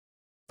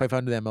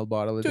 500 ml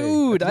bottle a day.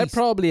 dude? at I least.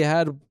 probably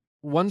had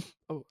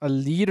a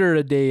liter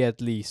a day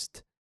at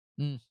least.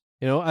 Mm.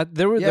 You know, Yeah,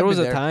 there I've was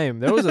been a there. time.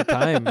 There was a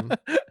time,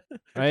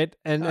 right?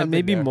 I've And been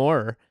maybe there.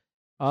 more.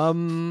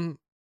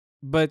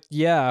 But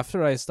yeah,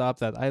 after I stopped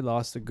that, I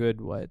lost a good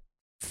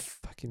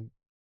fucking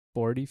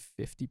 40,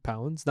 50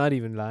 pounds. Not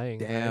even lying.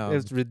 man. Damn.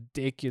 It's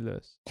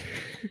ridiculous.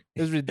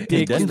 It was And then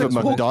ridiculous. the That's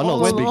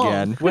McDonald's all along.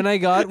 began. when I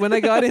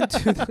got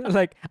into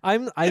like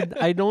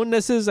I don't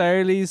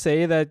necessarily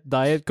say that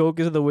Diet Coke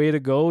is the way to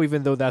go,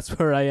 even though that's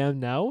where I am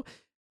now.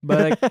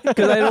 But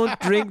because I don't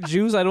drink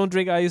juice, I don't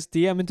drink iced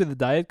tea. I'm into the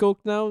Diet Coke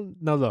now.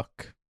 Now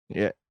look,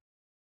 Yeah.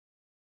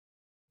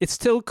 it's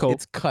still Coke.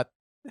 It's cut.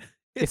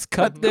 It's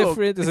cut Coke.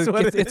 different. It's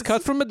what it It's is.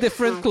 cut from a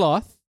different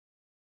cloth.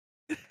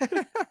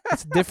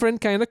 It's a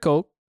different kind of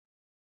Coke.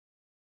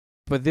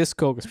 But this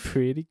Coke is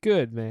pretty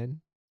good,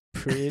 man.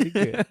 Pretty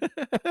good.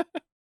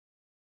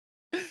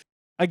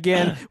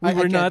 Again, we I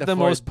were can't not the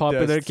most afford the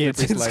popular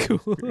kids in slippery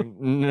slide. school.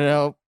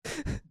 No.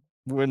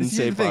 Wouldn't See,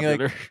 say the thing, like,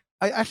 popular.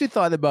 I actually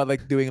thought about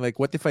like doing like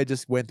what if I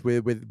just went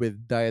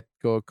with Diet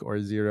Coke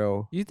or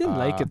Zero. You didn't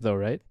like it though,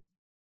 right?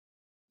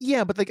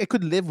 Yeah, but like I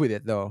could live with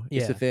it though.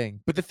 Is the Yeah. thing.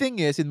 But the thing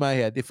is, in my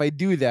head, if I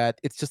do that,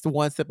 it's just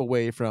one step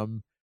away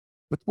from.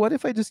 But what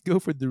if I just go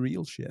for the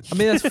real shit? I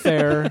mean, that's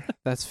fair.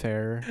 That's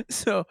fair.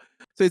 so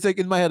it's like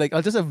in my head, like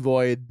I'll just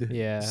avoid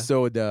Yeah.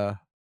 soda.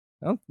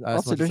 Oh, as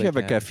also, much don't as you I have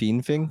a can.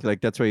 caffeine thing?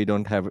 Like that's why you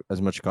don't have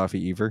as much coffee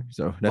either.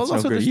 So that's Well, no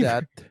also good there's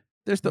either. that.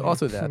 There's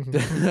also that.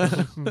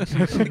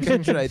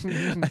 Like,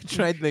 I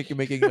tried like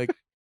making like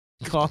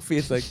coffee.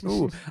 It's like,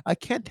 oh, I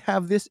can't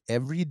have this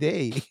every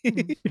day.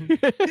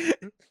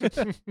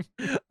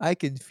 I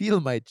can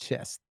feel my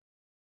chest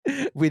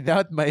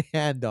without my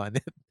hand on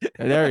it.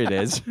 There it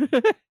is.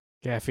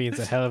 Caffeine's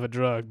a hell of a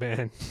drug,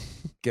 man.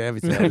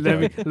 Gavin let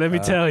said, me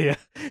uh, tell you.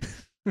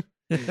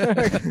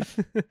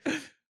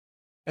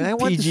 And I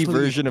want to PG sleep,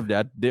 version of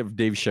that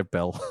Dave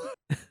Chappelle.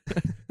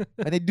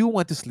 and I do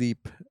want to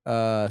sleep.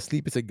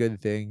 Sleep is a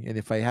good thing, and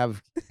if I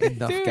have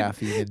enough Dude,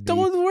 caffeine in me,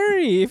 Don't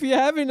worry. If you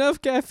have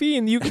enough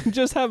caffeine, you can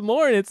just have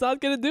more and it's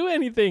not going to do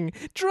anything.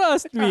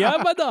 Trust me,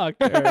 I'm a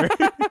doctor.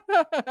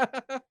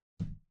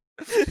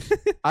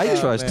 I Oh,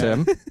 trust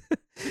man.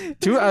 him.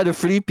 2 out of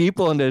 3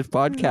 people on this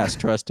podcast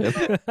trust him.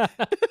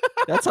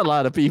 That's a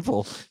lot of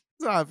people. it's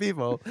not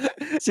people.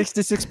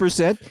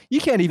 66%. You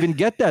can't even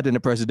get that in a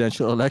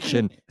presidential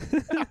election.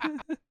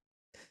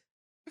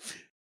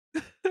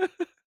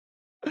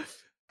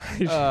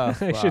 Oh,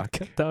 I should fuck.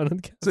 cut down on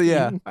caffeine. So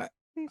yeah,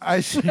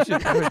 I should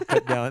probably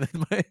cut down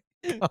on my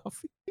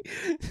coffee.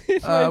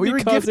 It might We be were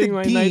causing gifted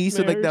my tea,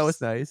 so like that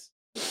was nightmares.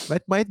 nice.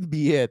 That might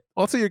be it.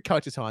 Also, your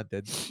couch is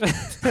haunted.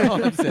 That's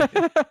all I'm saying.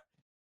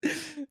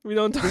 We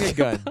don't talk Bring a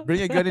gun. about-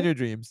 Bring a gun in your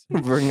dreams.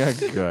 Bring a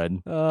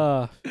gun.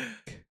 How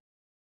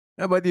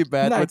about you,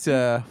 Pat? Nice.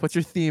 What's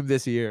your theme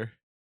this year?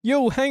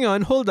 Yo, hang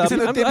on, hold up. Isn't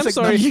it I'm tips like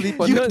sorry. not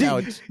sleep on You the did-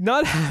 couch?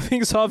 Not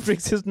having soft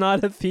drinks is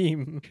not a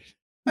theme.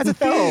 That's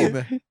a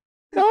No. theme.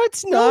 No,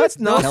 it's not. No, it's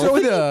not. No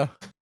Healthy? soda.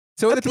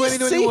 Soda At least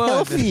say 2021.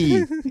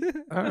 healthy.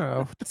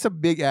 Oh, that's a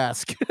big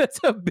ask. That's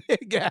a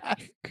big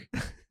ask.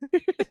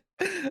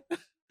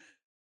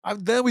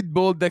 I'm done with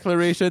bold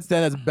declarations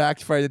that has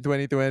backfired in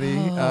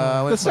 2020.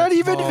 Oh, That's not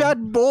even that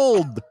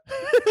bold.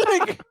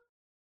 Like,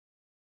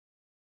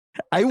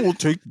 I will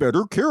take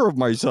better care of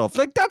myself.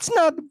 Like, that's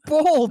not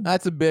bold.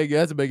 That's a big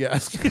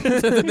ask.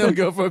 That's a no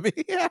go for me.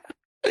 Yeah.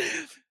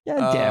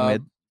 God damn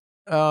it.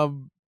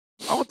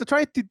 I want to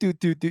try to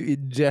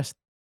ingest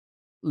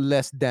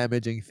less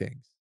damaging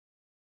things.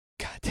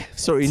 God damn.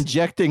 So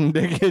injecting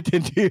it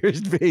into your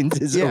veins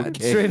is Yeah,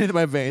 okay. straight into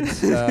my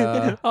veins.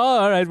 Oh,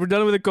 all right, we're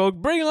done with the coke.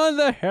 Bring on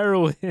the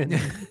heroin.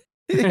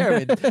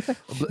 Heroin.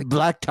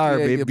 Black tar,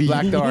 Yeah, baby.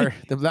 black tar,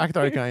 the black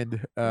tar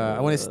kind. I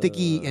want it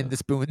sticky in the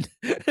spoon.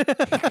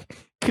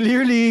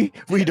 Clearly,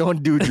 we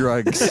don't do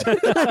drugs.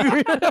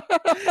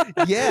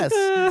 Yes,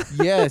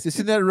 yes,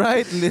 isn't that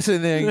right,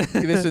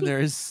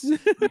 listeners?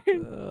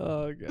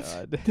 Oh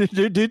god.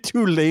 They're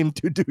too lame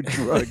to do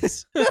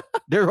drugs.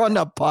 They're on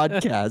a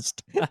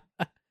podcast.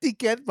 He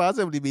can't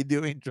possibly be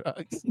doing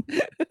drugs.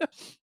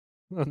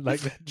 Unlike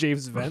that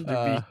James Van Der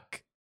Uh,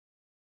 Beek.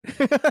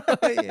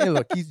 Hey,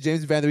 look, he's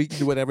James Van Der Beek, can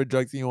do whatever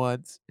drugs he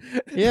wants.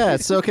 Yeah,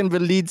 so can the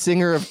lead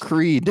singer of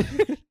Creed.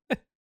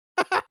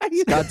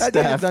 Scott That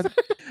guy has Stapp. done-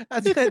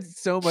 has done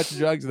so much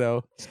drugs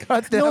though.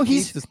 Scott Stapp No, needs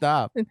he's- to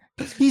stop.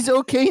 He's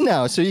okay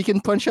now, so you can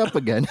punch up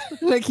again.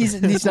 Like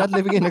he's not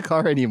living in a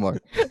car anymore.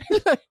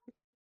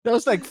 That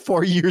was like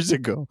 4 years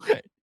ago.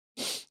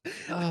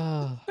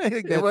 Ah. I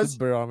think It that's was- his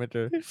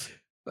barometer.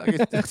 Like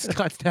it's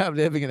Scott Stapp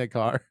living in a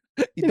car.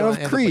 You know, don't of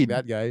end up Creed. like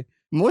that guy.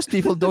 Most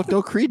people don't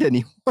know Creed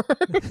anymore.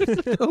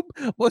 Nope.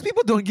 Most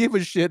people don't give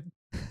a shit.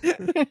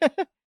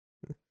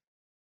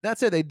 That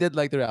said, they did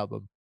like their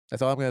album.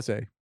 That's all I'm gonna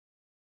say.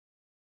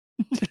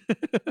 I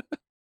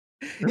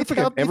don't think I've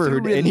helped me ever through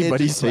heard anybody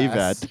religion say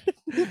class. that.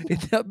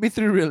 It helped me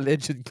through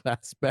religion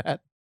class, Pat.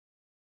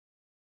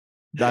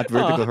 Not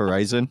Vertical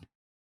Horizon.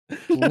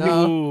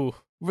 No, Ooh.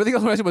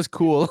 Vertical Horizon was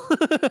cool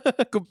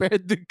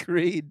compared to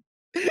Creed.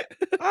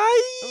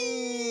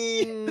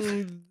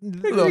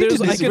 Look,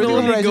 There's, I did can Vertical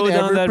only Horizon go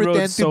down ever that road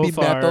pretend to so be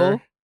far.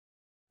 metal?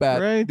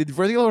 Pat, Right. did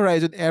Vertical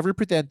Horizon ever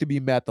pretend to be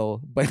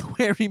metal by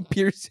wearing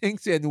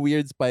piercings and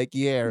weird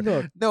spiky hair?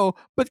 Look, No,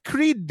 but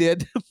Creed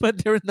did, but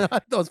they're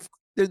not those.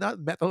 They're not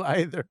metal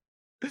either.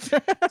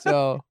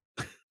 So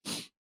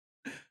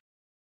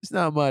It's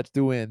not much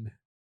to win.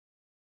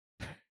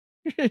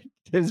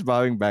 Tim's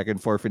bowing back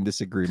and forth in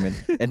disagreement,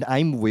 and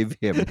I'm with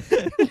him.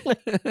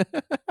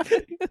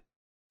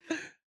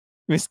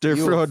 Mr.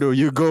 You- Frodo,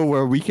 you go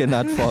where we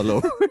cannot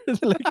follow.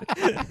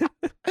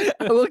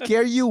 I will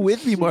carry you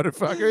with me,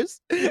 motherfuckers.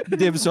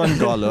 Dibs on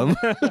Gollum.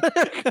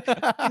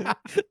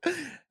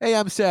 Hey,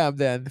 I'm Sam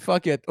then.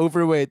 Fuck it.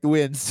 Overweight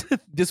wins.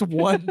 Just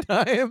one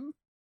time.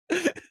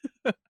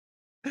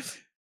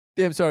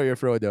 Damn, sorry, you're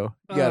Frodo.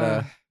 You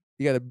gotta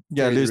Yeah,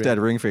 carry the lose ring. that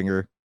ring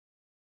finger.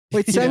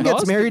 Wait, He Sam gets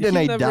lost- married and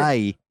he I never-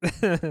 die.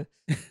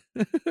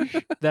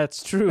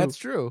 That's true. That's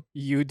true.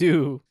 You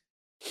do.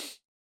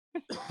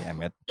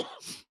 Damn it.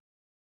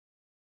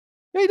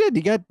 Yeah, he did.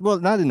 He got, well,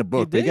 not in the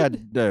book. He got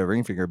did? the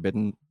ring finger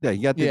bitten. Yeah, he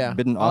got it Yeah.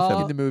 bitten off Oh.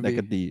 him. In the movie. Like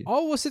at the,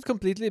 Oh, was it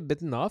completely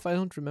bitten off? I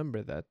don't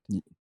remember that.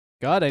 Ye-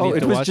 God, I oh, need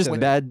it to was watch just it.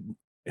 bad.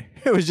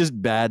 It was just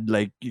bad,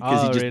 like,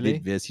 because he Oh, just really?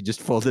 did this. He just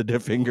folded the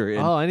finger in.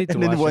 Oh, I need to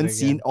and watch in one it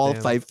scene, again. all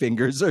Damn. 5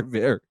 fingers are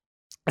there.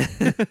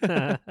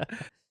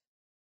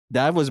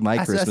 That was my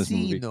Christmas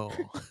movie. Assassino.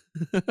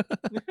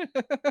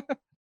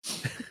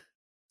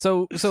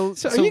 so So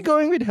are you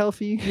going with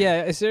healthy?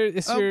 Yeah, is there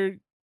is Um, your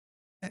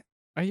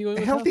are you going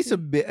with Healthy's a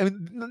healthy? bit. I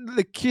mean,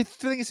 the key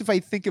thing is, if I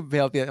think of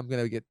healthy, I'm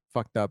gonna get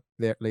fucked up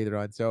there later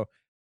on. So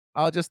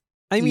I'll just.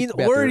 I eat mean,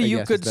 better, or I you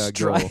guess, could is the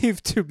goal.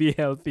 strive to be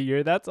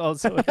healthier. That's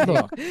also a thing.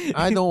 Look,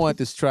 I don't want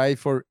to strive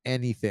for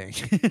anything.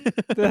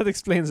 That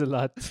explains a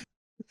lot.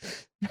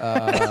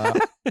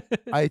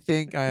 I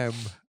think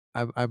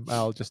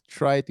I'll just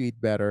try to eat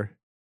better.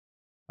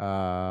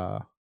 I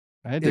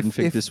didn't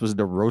think if- this was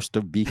the roast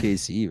of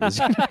BKC. It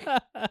was-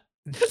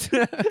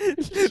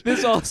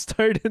 This all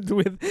started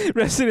with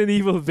Resident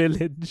Evil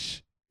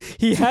Village.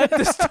 He had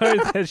to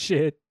start that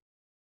shit.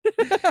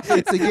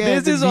 It's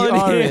again This is the on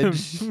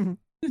orange. him.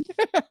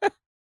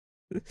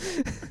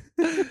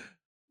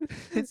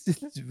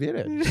 It's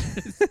village.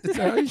 It's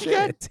how you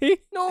say it. See?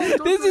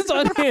 This is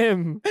on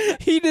him.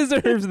 He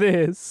deserves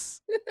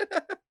this.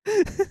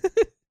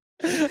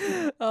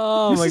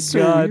 Oh This my is so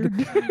god.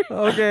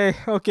 weird.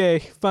 Okay,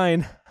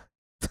 fine.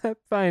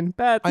 Fine,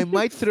 Pat. I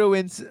might throw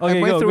in. I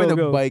Okay, might go, throw go, in a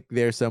go. bike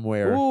there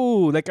somewhere.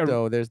 Ooh, like a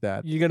So there's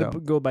that. you gonna So-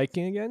 go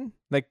biking again?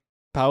 Like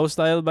POW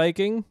style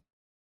biking?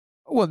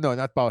 Well, no,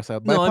 not power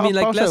style. No, I mean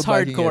like less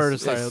biking hardcore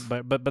is- style, is-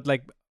 but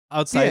like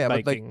outside yeah,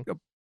 but biking. like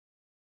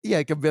yeah,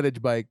 like a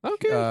village bike.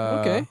 Okay,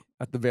 okay.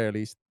 At the very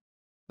least,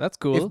 That's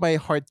cool. if my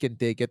heart can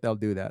take it, I'll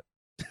do that.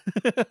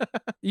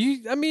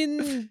 I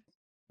mean,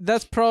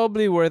 that's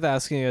probably worth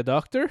asking a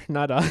doctor,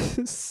 not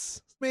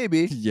us.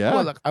 Maybe. Yeah.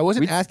 Well, look, I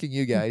wasn't We- asking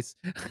you guys.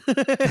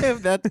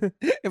 if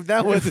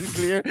that wasn't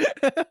clear.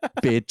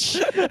 Bitch.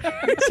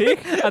 See,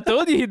 I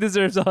told you he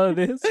deserves all of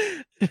this.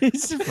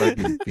 He's a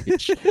fucking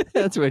bitch.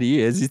 That's what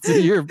he is. It's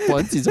your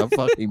Ponzi's a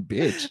fucking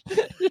bitch.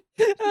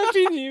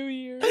 Happy New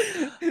Year.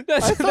 I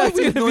That's thought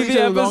we've gonna known be each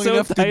the other long episode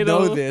enough to title.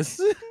 know this.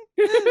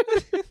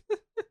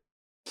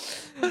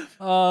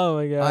 Oh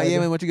my god. I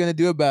am, and what you gonna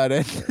do about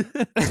it?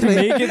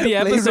 Make it the Play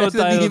episode Resident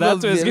title. Evil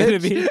That's what it's gonna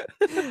be.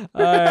 Village.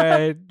 All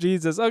right,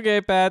 Jesus.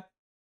 Okay, Pat,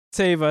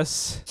 save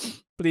us,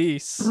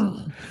 please.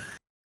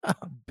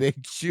 Big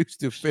shoes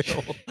to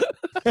fill.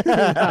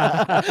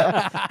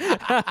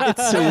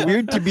 It's so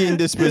weird to be in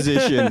this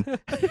position.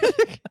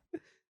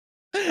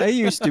 I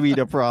used to be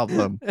the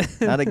problem.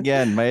 Not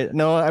again.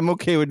 No, I'm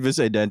okay with this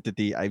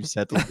identity. I've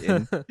settled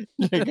in.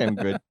 Like I'm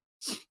good.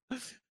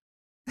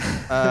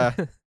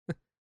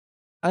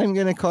 I'm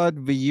gonna call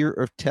it the year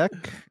of tech.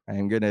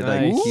 I'm gonna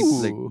like Nice. keep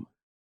like Ooh.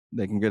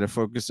 I'm gonna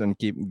focus on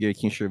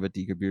making sure that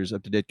the computer is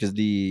up to date because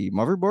the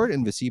motherboard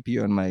and the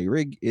CPU on my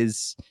rig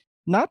is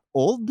not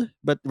old,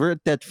 but we're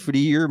at that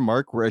 3-year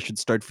mark where I should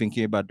start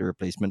thinking about the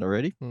replacement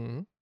already.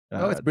 Hmm.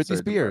 Oh, it's Britney sorry,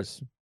 the part-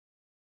 Spears.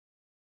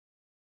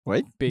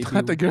 What? Baby,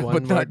 Not the girl, one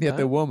but more not yet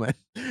the time. woman.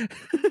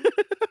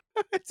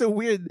 It's a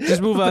weird.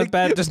 Just move on, like,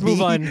 Pat. Just move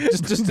B- on.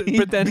 Just B-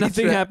 pretend B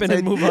nothing track happened and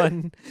side. move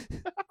on.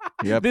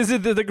 Yep. This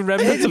is the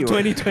remnants of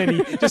Anyway.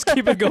 2020. Just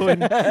keep it going.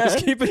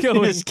 Just keep it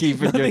going. Just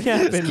keep it Nothing going.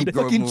 Just happened. keep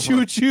going, Fucking move on.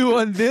 choo choo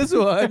on this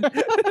one.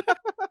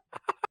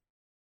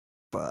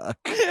 Fuck.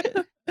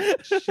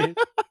 Shit.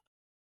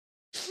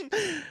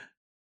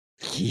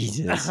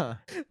 Jesus.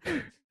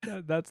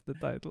 That's the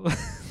title.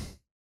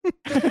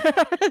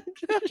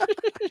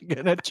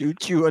 Gonna choo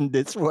choo on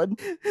this one.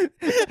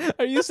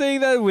 Are you saying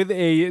that with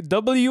a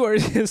W or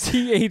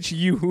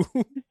CHU?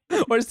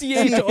 Or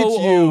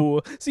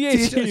CHOO?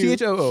 CHU.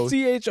 CHOO.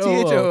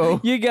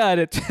 CHOO. You got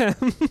it,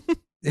 fam.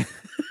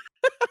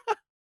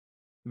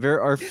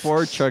 There are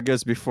 4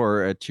 chuggas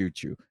before a choo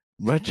choo.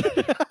 But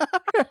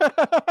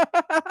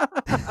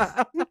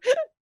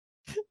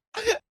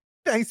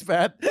Thanks,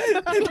 Pat.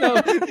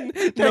 No,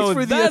 Thanks no,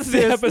 for the that's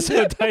the assist.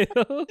 episode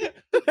title.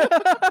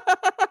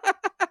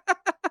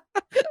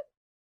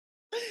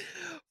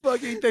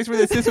 Fucking thanks for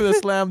the assist with a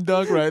slam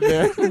dunk right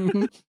there.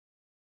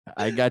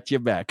 I got you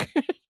back.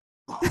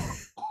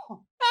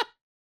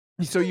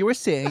 So you were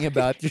saying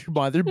about your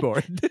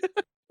motherboard.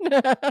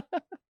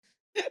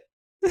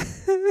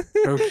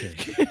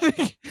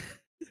 Okay.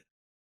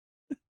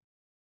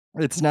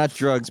 It's not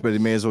drugs, but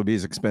it may as well be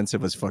as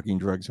expensive as fucking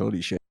drugs.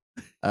 Holy shit.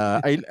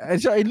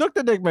 So I looked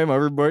at like my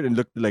motherboard and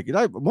looked like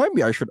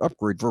maybe I should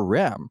upgrade for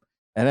RAM.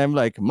 And I'm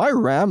like, my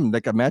RAM,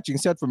 like a matching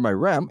set for my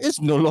RAM, is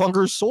no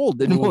longer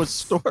sold in most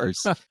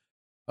stores.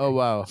 Oh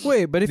wow.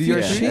 Wait, but if Do you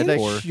you change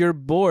actually- your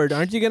board,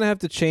 aren't you gonna have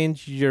to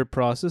change your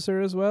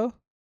processor as well?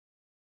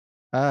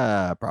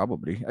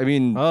 Probably. I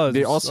mean, Oh,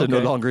 they it's- also no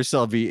okay. longer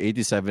sell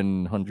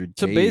V8700K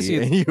So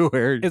basically,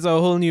 anywhere. It's a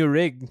whole new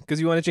rig because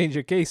you want to change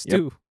your case Yep.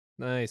 too.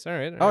 Nice. All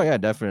right. Oh yeah,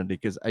 definitely.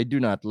 Because I do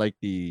not like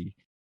the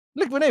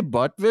when I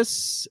bought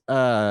this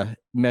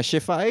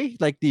Meshify,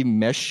 like the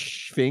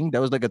mesh thing, that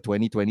was like a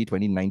 2020,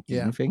 2019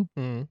 Yeah. thing.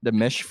 Mm. The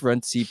mesh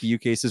front CPU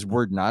cases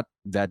were not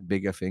that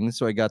big a thing.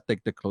 So I got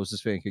like the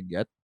closest thing I could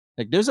get.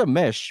 Like there's a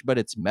mesh, but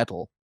it's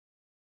metal.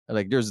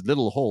 Like there's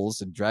little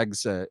holes. It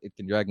drags it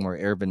can drag more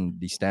air than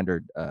the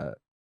standard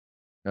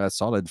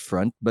solid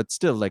front, but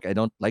still, like I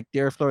don't like the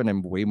airflow, and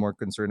I'm way more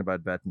concerned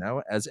about that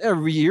now as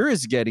every year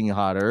is getting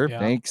hotter. Yeah.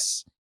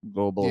 Thanks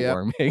global Yep.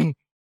 warming.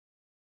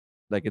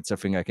 Like it's a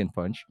thing I can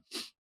punch.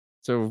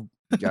 So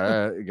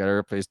gotta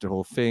replace the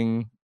whole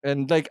thing,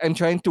 and like I'm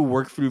trying to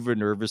work through the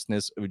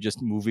nervousness of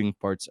just moving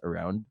parts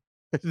around.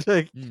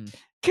 Like, Mm.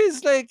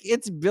 cause like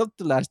it's built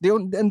to last.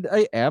 And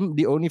I am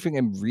the only thing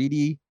I'm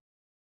really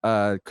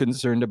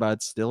concerned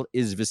about still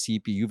is the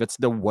CPU. That's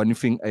the one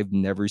thing I've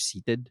never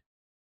seated.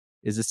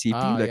 Is a CPU.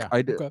 Ah, like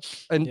yeah. Okay.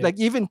 and Yeah. like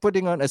even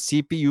putting on a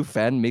CPU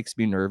fan makes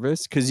me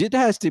nervous because it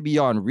has to be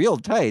on real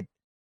tight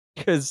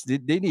because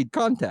they need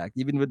contact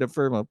even with the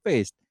thermal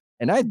paste.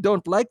 And I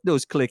don't like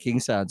those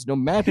clicking sounds, no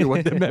matter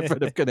what the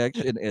method of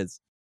connection is.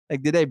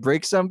 Like, did I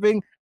break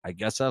something? I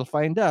guess I'll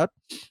find out.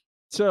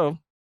 So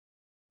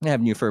I have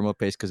new thermal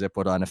paste because I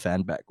put on a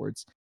fan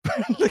backwards.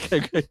 Like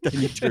I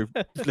need to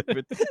flip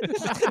it.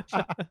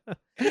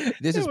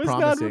 This It is was not-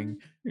 promising.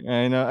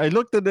 I know. I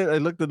looked at it. I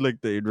looked at like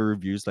the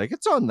reviews. Like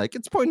it's on. Like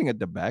it's pointing at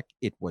the back.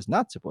 It was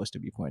not supposed to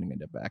be pointing at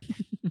the back.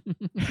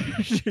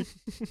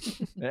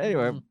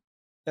 Anyway,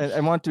 I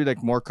want to be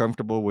like more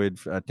comfortable with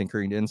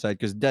tinkering the inside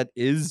because that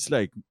is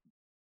like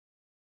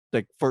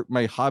for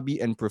my hobby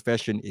and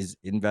profession is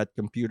in that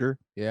computer.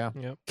 Yeah.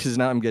 Yep. Because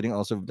now I'm getting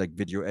also like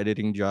video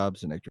editing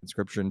jobs and like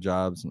transcription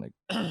jobs and like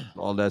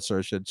all that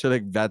sort of shit. So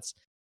like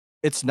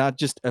it's not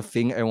just a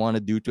thing I want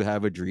to do to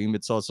have a dream.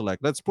 It's also like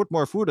let's put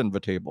more food on the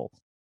table.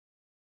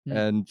 Hmm.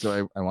 And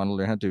so I want to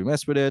learn how to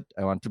mess with it.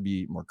 I want to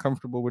be more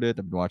comfortable with it.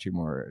 I've been watching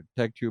more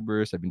tech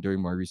tubers. I've been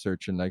doing more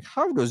research and like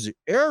how does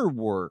air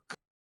work?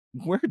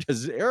 Where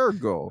does air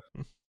go?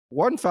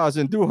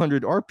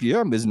 1,200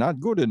 RPM is not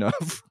good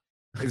enough,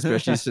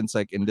 especially since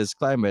like in this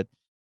climate.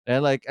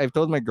 And like I've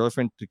told my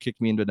girlfriend to kick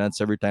me in the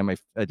nuts every time I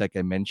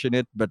mention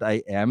it, but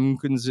I am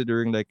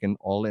considering like an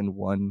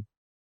all-in-one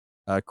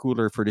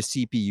cooler for the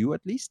CPU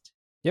at least.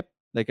 Yep.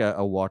 Like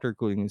a water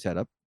cooling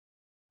setup.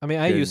 I mean,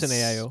 I use an 'Cause-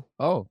 AIO.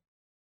 Oh.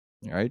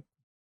 Right.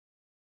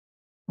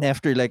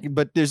 After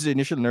but there's the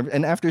initial nerve,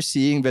 and after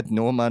seeing that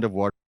no amount of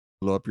water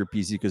will blow up your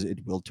PC because it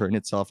will turn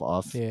itself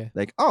off. Yeah.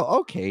 Like, oh,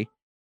 okay.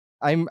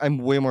 I'm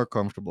way more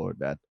comfortable with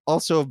that.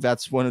 Also,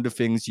 that's one of the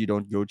things you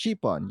don't go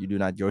cheap on. You do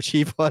not go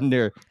cheap on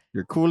your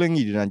cooling.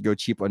 You do not go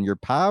cheap on your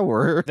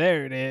power.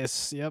 There it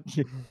is. Yep.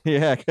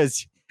 Yeah,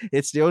 because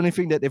it's the only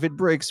thing that if it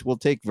breaks, will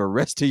take the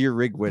rest of your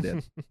rig with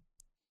it.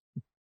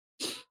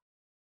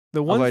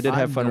 The one Although I did I'm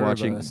have fun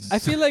watching. nervous. I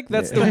feel like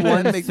that's Yeah. the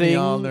one That makes me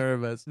all thing.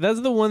 nervous. That's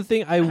the one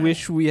thing I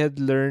wish we had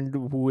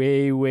learned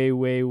way, way,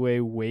 way,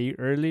 way, way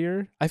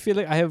earlier. I feel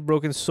like I have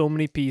broken so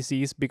many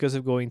PCs because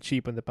of going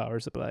cheap on the power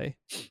supply.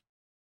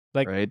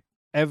 Like Right.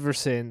 ever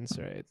since,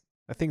 right?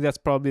 I think that's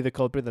probably the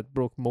culprit that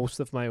broke most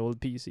of my old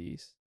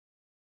PCs.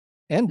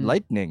 And Hmm.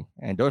 lightning.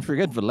 And don't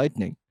forget the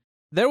lightning.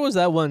 There was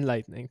that one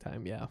lightning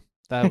time, yeah.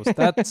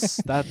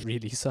 That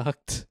really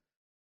sucked.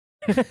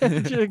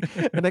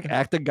 And like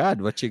act of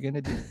God, what you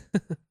gonna do?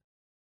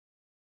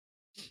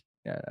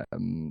 Yeah,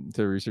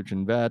 to research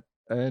in that,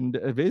 and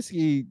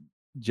basically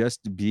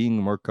just being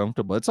more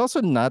comfortable. It's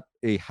also not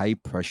a high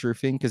pressure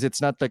thing because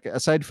it's not like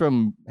aside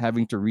from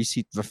having to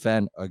reseat the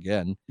fan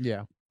again,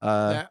 Yeah.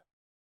 uh,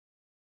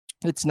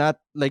 it's not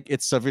like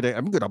it's something that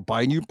I'm gonna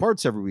buy new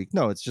parts every week.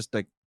 No, it's just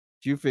like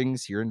few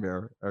things here and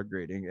there are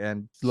grading,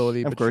 and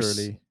Slowly Of but course.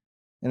 surely.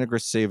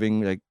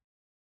 saving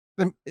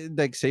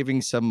like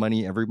saving some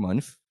money every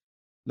month,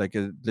 like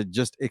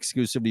just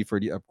exclusively for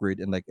the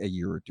upgrade in like a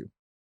year or two,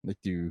 like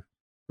to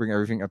bring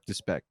everything up to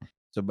spec.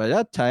 So by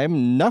that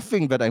time,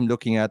 nothing that I'm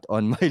looking at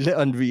on my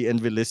on the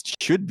Envy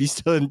list should be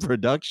still in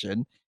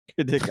production.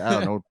 Like, I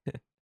don't know.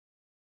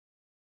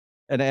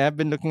 And I have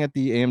been looking at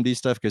the AMD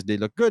stuff because they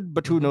look good,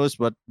 but who knows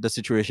what the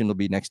situation will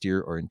be next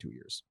year or in 2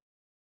 years.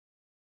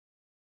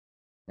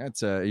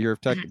 That's a year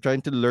of tech.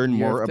 Trying to learn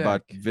Year of more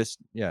about tech. this.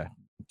 Yeah,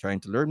 trying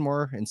to learn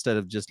more instead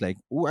of just like,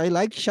 oh, I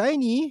like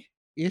shiny.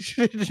 It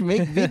should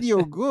make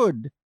video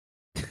good.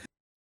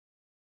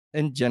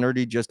 And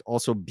generally, just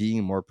also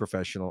being more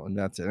professional, and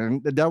that's it.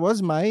 And that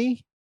was my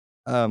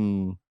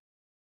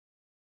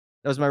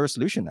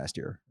resolution last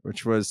year,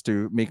 which was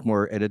to make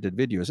more edited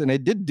videos. And I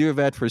did do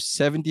that for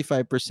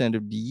 75%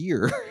 of the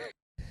year.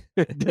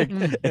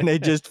 And I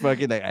just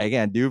fucking like I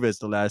can't do this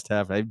the last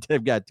half. I've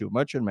got too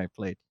much on my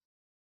plate.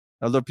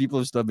 Although people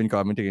have still been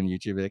commenting on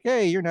YouTube like,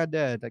 "Hey, you're not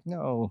dead." Like,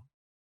 no,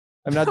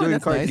 I'm not Oh, doing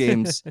that's card nice.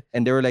 games,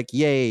 and they were like,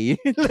 "Yay!"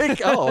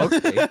 Like, oh,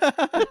 okay.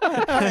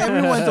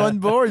 Everyone's on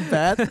board,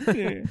 Pat.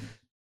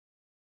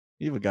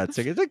 People got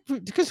sick. It's like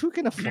because who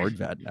can afford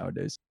that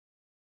nowadays?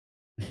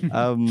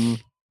 Um,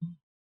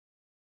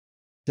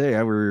 so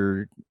yeah,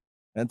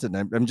 that's it.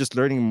 I'm just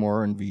learning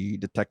more on the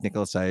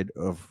technical side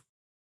of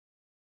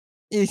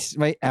it's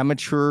my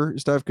amateur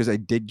stuff because I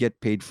did get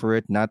paid for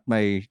it, not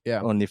my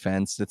Yeah.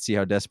 OnlyFans. Let's see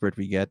how desperate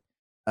we get.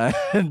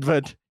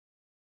 But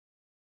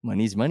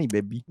money's money,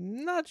 baby.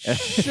 Not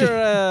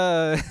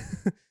sure.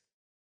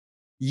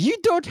 You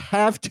don't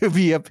have to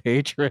be a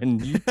patron.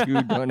 You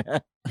two don't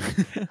have.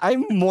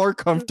 I'm more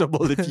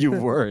comfortable if you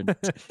weren't.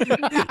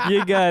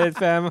 You got it,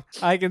 fam.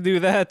 I can do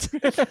that.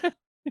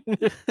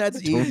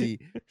 That's easy.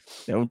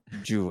 Don't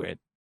do it.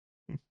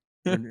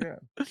 Yeah.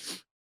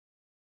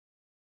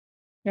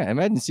 Yeah,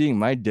 imagine seeing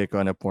my dick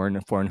on a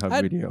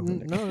Pornhub video.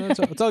 No,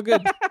 it's all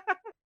good.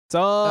 It's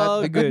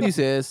all The good good. news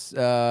is,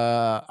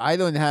 I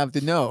don't have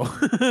to know.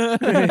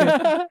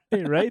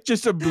 Right?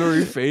 Just a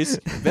blurry face.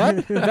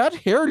 That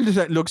hair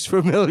looks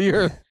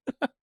familiar.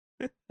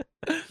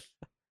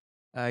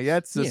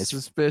 That's a Yes.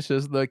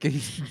 suspicious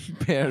looking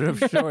pair of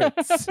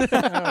shorts.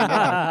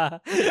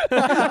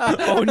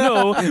 Oh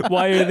no,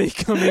 why are they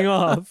coming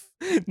off?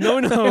 No,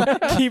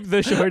 keep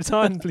the shorts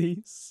on,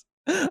 please.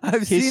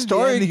 I've seen the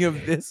ending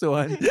of this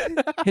one.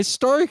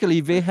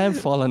 Historically, they have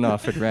fallen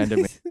off at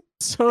random.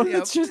 So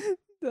Yep. it's just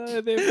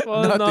They've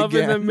fallen Not off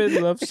in the again.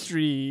 middle of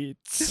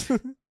streets.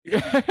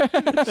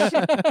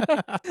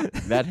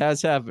 that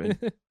has happened.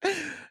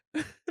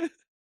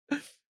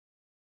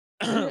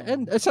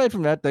 And aside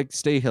from that, like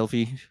stay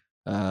healthy.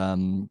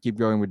 Keep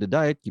going with the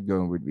diet, keep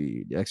going with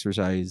the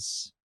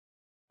exercise,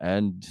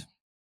 and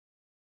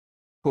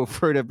hope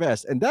for the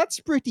best. And that's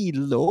pretty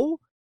low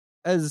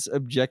as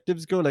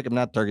objectives go. Like I'm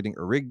not targeting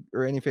a rig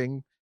or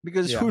anything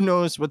because Yeah. who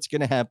knows what's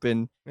gonna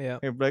happen. Yeah.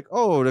 If like,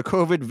 oh, the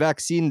COVID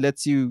vaccine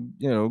lets you,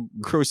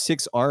 grow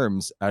 6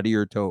 arms out of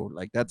your toe.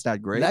 Like that's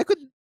not great. That could.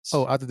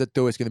 Oh, out of the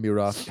toe is gonna be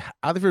rough.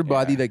 Out of your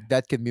body, Yeah. like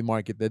that can be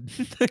marketed.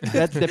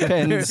 That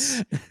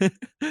depends.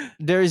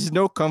 There is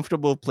no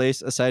comfortable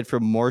place aside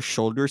from more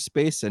shoulder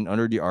space and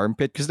under the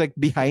armpit. Because like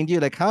behind you,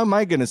 like how am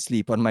I gonna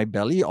sleep on my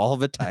belly all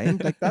the time?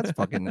 Like that's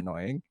fucking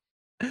annoying.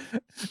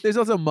 There's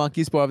also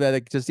monkey paw that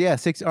like just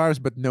 6 arms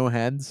but no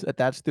hands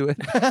attached to it.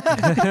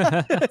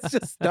 It's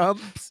just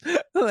stumps.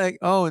 Like,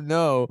 oh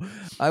no,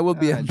 I will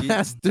be a God,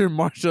 master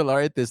martial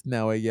artist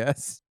now, I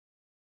guess.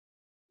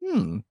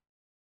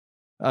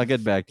 I'll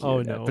get back to you. Oh,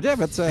 on that. no. But yeah,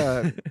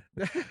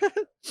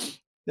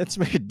 that's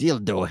my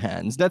dildo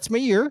hands. That's my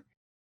ear.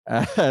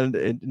 And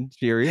in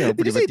theory, Did you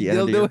pretty say much the end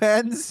of the dildo year.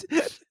 hands?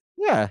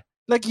 Yeah.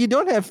 Like you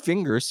don't have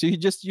fingers, so you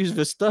just use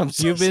the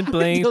stumps. You've been So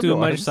playing too dildo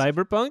much arms.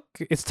 Cyberpunk.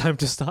 It's time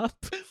to stop.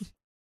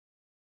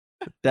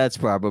 That's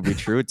probably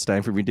true. It's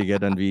time for me to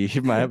get on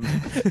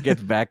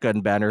get back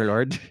on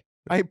Bannerlord.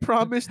 I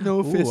promise no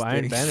Ooh, fisting.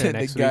 Iron Banner Said the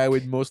next guy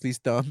week. with mostly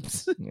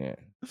stumps. Yeah.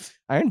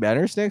 Iron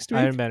Banner's next week.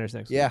 Iron Banner's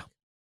next. Yeah.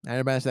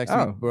 Iron Banner's next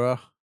Oh. week, bro.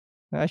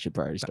 I should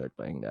probably start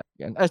playing that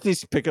again. At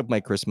least pick up my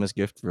Christmas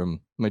gift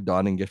from my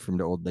dawning gift from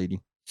the old lady.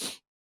 week.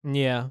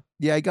 Yeah,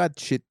 Yeah, I got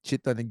shit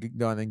on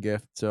a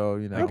gift, so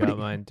you know. I got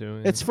mine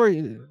too. It's for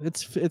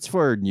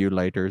new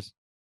lighters.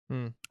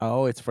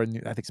 Oh, it's for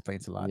new. That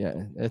explains a lot. Yeah,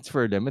 it's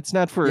for them. It's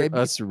not for Yeah, but-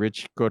 us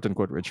rich, quote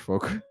unquote, rich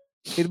folk.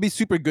 It'll be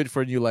super good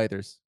for new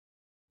lighters.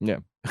 Yeah.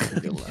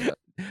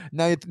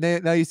 now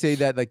you say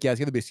that like it's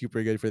gonna be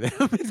super good for them.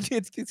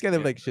 it's kind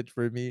of Yeah. like shit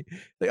for me.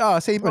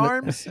 Like same Well,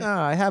 arms.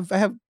 I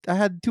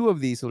had 2 of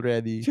these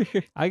already.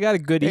 I got a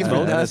good Yeah,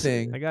 emote.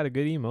 nothing. I got a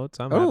good emote,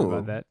 so I'm happy Oh.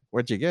 about that.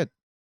 What'd you get?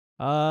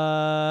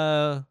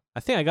 I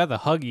think I got the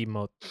hug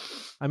emote.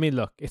 I mean,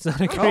 look, it's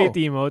not a great Oh.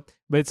 emote,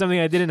 but it's something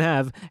I didn't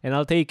have, and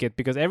I'll take it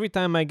because every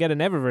time I get an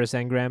Eververse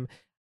engram,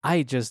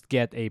 I just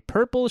get a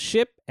purple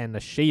ship and a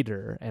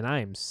shader, and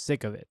I'm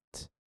sick of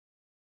it.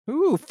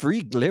 Ooh,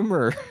 free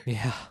glimmer.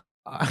 Yeah.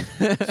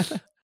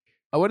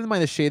 I wouldn't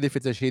mind a shade if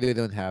it's a shade I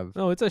don't have.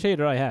 No, it's a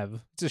shader I have.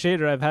 It's a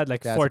shader I've had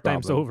like That's 4 a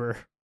times problem. over.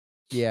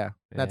 Yeah,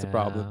 that's a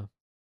problem.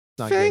 It's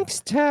not good. Thanks,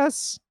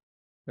 Tess.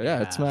 But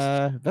yeah,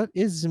 Yeah. that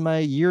is my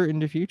year in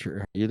the future.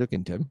 How you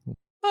looking, Tim?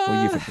 What do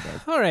you think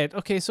about? All right.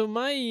 Okay. So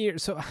my year.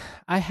 So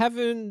I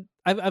haven't.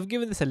 I've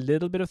given this a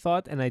little bit of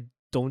thought, and I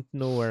don't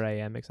know where I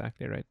am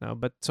exactly right now.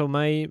 But so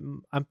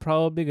I'm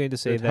probably going to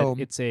say At that home.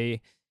 it's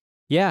a.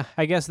 Yeah,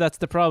 I guess that's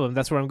the problem.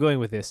 That's where I'm going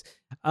with this.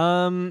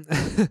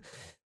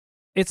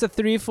 It's a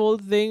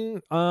threefold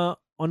thing. On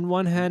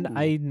one hand, Ooh.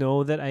 I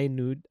know that I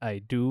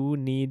do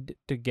need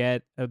to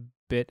get a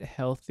bit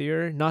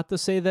healthier. Not to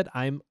say that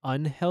I'm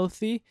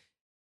unhealthy,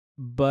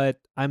 but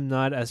I'm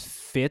not as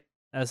fit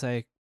as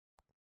I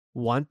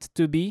want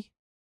to be.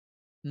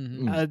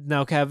 Mhm.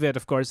 Now, caveat,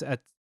 of course,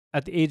 at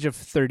the age of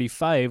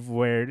 35,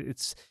 where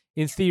it's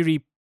in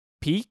theory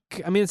peak.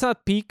 I mean, it's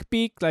not peak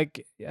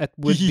like it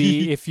would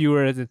be if you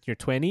were in your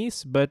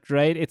 20s, but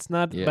right, it's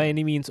not Yeah. by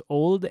any means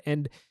old.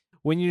 And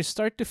when you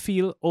start to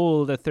feel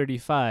old at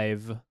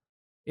 35,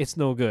 it's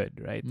no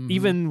good, right? Mhm.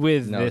 Even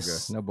with No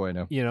this, good. No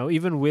bueno.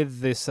 even with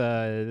this,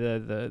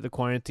 the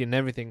quarantine and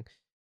everything,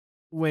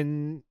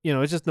 when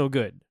it's just no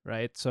good,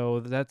 right? So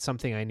that's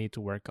something I need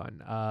to work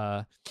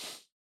on.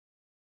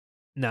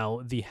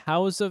 Now the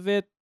hows of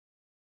it,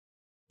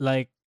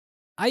 like,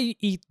 I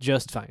eat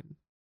just fine.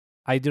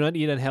 I do not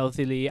eat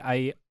unhealthily.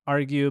 I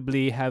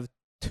arguably have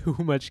too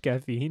much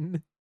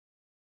caffeine.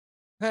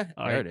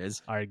 There it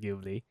is.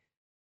 Arguably.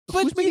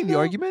 But who's making the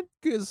argument?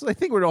 Because I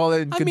think we're all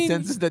in I mean,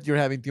 consensus that you're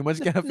having too much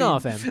caffeine. No,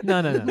 fam.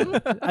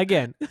 No.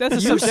 Again, that's a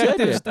You said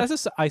subjective.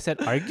 it. I said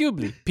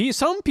arguably.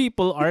 Some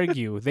people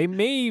argue. They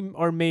may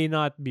or may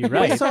not be By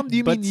right. some, do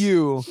you but mean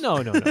you?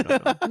 No. 'Cause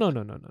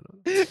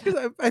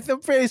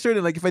I'm fairly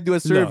certain, like, if I do a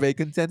survey,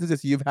 consensus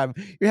is you're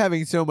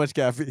having so much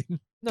caffeine.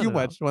 No, Too no,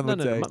 much, one no,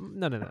 would no, say.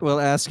 No. Well,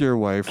 ask your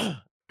wife.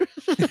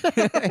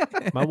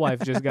 My wife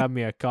just got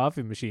me a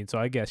coffee machine, so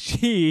I guess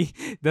she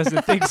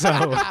doesn't think so.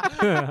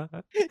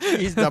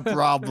 She's the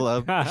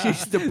problem.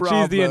 She's the She's the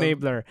problem.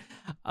 enabler.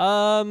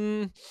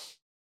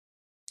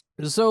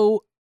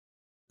 So,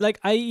 like,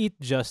 I eat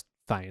just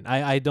fine.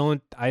 I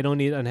don't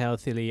eat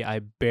unhealthily. I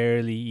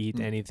barely eat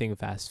anything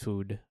fast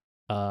food.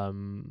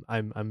 I'm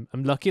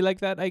lucky like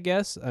that, I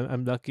guess.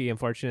 I'm lucky. I'm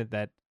fortunate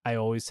that I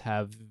always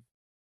have,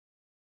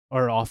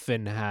 or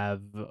often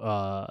have,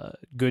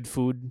 good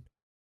food,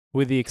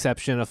 with the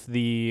exception of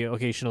the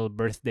occasional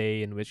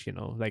birthday in which,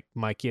 like,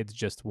 my kids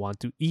just want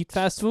to eat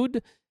fast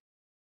food.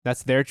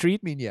 That's their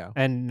treat, I mean, yeah.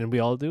 and we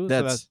all do.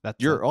 That's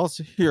you're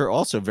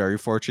also very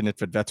fortunate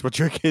that that's what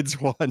your kids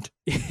want.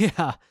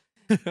 yeah.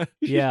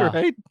 Yeah.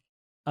 Right?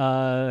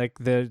 Like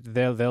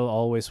they'll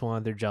always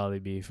want their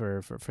Jollibee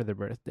for their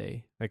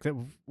birthday. Like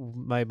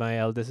my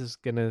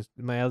eldest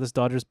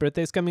daughter's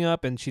birthday is coming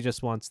up, and she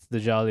just wants the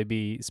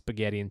Jollibee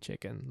spaghetti and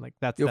chicken. Like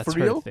that's Yo, that's for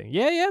her real? thing.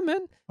 Yeah,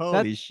 man.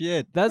 Holy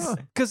shit. That's Huh.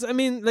 because I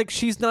mean, like,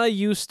 she's not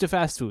used to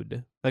fast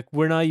food. Like,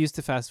 we're not used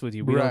to fast food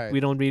here. Right. We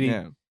don't really.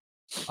 Yeah.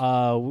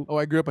 Oh,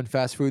 I grew up on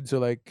fast food, so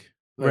like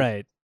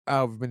Right.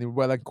 I've been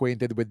well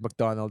acquainted with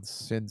McDonald's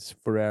since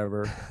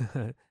forever.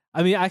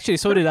 I mean, actually,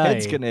 so did I.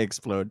 Head's gonna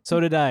explode. So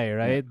did I,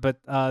 right? But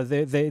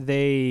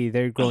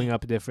they're growing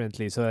up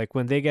differently. So, like,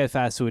 when they get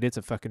fast food, it's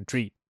a fucking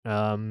treat.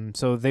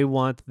 So they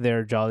want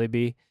their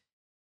Jollibee.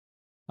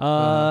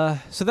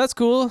 So that's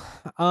cool.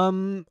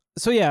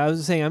 So yeah, I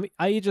was saying,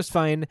 I eat just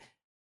fine.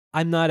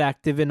 I'm not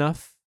active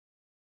enough.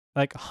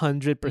 Like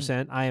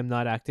 100%, I am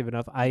not active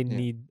enough.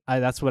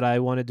 That's what I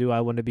want to do. I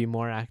want to be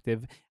more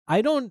active.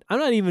 I'm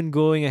not even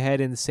going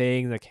ahead and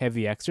saying, like,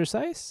 heavy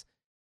exercise.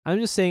 I'm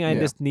just saying I Yeah.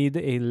 just need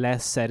a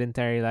less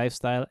sedentary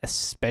lifestyle,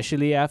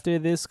 especially after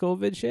this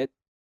COVID shit.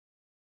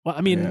 Well,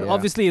 I mean, Yeah.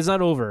 obviously it's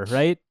not over,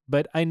 right?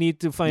 But I need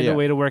to find Yeah. a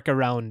way to work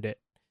around it.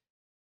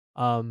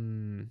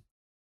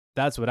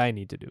 That's what I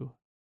need to do.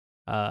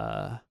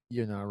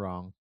 You're not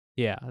wrong.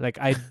 Yeah, like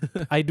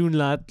I do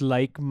not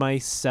like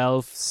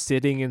myself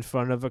sitting in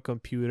front of a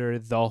computer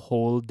the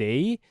whole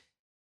day,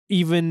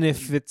 even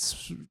if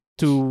it's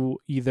to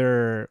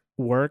either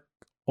work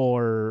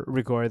or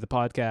record the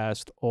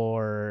podcast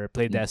or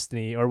play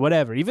Destiny or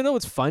whatever. Even though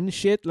it's fun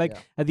shit, like, Yeah.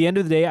 at the end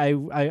of the day,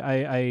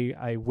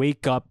 I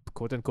wake up,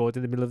 quote unquote,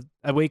 in the middle of,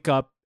 I wake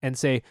up and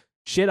say,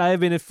 shit, I have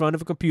been in front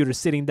of a computer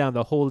sitting down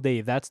the whole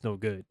day. That's no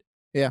good.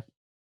 Yeah.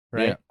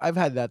 Right. Yeah. I've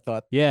had that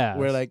thought Yeah.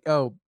 where, like,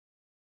 oh,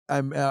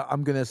 I'm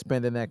gonna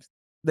spend the next,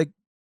 like,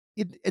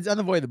 it's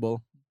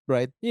unavoidable,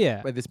 right?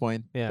 Yeah. By this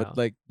point, Yeah. But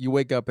like, you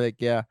wake up like,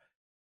 yeah,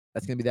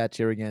 that's gonna be that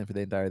chair again for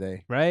the entire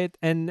day. Right.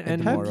 And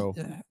tomorrow.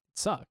 it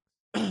sucks.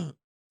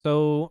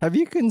 So Have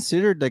you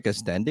considered like a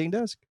standing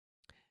desk?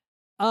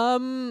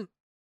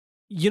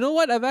 you know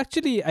what?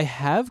 I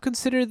have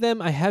considered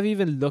them. I have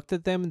even looked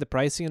at them, the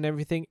pricing and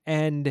everything,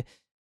 and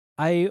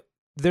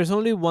there's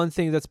only one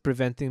thing that's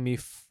preventing me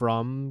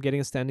from getting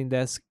a standing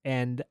desk,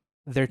 and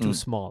they're too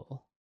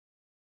small.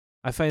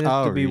 I find it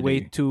to be way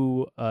really?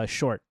 too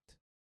short.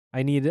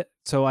 I need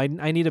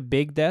a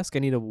big desk. I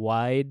need a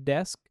wide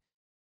desk.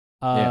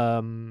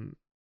 Yeah.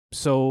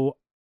 So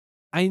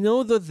I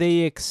know that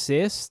they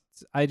exist.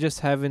 I just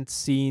haven't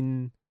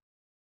seen,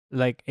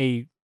 like,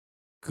 a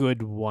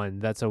good one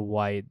that's a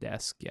wide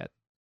desk yet.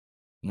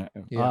 No.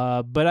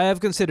 Yeah. But I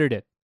have considered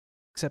it.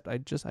 Except I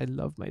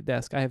love my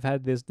desk. I have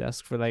had this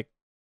desk for like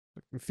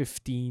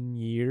 15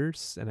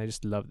 years, and I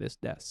just love this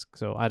desk.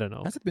 So I don't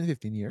know. Has it been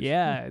 15 years?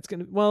 Yeah, it's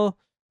gonna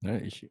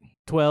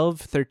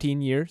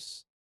 13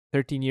 years.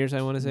 13 years,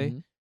 I want to say.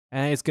 Mhm.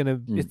 And it's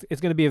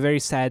gonna be a very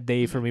sad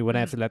day for me when I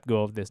have to let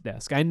go of this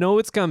desk. I know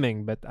it's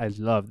coming, but I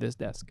love this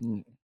desk.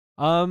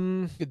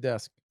 Good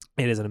desk.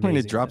 It is an amazing. When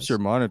it drops your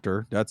desk.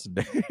 monitor, that's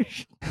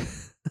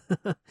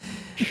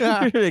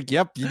you're like,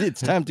 yep,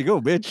 it's time to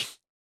go, bitch.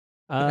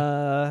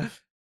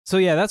 So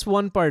yeah, that's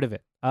one part of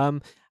it.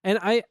 And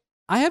I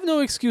have no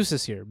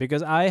excuses here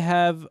because I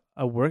have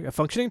a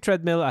functioning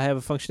treadmill, I have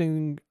a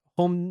functioning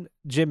home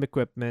gym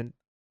equipment.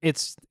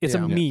 It's a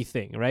Yeah. me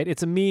thing, right?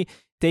 It's a me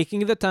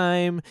taking the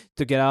time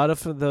to get out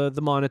of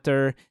the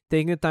monitor,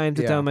 taking the time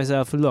to Yeah. tell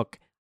myself, look,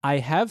 I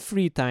have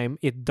free time.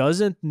 It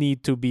doesn't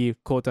need to be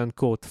quote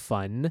unquote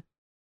fun.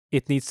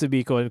 It needs to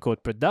be quote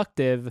unquote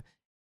productive.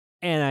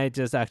 and I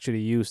just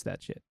actually use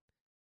that shit.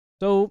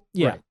 So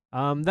yeah,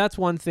 that's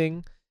one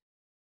thing.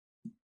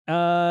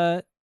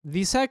 The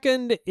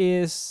second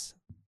is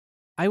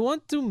I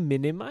want to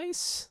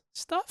minimize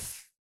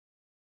stuff,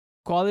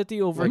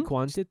 quality over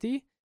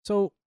quantity.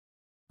 So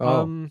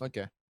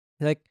okay.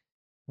 like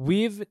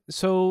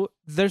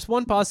there's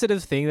one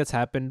positive thing that's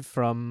happened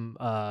from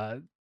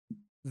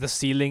the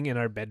ceiling in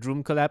our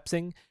bedroom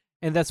collapsing,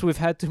 and that's we've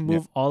had to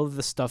move all of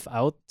the stuff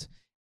out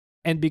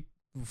and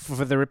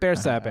for the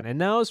repairs to happen. And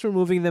now as we're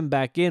moving them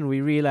back in, we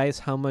realize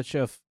how much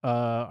of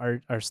our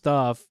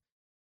stuff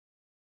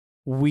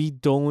we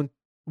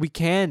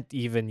can't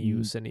even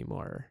use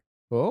anymore.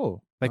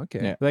 Oh, Like,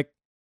 okay. like,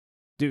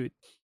 dude,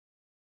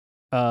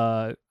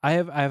 I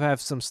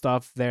have some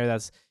stuff there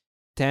that's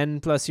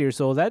 10 plus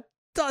years old that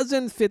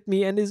doesn't fit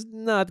me and is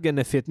not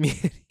gonna fit me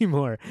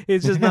anymore.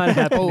 It's just not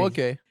happening. Oh,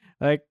 okay.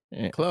 Like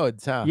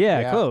Clothes, huh?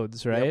 yeah,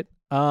 clothes, right?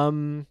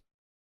 So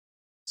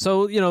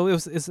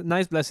it's a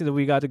nice blessing that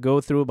we got to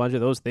go through a bunch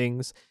of those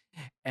things,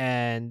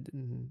 and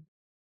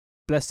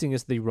blessing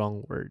is the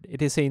wrong word.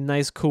 It is a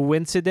nice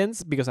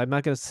coincidence, because I'm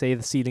not gonna say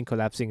the ceiling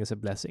collapsing is a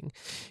blessing.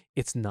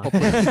 It's not.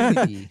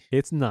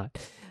 It's not.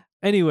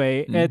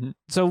 Anyway,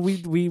 so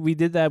we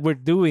did that. We're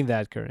doing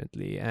that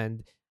currently,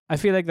 and I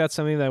feel like that's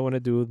something that I want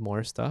to do with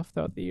more stuff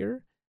throughout the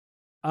year.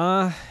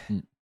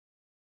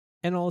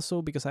 And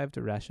also because I have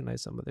to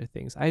rationalize some other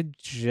things. I'm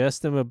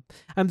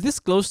this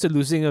close to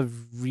losing a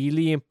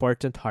really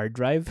important hard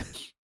drive.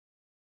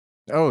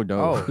 Oh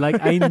no! Like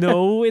I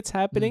know it's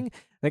happening.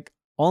 Like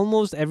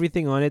almost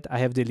everything on it I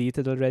have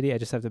deleted already. I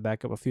just have to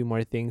back up a few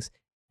more things,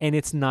 and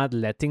it's not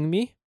letting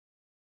me.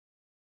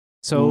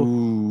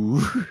 So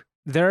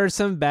there are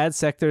some bad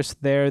sectors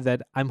there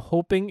that I'm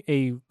hoping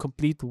a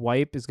complete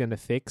wipe is gonna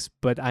fix,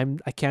 but I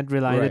can't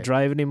rely on the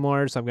drive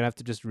anymore, so I'm gonna have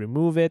to just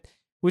remove it.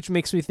 Which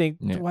makes me think,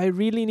 do I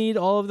really need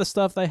all of the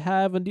stuff I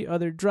have on the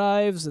other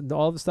drives and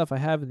all the stuff I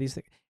have in these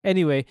things?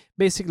 Anyway,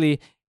 basically,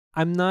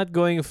 I'm not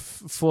going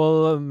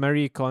full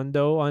Marie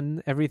Kondo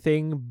on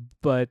everything,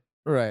 but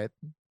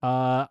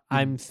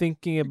I'm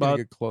thinking about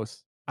get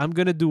close. I'm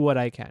gonna do what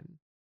I can.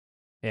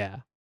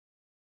 Yeah,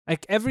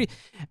 like I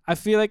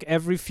feel like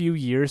every few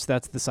years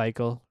that's the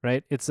cycle,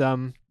 right? It's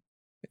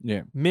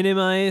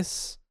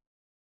minimize,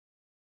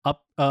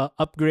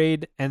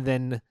 upgrade, and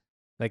then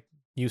like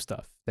new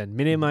stuff. Then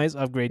minimize,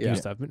 upgrade, new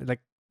stuff.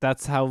 Like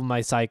that's how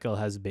my cycle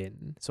has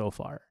been so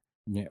far.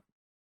 Yeah.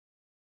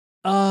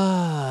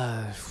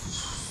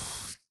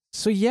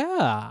 So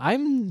yeah,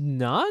 I'm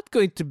not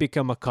going to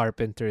become a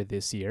carpenter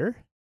this year.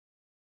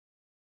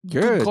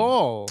 Good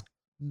call.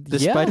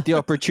 Despite the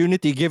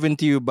opportunity given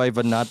to you by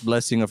the not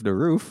blessing of the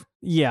roof.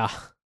 Yeah.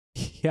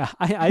 Yeah.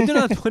 I do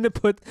not want to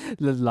put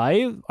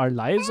our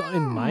lives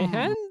in my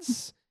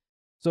hands.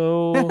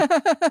 So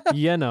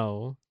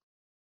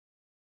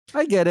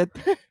I get it.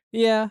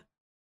 Yeah.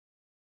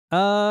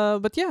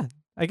 But yeah,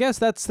 I guess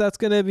that's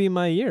gonna be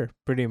my year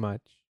pretty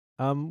much.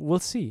 We'll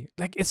see.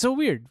 Like it's so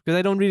weird because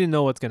I don't really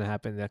know what's gonna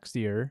happen this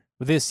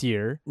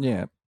year.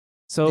 Yeah.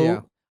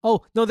 So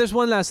oh no, there's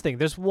one last thing.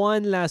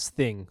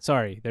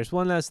 Sorry, there's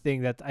one last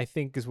thing that I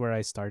think is where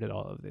I started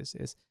all of this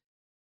is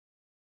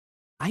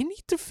I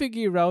need to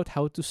figure out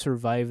how to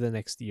survive the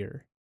next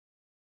year.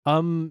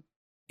 In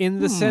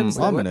the sense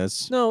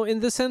ominous. in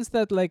the sense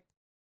that like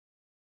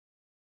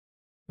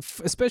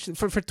especially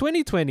for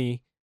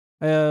 2020,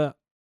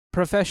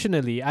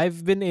 professionally,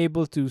 I've been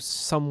able to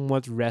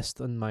somewhat rest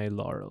on my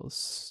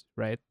laurels,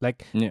 right?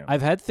 Like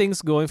I've had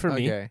things going for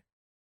me,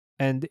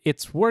 and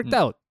it's worked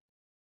out.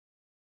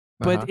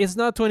 But it's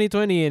not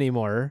 2020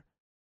 anymore.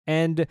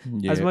 And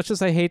as much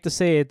as I hate to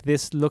say it,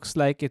 this looks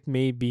like it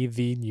may be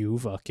the new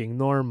fucking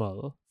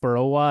normal for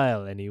a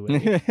while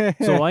anyway.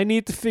 So I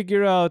need to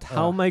figure out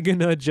how am I going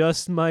to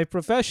adjust my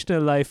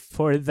professional life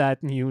for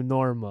that new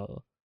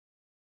normal.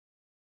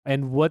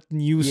 And what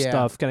new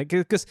stuff can I...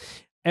 Because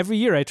every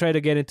year I try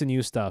to get into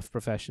new stuff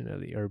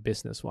professionally or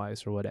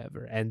business-wise or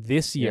whatever. And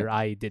this year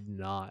I did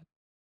not.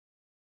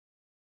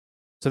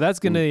 So that's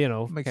going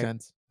to, makes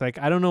sense. Like,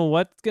 I don't know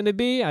what it's going to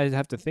be. I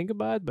have to think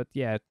about it. But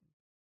yeah,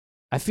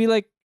 I feel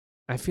like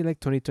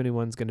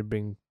 2021 is going to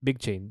bring big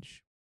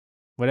change.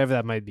 Whatever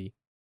that might be.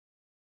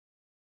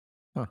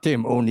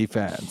 Tim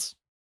OnlyFans.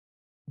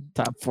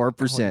 Top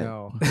 4%.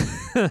 Oh,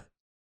 no.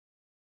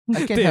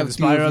 I can't have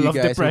spiral of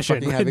guys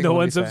depression when no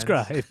one OnlyFans.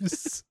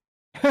 subscribes.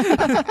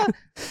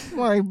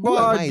 My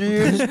body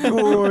is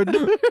good.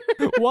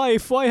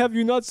 Wife, why have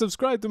you not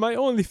subscribed to my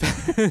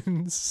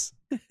OnlyFans?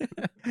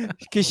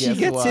 Because she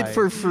gets it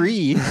for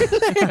free.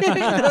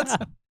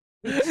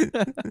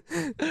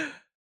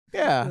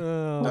 Yeah.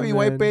 Oh, I mean,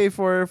 why pay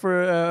for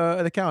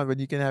an account when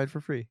you can have it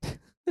for free?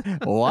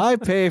 Why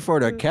pay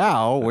for the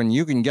cow when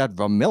you can get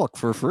the milk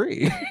for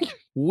free?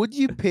 Would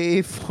you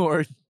pay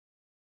for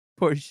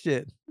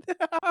shit?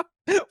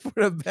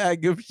 For a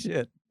bag of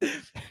shit?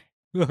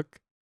 Look.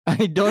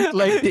 I don't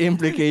like the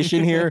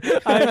implication here.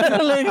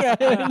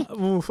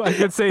 I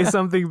could say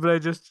something, but I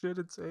just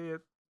shouldn't say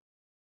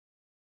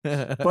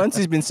it. Once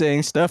he's been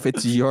saying stuff,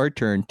 it's your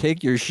turn.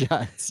 Take your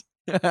shots.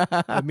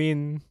 I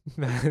mean,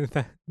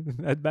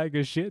 that bag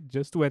of shit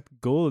just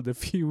went gold a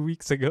few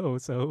weeks ago,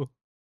 so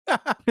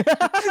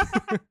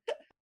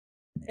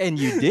And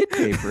you did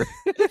pay for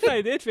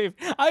I did pay.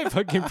 I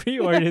fucking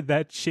pre-ordered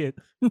that shit.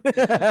 it.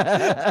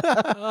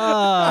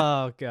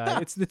 Oh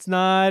god, it's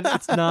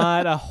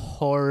not a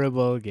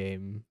horrible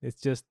game.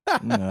 It's just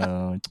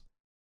No.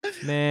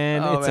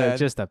 man, Oh, it's man.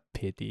 just a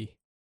pity.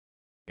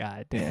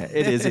 God Yeah, damn.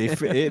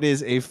 it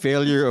is a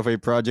failure of a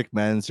project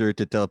manager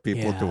to tell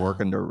people to work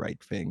Yeah. on the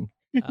right thing.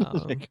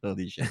 Like,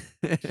 holy shit.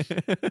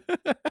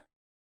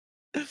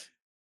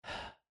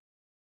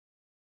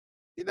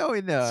 You know,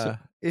 So-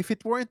 if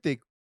it weren't a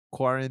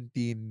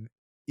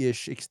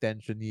quarantine-ish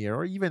extension year,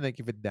 or even like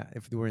if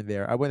it weren't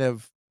there, I would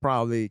have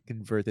probably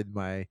converted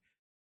my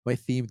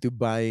theme to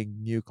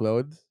buying new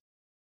clothes.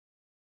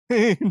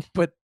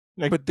 But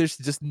Like- but there's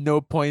just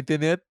no point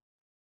in it.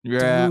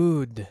 Yeah.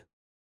 Dude.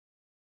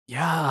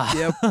 Yeah.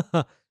 Yep.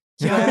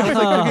 Yeah, I was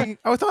like, thinking,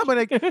 I was talking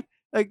about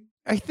like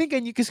I think I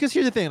knew because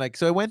here's the thing, like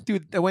so I went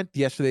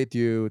yesterday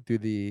to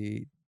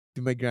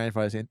my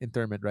grandfather's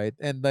interment, right?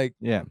 And like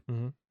Yeah.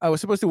 I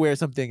was supposed to wear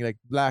something like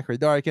black or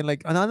dark, and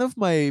like none of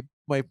my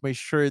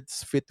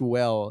shirts fit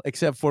well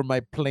except for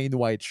my plain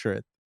white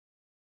shirt.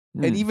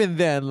 And Mm. even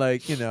then,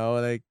 like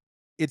like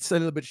it's a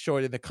little bit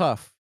short in the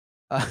cuff.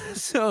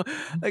 So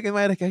like in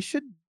my head, like I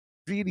should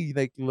really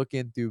like look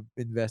into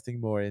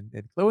investing more in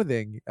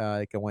clothing.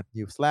 Like I want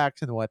new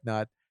slacks and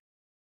whatnot.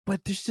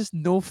 But there's just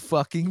no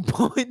fucking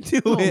point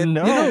to Oh, it.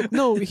 no.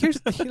 No, here's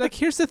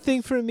the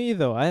thing for me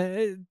though.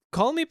 I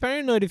call me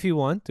paranoid if you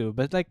want to,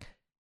 but like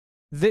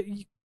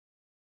the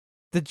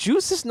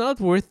juice is not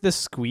worth the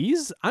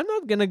squeeze. I'm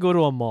not gonna go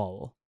to a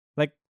mall.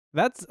 Like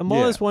a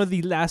mall Yeah. is one of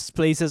the last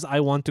places I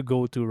want to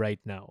go to right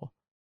now.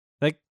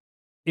 Like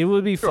it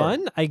would be Sure.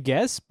 fun, I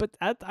guess, but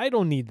I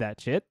don't need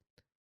that shit.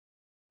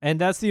 And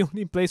that's the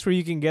only place where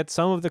you can get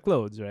some of the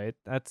clothes, right?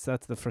 That's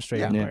the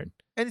frustrating Yeah. part.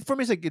 And for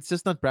me, it's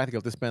just not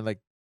practical to spend like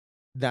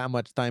that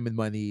much time and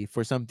money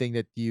for something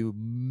that you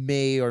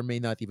may or may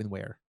not even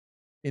wear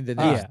in the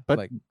next Yeah. But-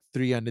 like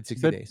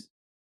 360 but- days.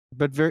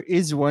 But there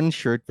is one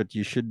shirt that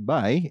you should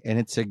buy, and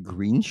it's a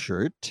green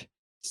shirt.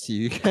 So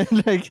you can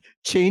like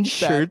change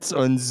Bad. shirts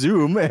on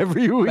Zoom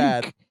every week.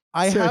 Bad.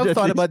 I So have that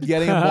thought is- about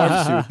getting a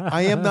morph suit.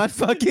 I am not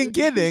fucking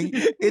kidding.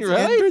 It's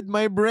Right? entered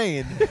my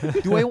brain.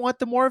 Do I want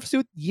the morph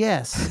suit?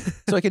 Yes.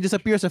 So I can just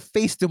appear as a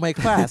face to my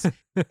class.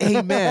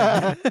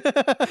 Amen.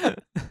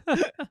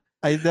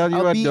 I tell you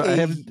I'll what, be though, I a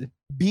have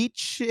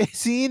beach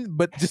scene,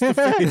 but just a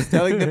face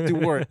telling them to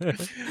work.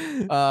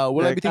 Will I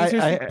be Like, taken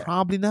seriously? I-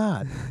 Probably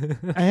not.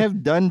 I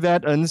have done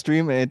that on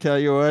stream, and I tell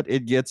you what,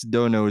 it gets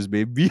donos,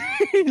 baby.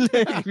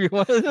 Like, if you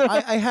want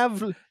I have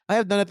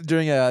done it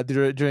during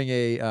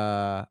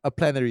a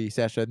plenary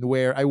session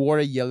where I wore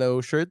a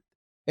yellow shirt,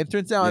 and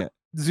turns out Yeah.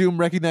 Zoom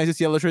recognizes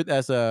yellow shirt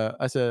as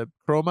a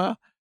chroma.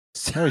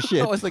 So Oh,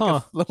 shit. I was like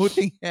Huh. a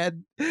floating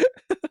head,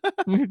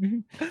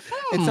 and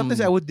sometimes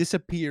I Hmm. would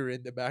disappear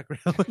in the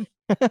background.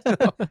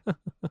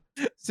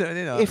 So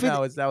If it-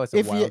 that was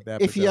a wild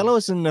episode. if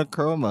yellow's in the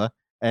chroma,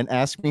 and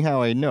ask me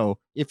how I know,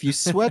 if you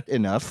sweat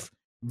enough,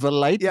 the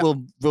light Yep.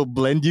 will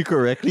blend you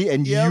correctly,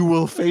 and Yep. you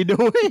will fade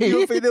away.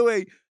 You'll fade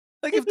away.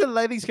 Like if the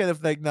lighting's kind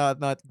of like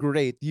not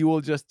great, you will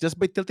just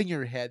by tilting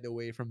your head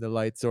away from the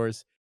light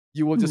source,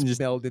 you will just Just-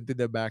 meld into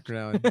the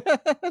background.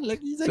 Like,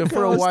 he's a So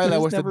for a ghost, while, I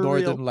he's was the never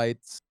Northern real.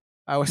 Lights.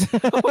 I was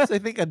I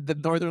think at the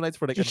Northern Lights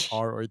for like an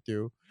hour or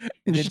two,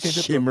 and then Just changed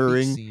it to a beach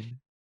shimmering. scene.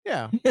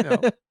 Yeah.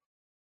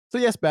 So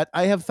yes, Pat,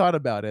 I have thought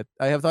about it.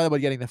 I have thought about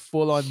getting the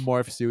full-on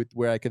morph suit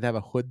where I could have a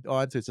hood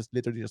on, so it's just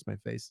literally just my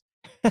face.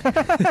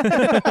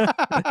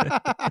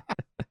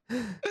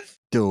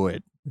 Do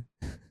it.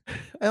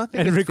 I don't think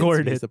And it fits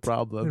record me is it. the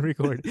problem.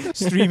 Record.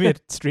 Stream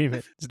it.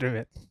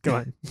 Come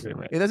on.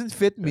 It doesn't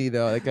fit me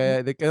though. Like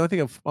I don't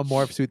think a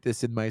morph suit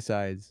is in my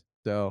size,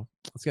 so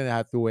it's gonna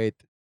have to wait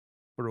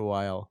for a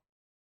while.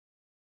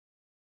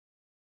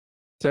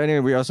 So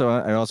anyway, I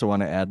also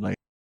want to add, like,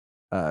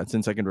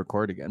 since I can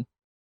record again,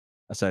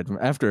 aside from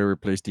after I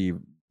replaced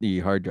the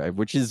hard drive,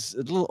 which is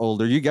a little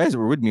older. You guys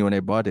were with me when I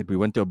bought it. We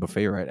went to a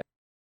buffet, right?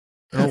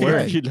 Oh, Yeah,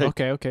 word. you, like-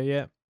 Okay,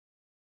 yeah.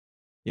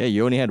 Yeah,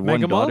 you only had one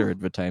Mega Mall? daughter at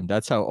the time.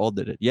 That's how old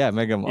it is. Yeah,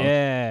 Mega Mall.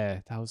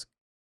 Yeah, that was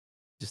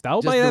Just that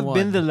just might the have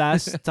been the one.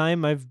 last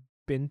time I've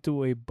been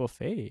to a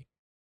buffet.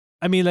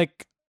 I mean,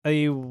 like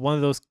one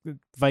of those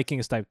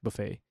Vikings type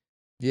buffet.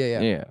 Yeah.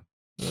 Yeah.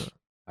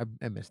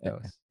 I missed Yeah.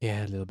 those.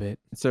 Yeah, a little bit.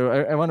 So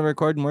I want to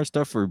record more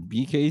stuff for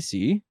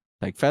BKC,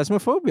 like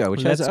Phasmophobia,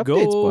 which has Let's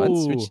updates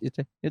once. go.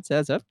 Which it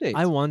has updates.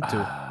 I want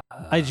to.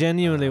 I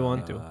genuinely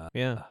want to.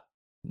 Yeah.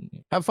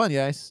 Have fun,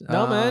 guys.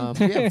 No, man.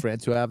 We have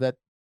friends who have that.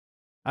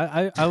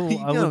 I You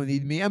would don't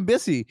need me. I'm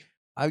busy.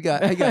 I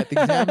got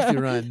exams to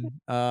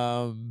run,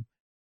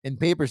 and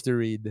papers to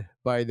read.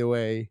 By the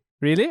way,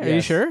 really? Are you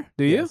Yes. sure?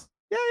 Do you Yes.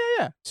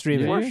 Yeah.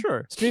 stream Yeah. it? For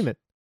sure. Stream it.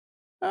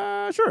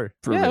 Sure.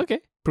 Prove yeah. it. Okay.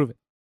 Prove it.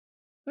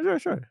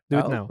 Sure. Do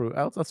it I'll now.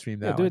 I'll stream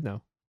that. Yeah. Do one. it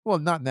now. Well,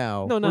 not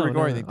now. No, We're no, no,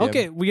 recording no. them.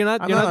 Okay, you're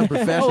not. I'm You're not not.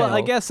 unprofessional. Well,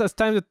 I guess it's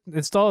time to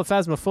install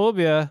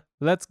Phasmophobia.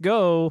 Let's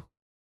go.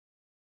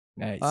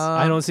 Nice.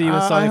 I don't see you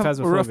installing I have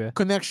Phasmophobia. rough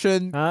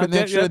connection. Ah,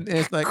 Connection yeah.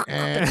 is like.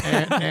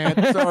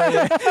 Sorry,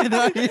 I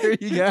cannot hear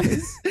you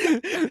guys.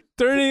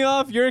 Turning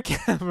off your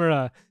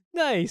camera.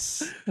 Nice.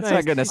 That's nice.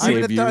 not gonna I'm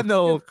in save a you.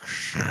 tunnel.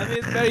 I mean,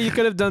 it's better you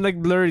could have done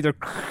like blurry, the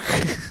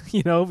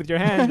with your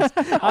hands.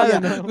 I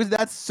don't know. Because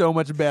that's so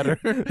much better.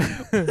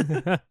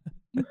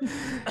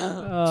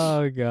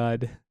 Oh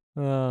God.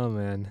 Oh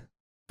man.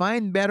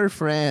 Find better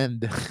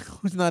friend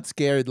who's not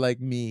scared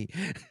like me.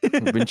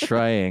 I've been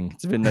trying.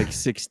 It's been like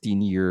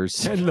 16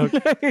 years. And look.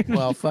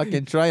 Well,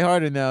 fucking try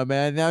harder now,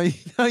 man. Now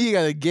you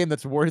got a game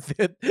that's worth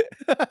it.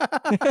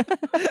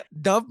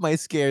 Dump my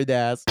scared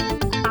ass.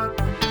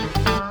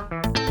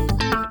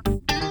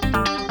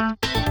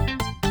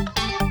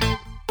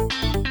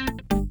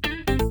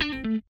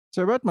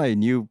 So about my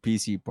new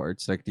PC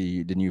parts, like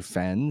the new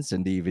fans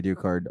and the video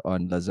card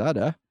on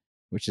Lazada,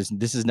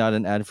 this is not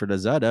an ad for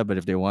Lazada, but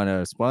if they want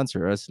to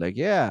sponsor us, like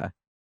yeah,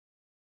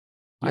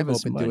 I'm give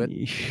us open to it.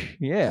 money.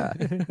 Yeah.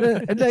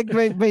 And like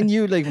my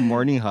new like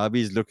morning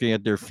hobby is looking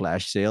at their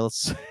flash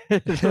sales.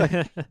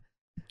 Like,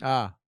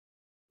 Ah,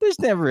 there's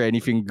never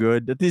anything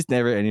good. At least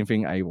never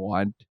anything I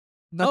want.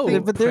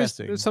 nothing but there's-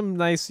 pressing. There's some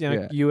nice,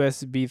 Yeah.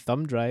 USB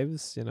thumb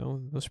drives.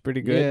 Those are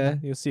pretty good. Yeah.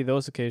 You'll see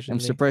those occasionally.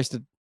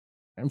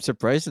 I'm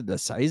surprised at the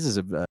sizes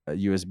of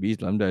USB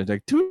thumb drives.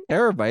 Like 2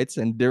 terabytes,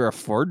 and they're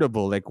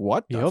affordable. Like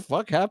what the Yup.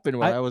 fuck happened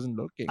when I- I wasn't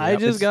looking? I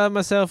just It's- got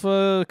myself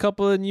a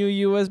couple of new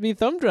USB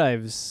thumb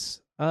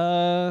drives.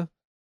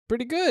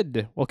 Pretty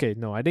good. Okay,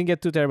 no, I didn't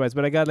get 2 terabytes,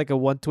 but I got like a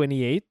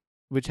 128,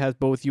 which has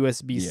both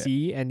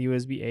USB-C and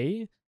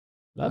USB-A.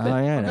 Love Oh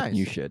it. yeah, Oh, that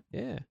new nice. shit.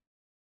 Yeah.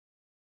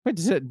 Wait,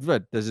 does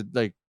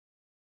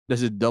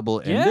it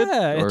double end it?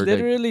 Yeah, it Or, like-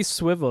 literally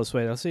swivels.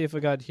 Wait, I'll see if I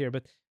got it here,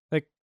 but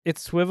like it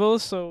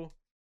swivels.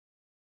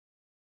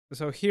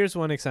 So here's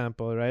one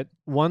example, right?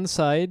 One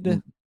side.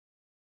 Mm.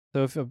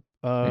 So if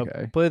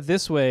Okay. put it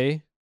this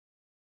way,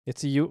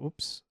 it's a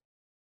Oops.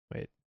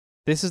 Wait,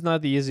 this is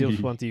not the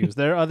easiest one to use.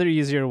 There are other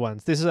easier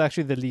ones. This is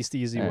actually the least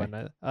easy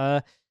Alright.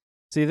 one.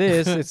 See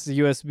this? It's the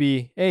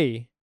USB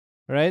A,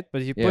 right?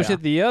 But if you push Yeah.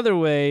 it the other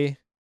way,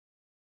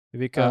 it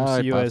becomes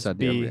it pops out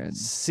the other USB end.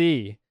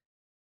 C.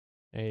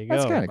 There you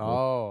That's go. kinda cool.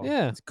 Oh,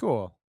 Yeah. it's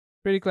cool.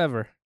 Pretty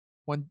clever.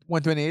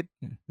 128.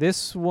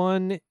 This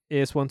one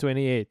is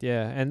 128,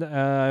 yeah, and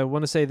I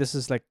want to say this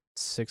is like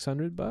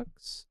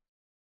 $600.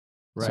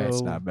 Right. So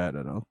It's not bad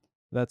at all.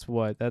 that's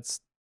what?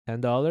 That's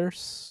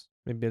 $10,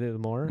 maybe a little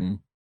more. Mm.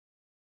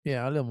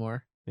 Yeah, a little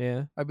more.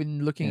 Yeah. I've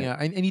been looking Yeah.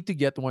 at. I need to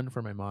get one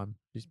for my mom.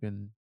 She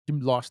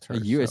lost her. A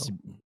USB.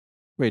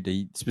 Wait,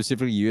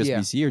 specifically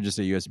USB-C or just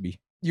a USB?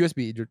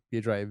 USB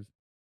drive.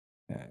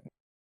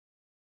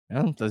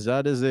 Well,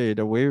 Lazada is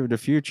the way of the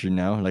future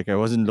now. Like I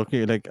wasn't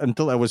looking like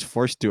until I was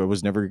forced to. I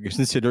was never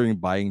considering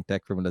buying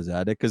tech from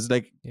Lazada because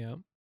like Yeah.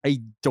 I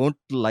don't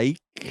like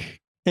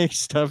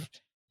stuff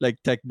like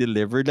tech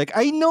delivered. Like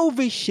I know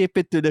they ship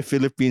it to the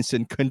Philippines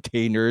in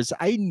containers.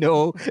 I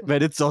know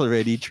that it's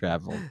already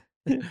traveled.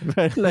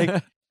 But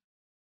like,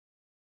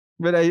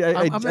 but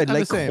I I'm the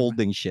like same.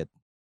 holding shit.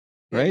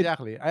 Yeah, Right?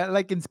 exactly. I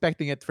like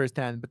inspecting it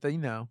firsthand, but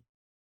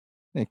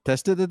Like,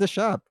 test it at the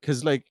shop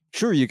because like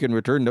sure you can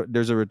return.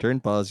 There's a return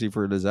policy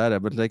for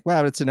Lazada, but like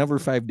wow, it's another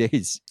 5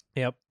 days.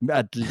 Yep.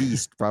 At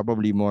least,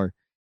 probably more.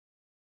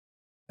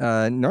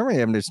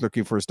 Normally I'm just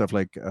looking for stuff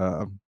like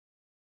I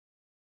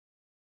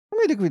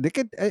mean, look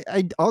at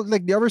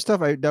like the other stuff.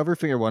 The other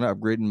thing I want to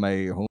upgrade in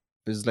my home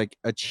is like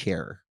a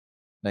chair.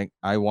 Like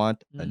I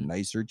want a Mm.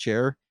 nicer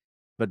chair,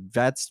 but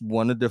that's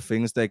one of the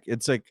things. Like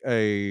it's like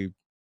a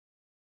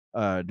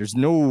there's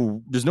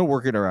no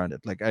working around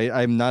it. Like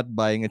I'm not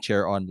buying a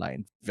chair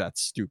online.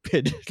 That's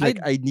stupid. Like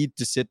I need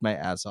to sit my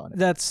ass on it.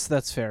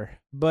 That's fair.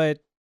 But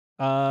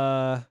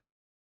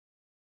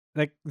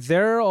like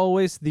there are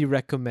always the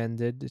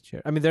recommended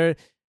chair. I mean there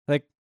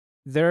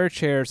are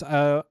chairs.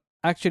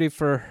 Actually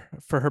for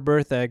her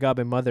birthday I got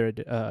my mother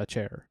a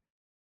chair.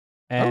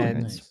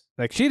 And nice.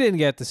 like she didn't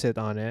get to sit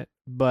on it,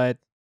 but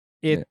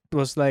it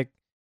was like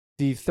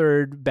the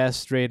third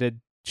best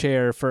rated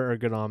chair for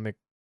ergonomic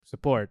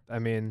support. I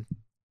mean,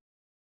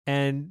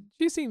 and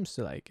she seems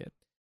to like it.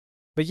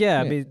 But yeah,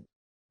 I Yeah. mean,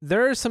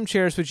 there are some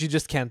chairs which you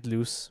just can't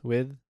lose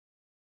with.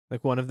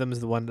 Like one of them is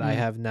the one that I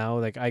Mm. have now.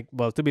 Like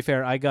to be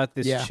fair, I got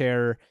this Yeah.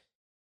 chair.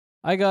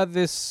 I got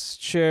this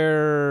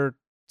chair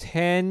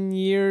 10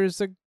 years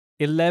ago,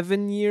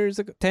 11 years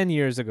ago, 10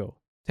 years ago.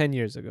 10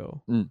 years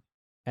ago. Mm.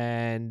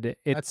 And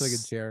it's that's a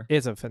good chair.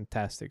 It's a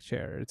fantastic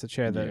chair. It's a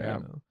chair that Yeah.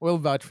 We'll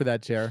vouch for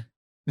that chair.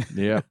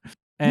 Yeah.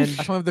 and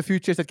That's one of the few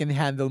chairs that can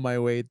handle my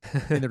weight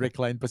in the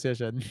reclined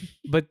position.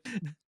 but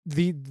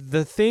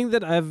the thing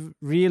that I've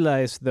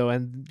realized though,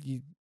 and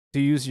to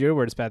use your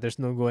words, Pat, there's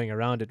no going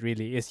around it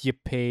really, is you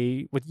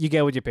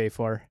get what you pay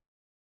for.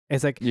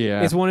 It's like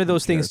Yeah. it's one of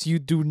those who things you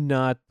do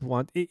not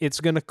want.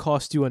 It's gonna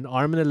cost you an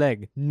arm and a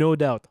leg, no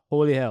doubt.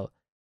 Holy hell.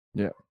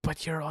 Yeah.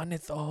 But you're on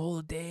it the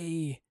whole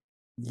day.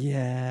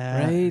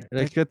 Yeah. Right?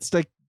 Like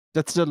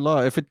that's the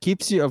law. If it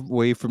keeps you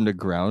away from the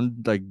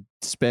ground, like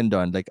spend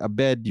on like a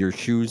bed, your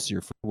shoes,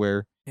 your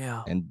footwear,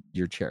 Yeah. and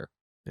your chair.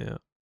 Yeah.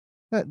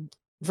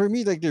 For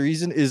me, like the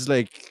reason is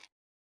like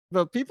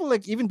well, people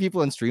like even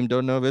people on stream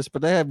don't know this,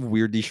 but I have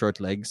weirdly short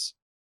legs.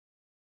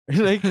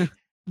 Like,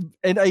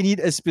 and I need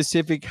a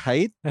specific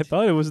height. I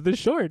thought it was the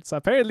shorts.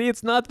 Apparently,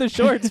 it's not the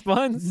shorts,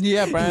 Buns.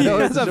 Yeah, He Brandon.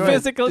 has it's a short.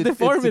 physical It's-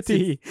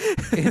 deformity.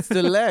 It's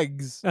the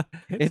legs. It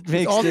It's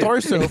makes all the,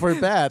 torso for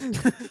Pat.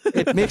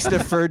 it makes the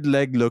third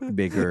leg look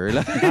bigger.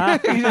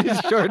 Like,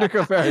 shorter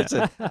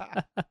comparison.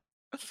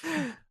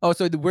 Oh,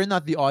 so we're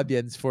not the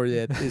audience for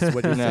it, is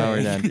what you're No,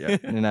 we're saying.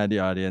 not. We're not the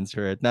audience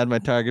for it. Not my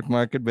target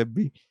market,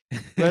 baby.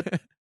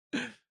 But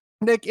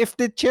like, if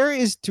the chair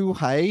is too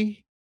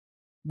high,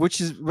 which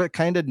is what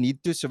kind of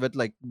need to, so that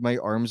like my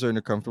arms are in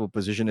a comfortable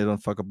position, I don't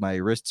fuck up my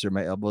wrists or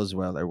my elbows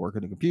while I work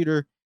on the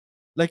computer.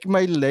 Like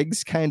my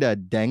legs kind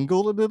of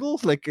dangle a little,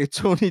 like it's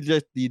only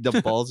just the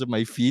balls of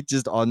my feet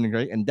just on the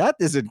right, and that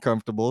isn't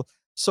comfortable.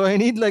 So I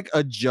need like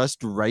a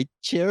just right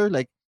chair,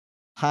 like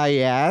high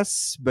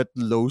ass but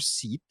low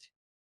seat.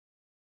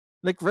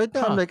 Like right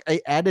now, I'm Huh. like I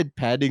added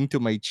padding to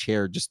my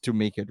chair just to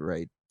make it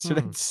right. So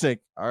Hmm. that's like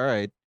all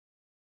right.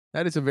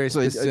 That is a very So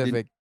I did-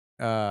 specific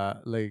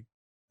like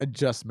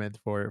adjustment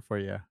for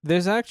you.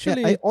 There's Yeah,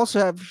 actually I also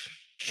have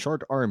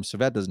short arms, so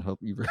that doesn't help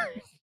either.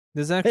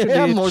 there's actually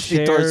I'm a mostly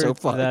chair torso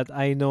fuck. that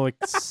I know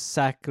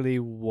exactly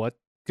what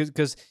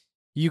because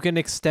you can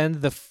extend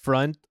the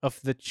front of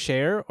the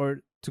chair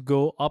or to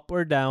go up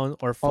or down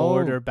or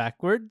forward Oh. or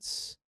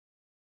backwards.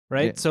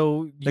 Right? Yeah.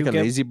 So you Like a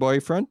get lazy boy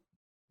front.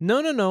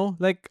 No.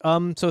 Like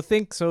so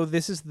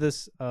this is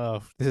this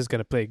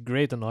gonna play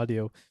great on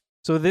audio.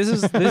 So this is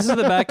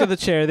the back of the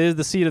chair. This is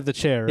the seat of the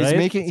chair, right?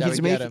 That's how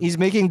we get him. He's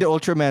making the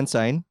Ultraman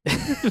sign.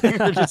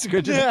 It's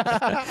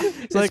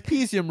like, like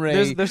Pisium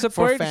Ray. there's a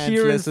for part fans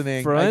here in listening.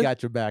 I front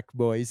got your back,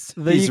 boys.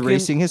 that He's you can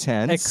raising his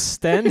hands.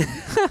 extend.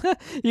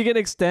 You can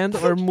extend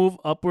or move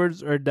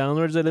upwards or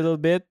downwards a little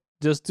bit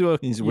just to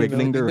He's you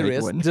wiggling know, the the right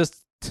wrist. one. just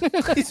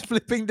He's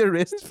flipping the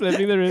wrist.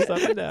 flipping the wrist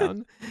up and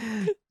down.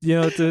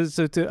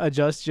 To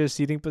adjust your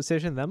seating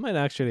position. That might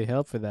actually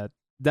help for that.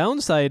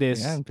 Downside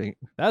is Yeah, I'm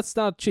thinking, that's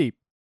not cheap.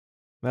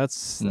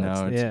 That's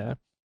No, it's- yeah.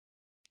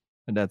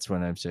 and that's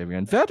what I'm saving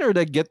on. That or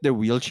like get the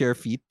wheelchair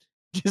feet.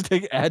 Just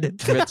like add it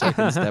to it so I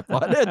can step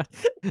on it.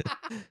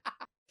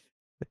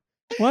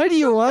 Why do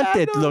you want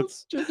it? Look,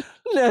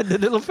 the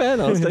little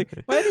panels. Like,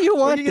 why do you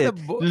want you get it? a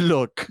bo-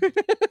 Look.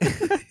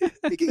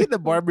 You can get the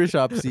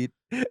barbershop seat.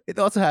 It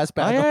also has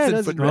Oh, panels yeah, and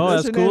that's, footrest. Oh,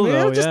 that's doesn't it? cool Maybe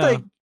I'll though, just yeah.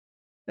 like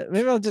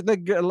maybe I'll just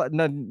like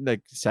not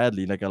like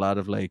sadly like a lot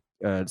of like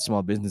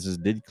small businesses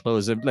did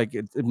close. And like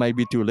it might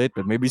be too late,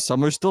 but maybe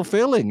some are still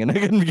failing, and I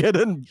can get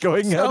in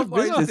going out of Some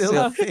are business. still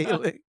Yeah.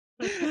 failing.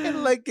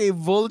 And like a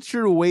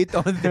vulture wait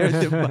on their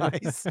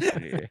demise.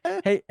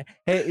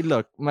 hey,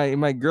 look,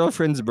 my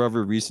girlfriend's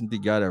brother recently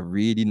got a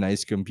really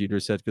nice computer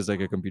set because like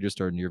a computer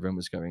store near them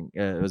was going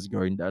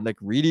down. Like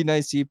really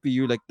nice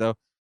CPU, like the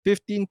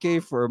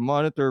 15K for a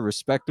monitor,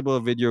 respectable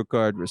video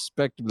card,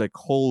 respectable like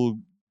whole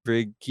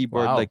rig,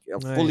 keyboard, Wow. like a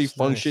fully Nice,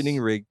 functioning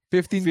nice. rig.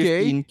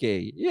 15K?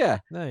 15K, yeah.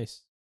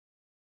 Nice.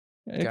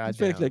 In fact,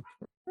 Goddamn. like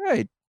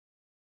right.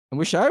 I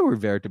wish I were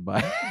there to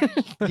buy.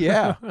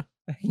 Yeah.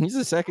 He's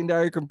a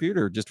secondary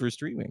computer just for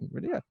streaming,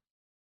 but yeah.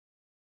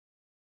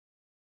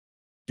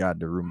 God,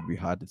 the room would be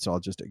hot. It's all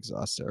just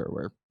exhaust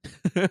everywhere.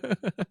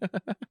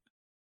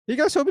 You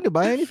guys hoping to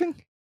buy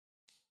anything?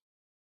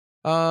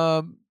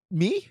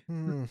 Me?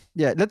 Hmm.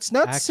 Yeah, let's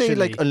not say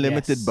like Actually,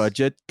 unlimited yes.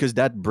 budget because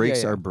that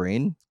breaks yeah. our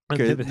brain.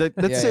 'Kay, Unlimited.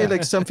 let's Yeah, say yeah.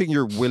 like something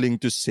you're willing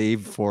to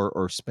save for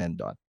or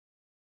spend on.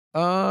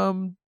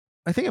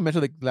 I think I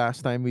mentioned like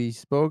last time we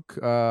spoke.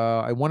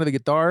 I wanted a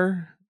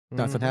guitar.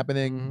 That's not Mhm,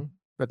 happening. mhm.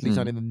 At least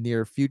not Mm. in the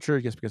near future,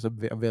 just because of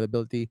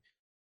availability.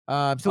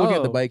 I'm still looking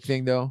at the Oh. bike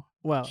thing though.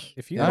 Well,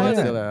 if you Yeah, want, that's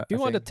a, still a if you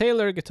want a thing.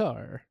 Taylor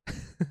guitar,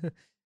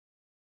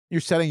 You're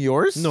selling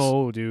yours?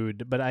 no,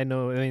 dude. But I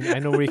know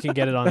where you can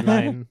get it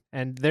online,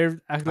 and they're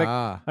like.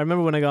 Ah, I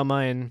remember when I got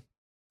mine,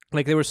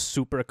 like they were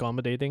super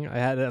accommodating. I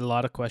had a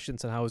lot of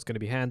questions on how it was going to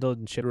be handled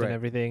and shipped Right. and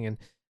everything, and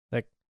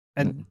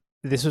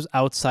this was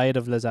outside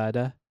of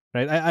Lazada,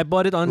 right? I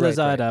bought it on Right,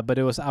 Lazada, right. but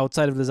it was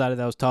outside of Lazada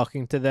that I was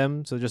talking to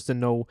them, so just to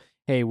know,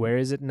 hey, where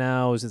is it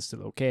now? Is it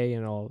still okay?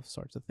 And all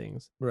sorts of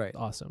things. right.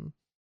 Awesome.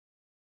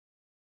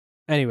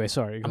 Anyway,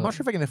 sorry. I'm not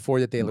sure if I can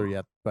afford the Taylor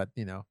yet, but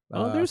you know.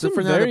 Oh, there's so some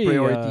for now, very the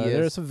priority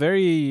there are is some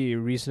very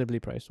reasonably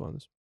priced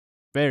ones.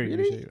 Very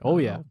Really? reasonably. Oh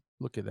yeah. Wow,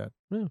 look at that.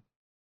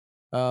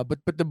 Yeah.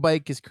 But the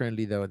bike is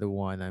currently the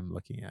one I'm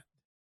looking at.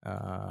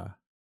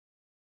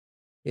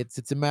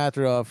 It's a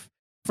matter of,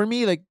 for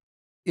me, like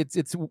it's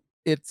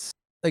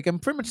like I'm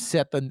pretty much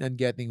set on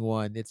getting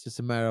one. It's just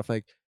a matter of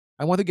like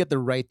I want to get the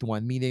right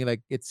one, meaning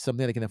like it's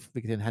something that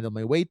can handle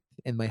my weight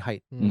and my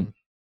height. Mm.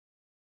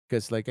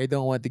 Because like I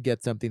don't want to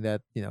get something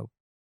that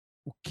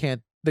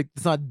can't, like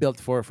it's not built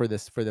for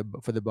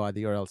the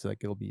body, or else like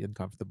it'll be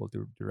uncomfortable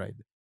to ride.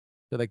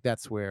 So like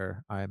that's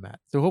where I'm at.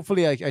 So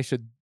hopefully I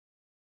should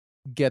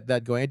get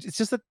that going. It's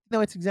just that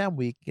it's exam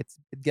week. It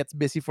gets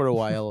busy for a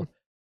while.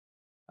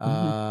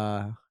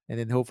 And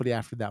then hopefully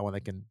after that one I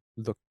can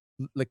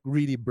like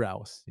really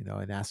browse,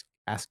 and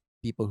ask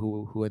people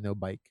who know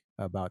bike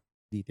about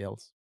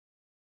details.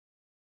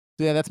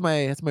 So yeah, that's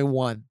my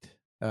want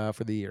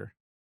for the year.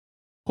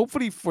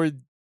 Hopefully for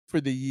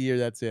the year,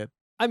 that's it.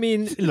 I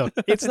mean, look,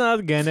 it's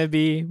not gonna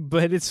be,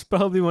 but it's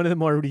probably one of the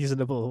more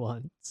reasonable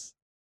ones.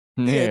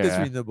 Yeah, it is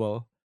Yeah.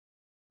 reasonable.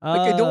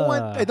 Like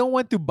I Uh, don't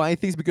want to buy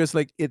things because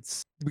like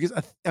it's because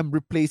I'm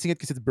replacing it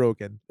because it's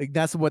broken. Like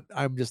that's what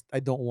I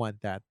don't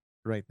want that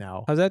right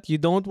now How's that? You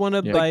don't want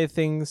to Yeah. buy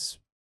things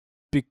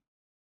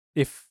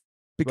if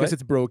because What?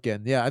 it's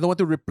broken. Yeah, I don't want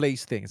to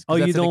replace things. 'Cause Oh,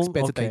 you that's an don't?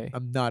 expense that Okay.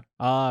 I'm not.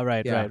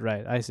 right, Yeah.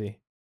 right. I see.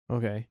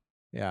 Okay.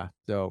 Yeah,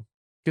 so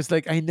because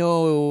like I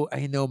know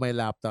my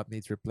laptop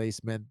needs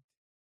replacement.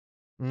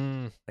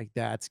 Mm. Like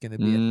that's gonna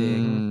be a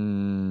thing,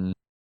 Mm.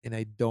 and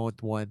I don't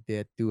want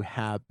it to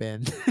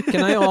happen. Can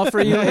I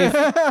offer you a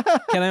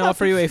Can I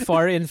offer you a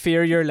far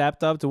inferior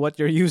laptop to what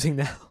you're using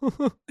now?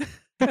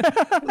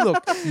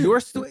 Look,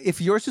 if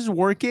yours is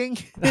working,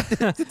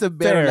 it's a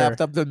better Fair.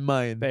 laptop than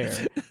mine.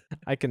 Fair.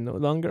 I can no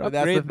longer But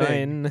that's the upgrade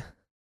thing.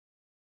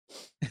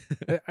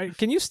 mine.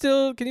 Can you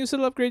still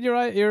upgrade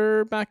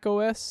your Mac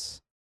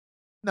OS?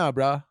 No,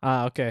 bro.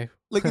 Ah, okay.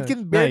 Like it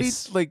can barely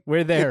Nice. like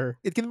We're there.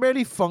 It can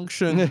barely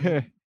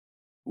function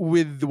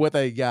with what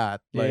I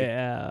got. Like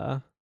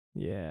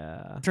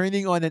Yeah.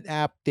 turning on an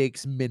app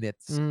takes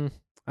minutes.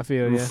 I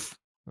feel you. Oof.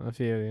 I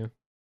feel you.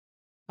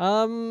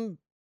 Um,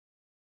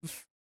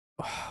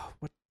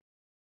 what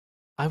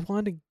I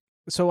want to.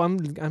 So I'm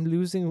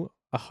losing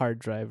a hard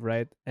drive,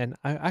 right? And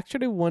I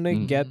actually want to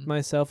get Mhm.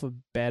 myself a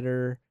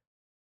better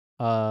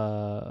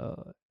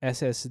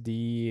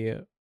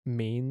SSD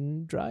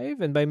main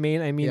drive, and by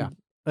main I mean Yeah.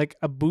 like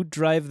a boot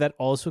drive that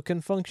also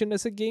can function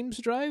as a games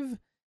drive.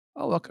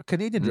 Oh, a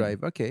Canadian Mm.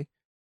 drive. Okay.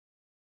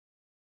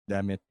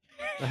 Damn it.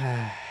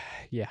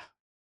 Yeah.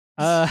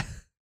 Uh,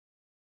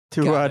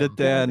 2 Got out of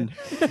him.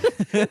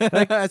 10.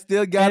 I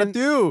still got and- it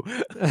too.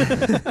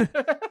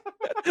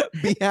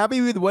 Be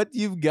happy with what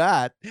you've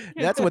got.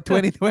 That's what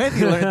 2020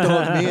 told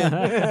me. And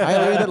I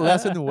learned that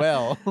lesson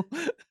well.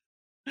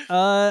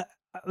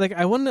 like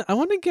I want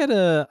to get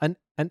an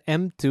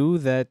M2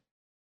 that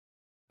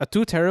a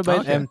 2 terabyte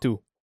Okay. M2.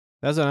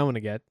 That's what I want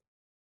to get.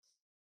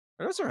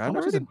 Those are How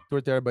much is already.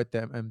 a 2 terabyte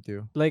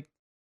M2? Like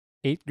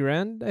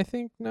 $8,000, I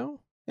think now.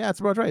 Yeah, it's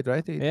about right?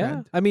 Eight Yeah,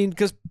 grand? I mean,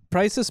 because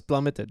prices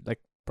plummeted. Like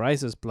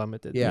prices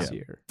plummeted Yeah. this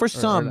year. For Or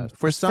some, last-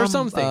 for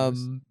some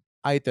things.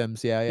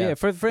 items, yeah. Yeah,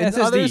 for In SSDs.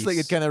 others, like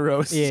it kind of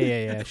rose.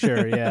 Yeah,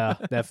 sure, yeah,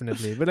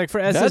 definitely. But like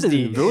for That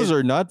SSDs, is, those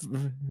are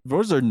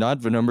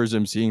not the numbers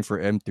I'm seeing for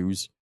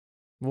M2s.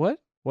 what?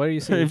 What are you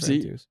saying? For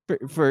See- M2s?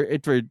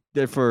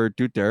 For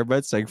 2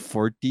 terabytes, like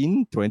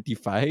 14,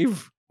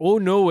 25. Oh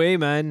no way,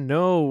 man!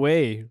 No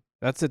way.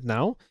 That's it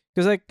now.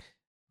 Because like,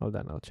 hold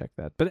on, I'll check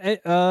that. But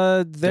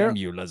there, Damn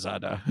you,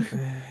 Lazada.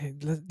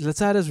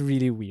 Lazada's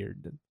really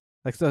weird.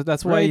 Like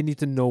that's why you Right. need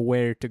to know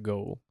where to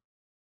go.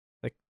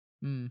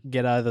 Mm.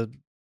 Get out of the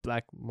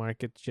black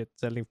market shit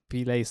selling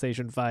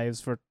PlayStation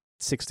 5s for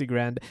 60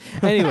 grand.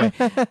 Anyway,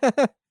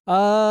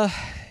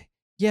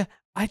 yeah,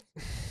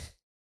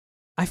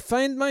 I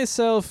find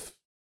myself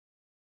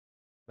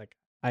like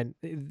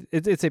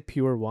it's a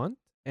pure want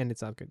and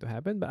it's not going to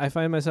happen, but I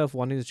find myself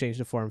wanting to change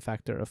the form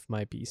factor of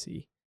my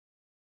PC.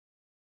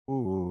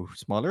 Ooh,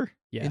 smaller?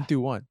 Yeah, Into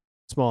one.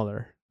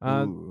 smaller.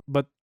 Ooh.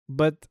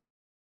 But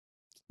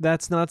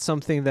that's not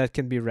something that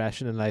can be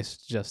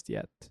rationalized just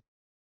yet.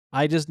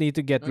 I just need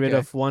to get rid Okay.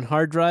 of one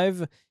hard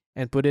drive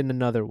and put in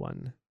another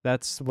one.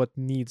 That's what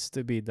needs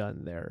to be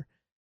done there.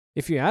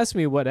 If you ask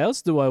me what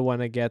else do I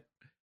want to get,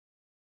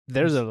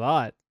 there's a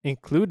lot,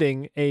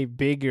 including a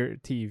bigger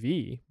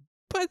TV.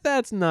 But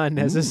that's not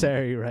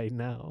necessary right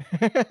now.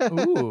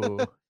 Ooh.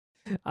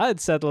 I'd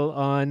settle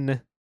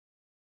on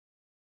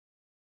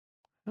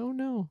oh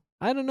no.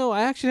 I don't know.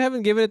 I actually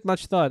haven't given it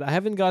much thought. I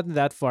haven't gotten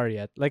that far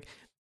yet. Like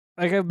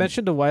I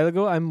mentioned a while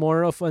ago, I'm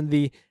more of on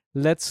the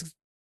let's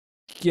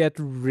get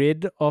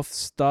rid of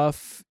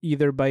stuff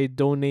either by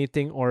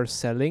donating or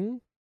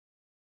selling.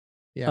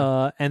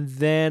 Yeah. And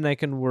then I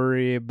can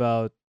worry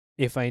about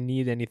if I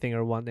need anything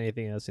or want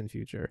anything else in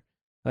future.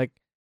 Like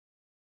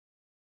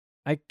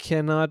I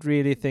cannot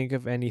really think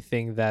of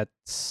anything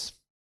that's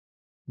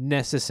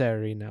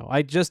necessary now.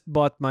 I just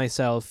bought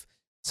myself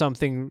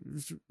something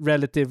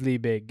relatively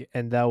big,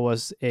 and that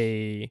was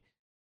a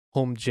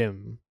home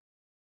gym,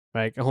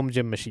 like a home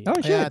gym machine. Oh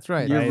shit, Yeah, that's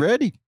right. You're Right.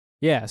 ready.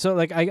 Yeah, so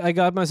like I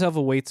got myself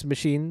a weights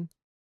machine,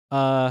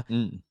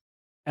 Mm.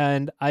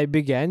 and I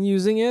began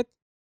using it,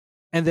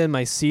 and then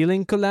my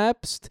ceiling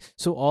collapsed.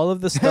 So all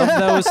of the stuff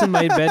that was in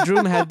my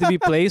bedroom had to be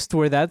placed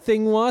where that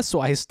thing was.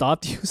 So I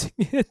stopped using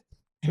it.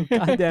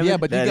 God damn Yeah,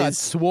 it. but you That got is-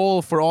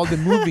 swole for all the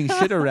moving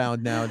shit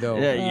around now, though.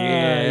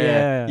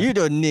 yeah. You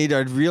don't need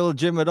a real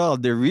gym at all.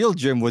 The real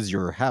gym was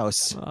your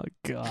house. Oh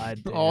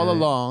God, damn All it.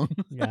 along.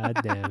 God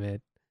damn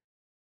it.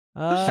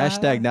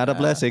 Hashtag not a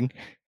blessing.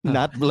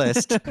 Not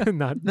blessed.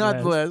 not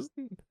Not blessed.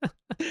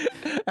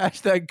 blessed.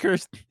 Hashtag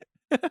cursed.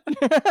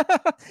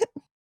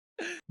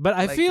 But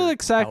I Like feel her.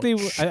 exactly.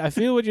 Ouch. I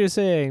feel what you're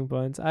saying,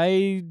 Buns.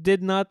 I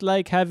did not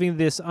like having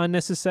this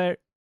unnecessary.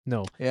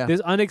 No, Yeah.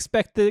 this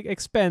unexpected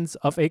expense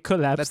of a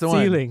collapsed That's the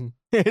one. ceiling.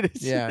 It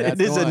is, Yeah, it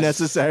that's is the a one.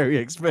 necessary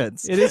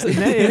expense. It is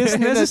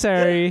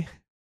necessary,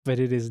 but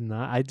it is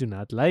not. I do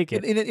not like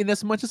it. In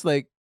as much as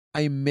like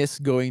I miss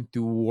going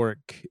to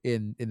work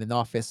in an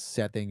office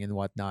setting and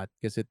whatnot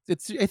because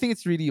it's I think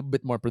it's really a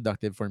bit more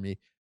productive for me.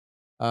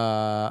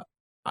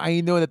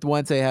 I know that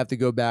once I have to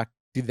go back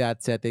to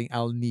that setting,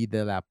 I'll need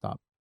the laptop.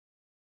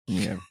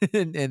 Yeah.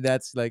 And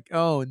that's like,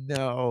 oh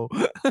no.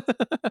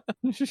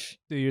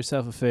 Do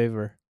yourself a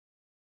favor.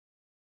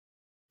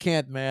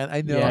 Can't, man.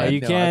 I know. Yeah, I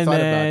you know. can, I thought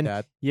man.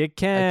 about that. You can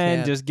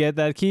can't. just get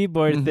that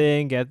keyboard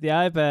thing, get the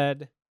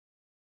iPad.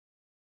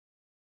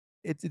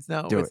 It's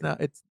not. Do It's it.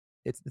 not.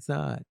 It's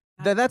not.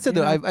 That's it.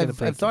 You're Though not gonna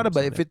play I've thought games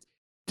about on if it.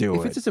 Do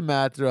if it. it's just a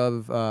matter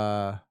of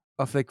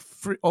like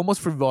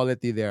almost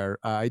frivolity there.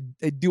 I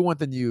do want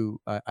the new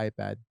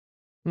iPad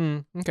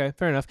Okay,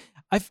 fair enough.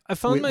 I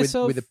found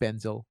myself with a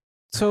pencil.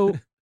 so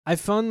I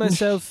found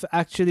myself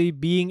actually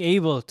being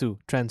able to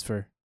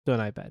transfer to an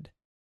iPad.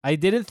 I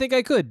didn't think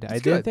I could. That's I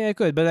didn't good. think I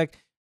could, but like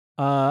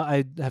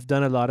I have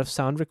done a lot of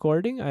sound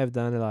recording. I have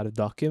done a lot of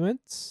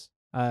documents.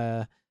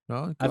 Oh,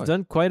 I've good.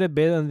 done quite a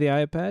bit on the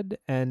iPad,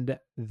 and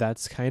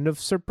that's kind of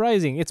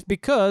surprising. It's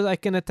because I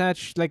can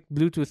attach like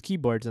Bluetooth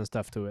keyboards and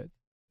stuff to it,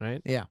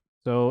 right? Yeah.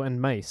 So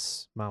and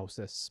mouses,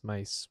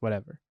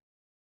 whatever.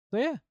 So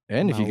yeah,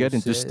 And if you get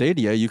into Mouse it.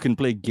 Stadia, you can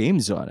play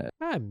games on it.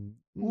 I'm.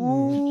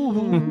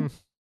 Ooh.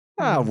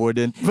 I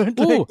wouldn't, but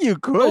Ooh. like, you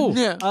could. Oh,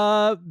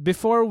 Yeah.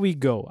 before we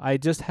go, I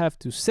just have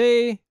to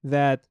say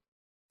that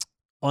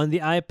on the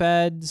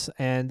iPads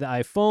and the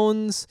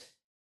iPhones,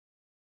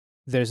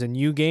 there's a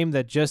new game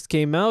that just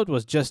came out,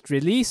 was just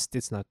released.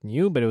 It's not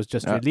new, but it was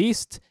just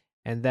released,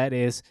 and that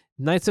is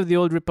Knights of the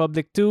Old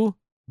Republic 2.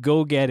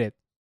 Go get it.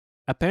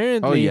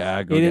 Apparently, Oh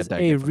yeah, go it get is that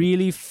a game for me.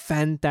 really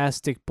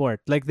fantastic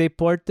port. Like they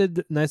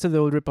ported Knights of the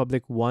Old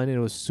Republic 1 and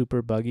it was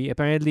super buggy.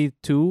 Apparently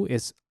 2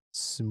 is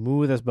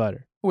smooth as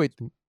butter. Wait.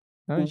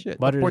 Oh shit.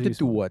 Butter is Ported to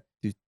useful. what?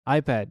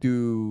 iPad.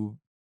 To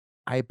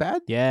iPad?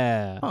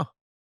 Yeah. Huh.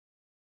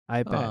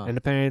 iPad. And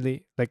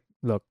apparently, like,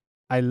 look,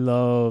 I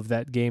love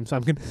that game, so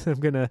I'm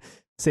gonna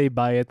say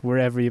buy it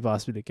wherever you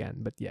possibly can.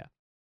 But yeah,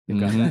 you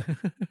got Mhm.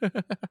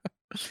 that.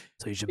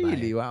 So you should buy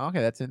Really? it. Wow.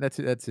 Okay, that's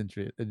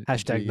interesting.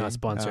 Hashtag not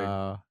sponsored,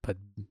 but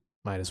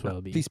might as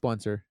well be. Please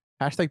sponsor.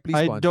 Hashtag please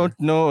I sponsor. don't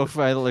know if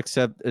I'll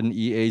accept an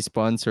EA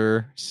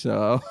sponsor,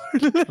 so.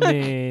 I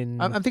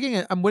mean, I'm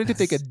thinking I'm willing to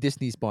take a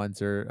Disney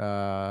sponsor.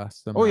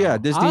 Somehow. Oh yeah,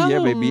 Disney, yeah,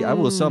 baby. I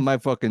will sell Um, my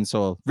fucking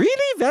soul.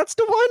 Really? That's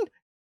the one?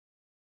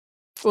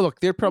 Oh look,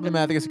 they're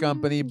problematic as a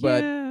company,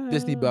 but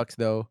Disney yeah. bucks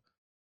though.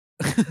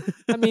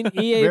 I mean,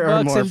 EA There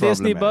are bucks more and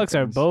Disney problematic bucks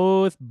are ones.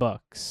 both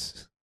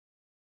bucks,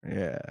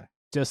 Yeah.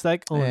 just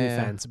like Yeah.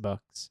 OnlyFans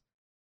bucks.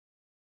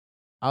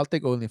 I'll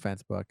take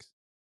OnlyFans bucks.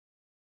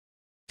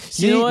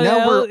 See, You know what,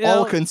 now we're you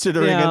all know,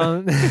 considering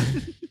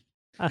it.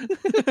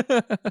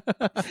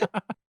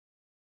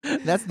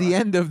 That's the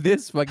end of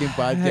this fucking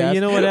podcast.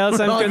 You know what else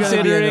We're all I'm gonna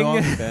be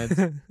on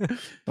considering? OnlyFans.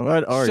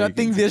 What are you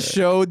Shutting this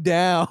considering? show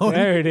down.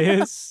 There it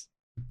is.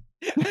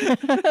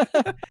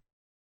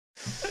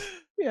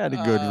 We had a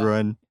good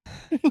run.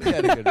 We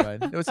had a good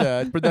one. It was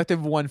a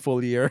productive 1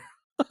 full year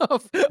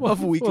of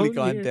One weekly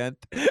full year. content.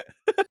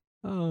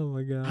 Oh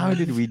my god. How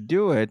did we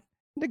do it?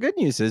 The good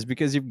news is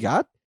because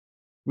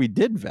we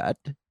did that.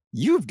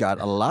 You've got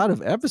a lot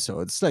of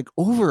episodes, like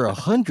over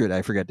 100.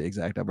 I forget the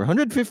exact number.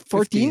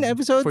 114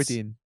 episodes?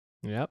 14.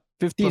 Yep.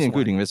 15, Plus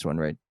including this one,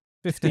 right?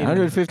 15.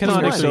 115 or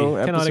Canonically. so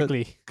episode-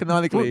 Canonically.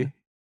 Canonically.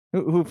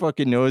 Who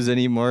fucking knows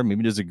anymore?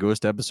 Maybe there's a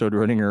ghost episode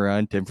running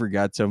around. Tim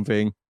forgot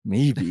something.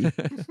 Maybe.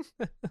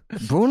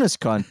 Bonus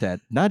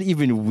content. Not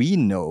even we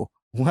know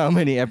how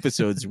many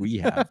episodes we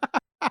have.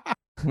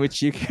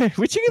 which you can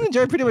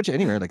enjoy pretty much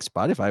anywhere, like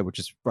Spotify, which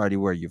is probably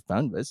where you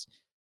found this.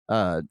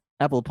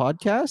 Apple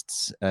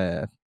Podcasts,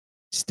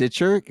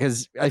 Stitcher,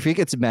 because I think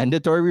it's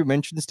mandatory we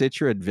mention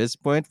Stitcher at this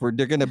point, where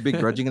they're gonna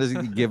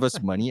begrudgingly give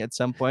us money at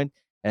some point.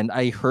 And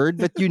I heard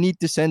that you need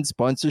to send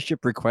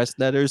sponsorship request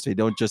letters; they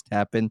don't just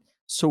happen.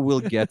 So we'll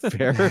get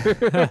there.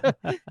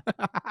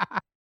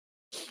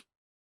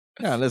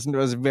 Yeah, listen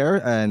to us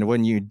there, and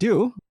when you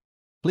do,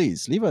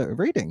 please leave a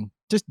rating.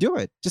 Just do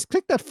it. Just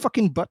click that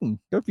fucking button.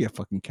 Don't be a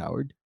fucking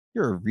coward.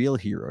 You're a real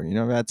hero. You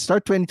know that.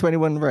 Start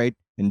 2021 right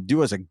and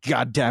do us a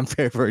goddamn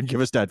favor and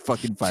give us that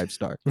fucking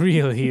 5-star.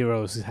 Real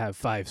heroes have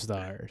 5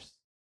 stars.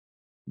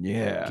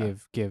 Yeah.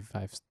 Give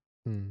 5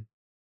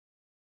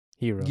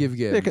 Hero. Give.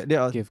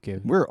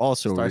 Give. We're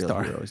also Star, real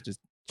star. heroes. Just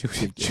Choo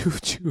choo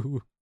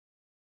choo.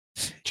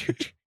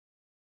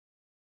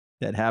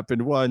 that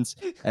happened once.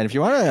 And if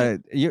you want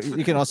to, you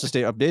can also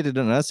stay updated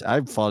on us.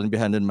 I've fallen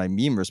behind on my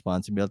meme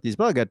responsibilities,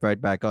 but I'll get right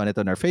back on it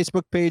on our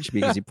Facebook page,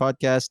 BKC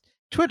Podcast,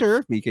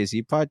 Twitter,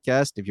 BKC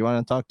Podcast. If you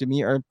want to talk to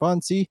me or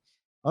Ponzi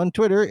on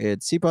Twitter,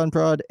 it's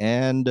CPonProd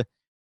and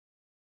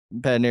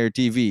Panair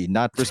TV,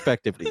 not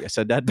respectively. I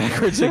said that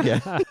backwards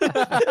again.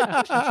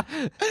 Yeah,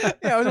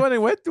 I was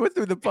wondering what's with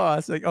the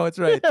pause. Like, oh, it's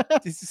right.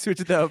 Just switch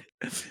it up.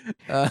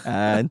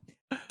 And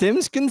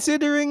Tim's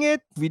considering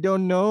it. We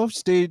don't know.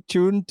 Stay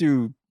tuned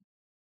to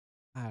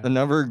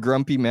another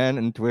grumpy man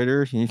on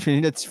Twitter.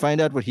 Let's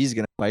find out what he's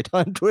gonna fight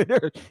on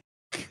Twitter.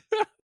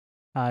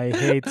 I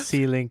hate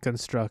ceiling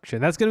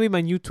construction. That's gonna be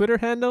my new Twitter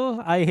handle.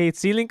 I hate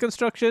ceiling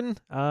construction.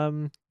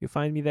 You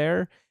find me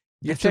there.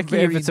 You're It's a checking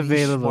if very it's niche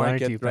available, aren't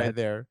market you, right Pat?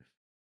 there.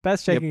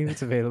 Pat's checking if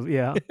it's available.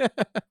 Yeah.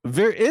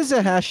 There is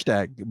a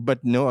hashtag,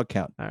 but no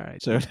account. All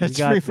right. So we that's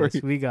got free for this.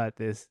 you. We got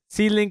this.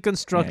 Ceiling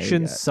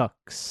construction got it.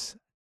 sucks.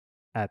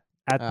 At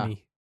Ah.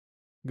 me.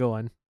 Go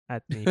on.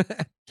 At me.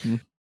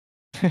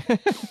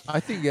 I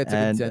think that's a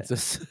And-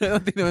 consensus. I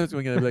don't think no one's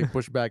going to like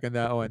push back on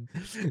that one.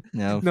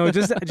 No, No,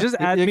 just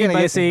add You're me gonna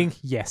by get- saying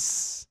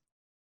yes.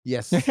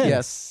 Yes,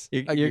 yes.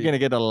 you're Agreed. gonna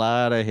get a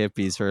lot of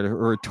hippies who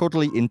are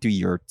totally into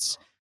yurts.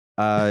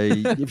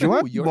 If you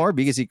want Ooh, more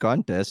BGC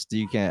contests,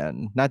 you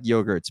can. Not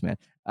yogurts, man.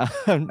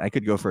 I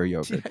could go for a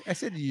yogurt. I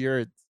said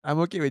yurts. I'm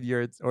okay with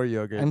yurts or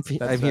yogurt.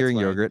 I'm hearing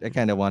yogurt. I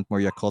kind of want more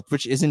Yakult,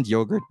 which isn't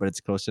yogurt, but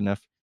it's close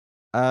enough.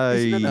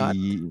 Isn't it not?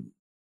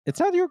 It's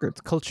not yogurt.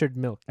 It's cultured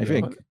milk. I you know?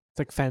 think. It's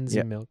like fancy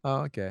Yeah. milk.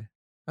 Oh, okay.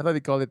 I thought they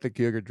called it the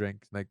yogurt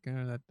drink. Like,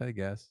 I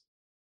guess.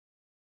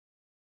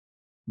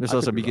 There's I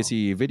also could be wrong.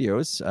 BGC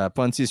videos.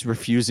 Ponzi's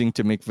refusing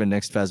to make the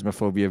next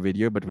Phasmophobia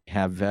video, but we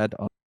have that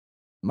on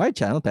my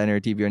channel, Pioneer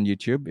TV on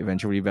YouTube.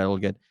 Eventually, that'll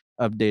get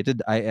updated.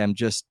 I am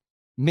just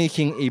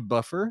making a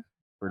buffer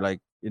for like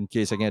in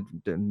case I can't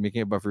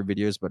making a buffer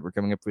videos, but we're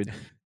coming up with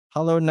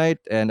Hollow Knight,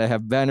 and I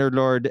have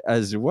Bannerlord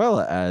as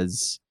well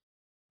as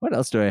what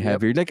else do I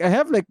have here? Like I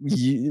have like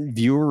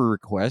viewer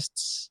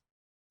requests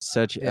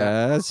such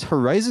as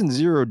Horizon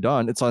Zero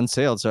Dawn. It's on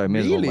sale, so I may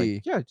as well Really?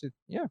 like, yeah,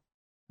 yeah.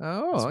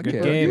 Oh, It's a good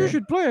okay. game. You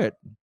should play it.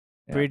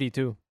 Yeah. Pretty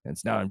too.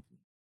 It's now,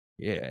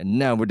 yeah. And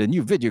now with the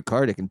new video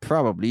card, I can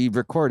probably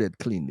record it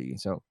cleanly.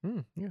 So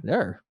Yeah.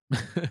 there.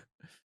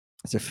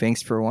 So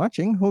thanks for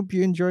watching. Hope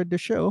you enjoyed the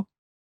show.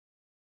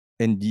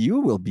 And you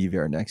will be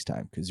there next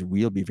time because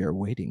we'll be there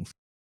waiting.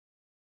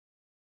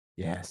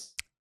 Yes.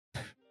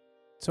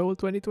 Soul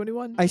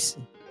 2021.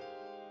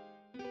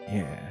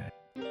 Yeah.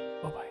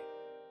 Bye-bye.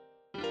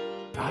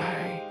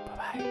 Bye.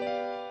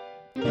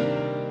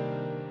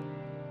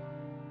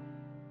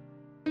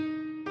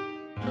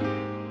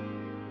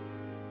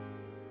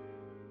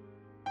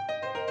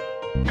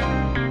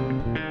 Bye-bye.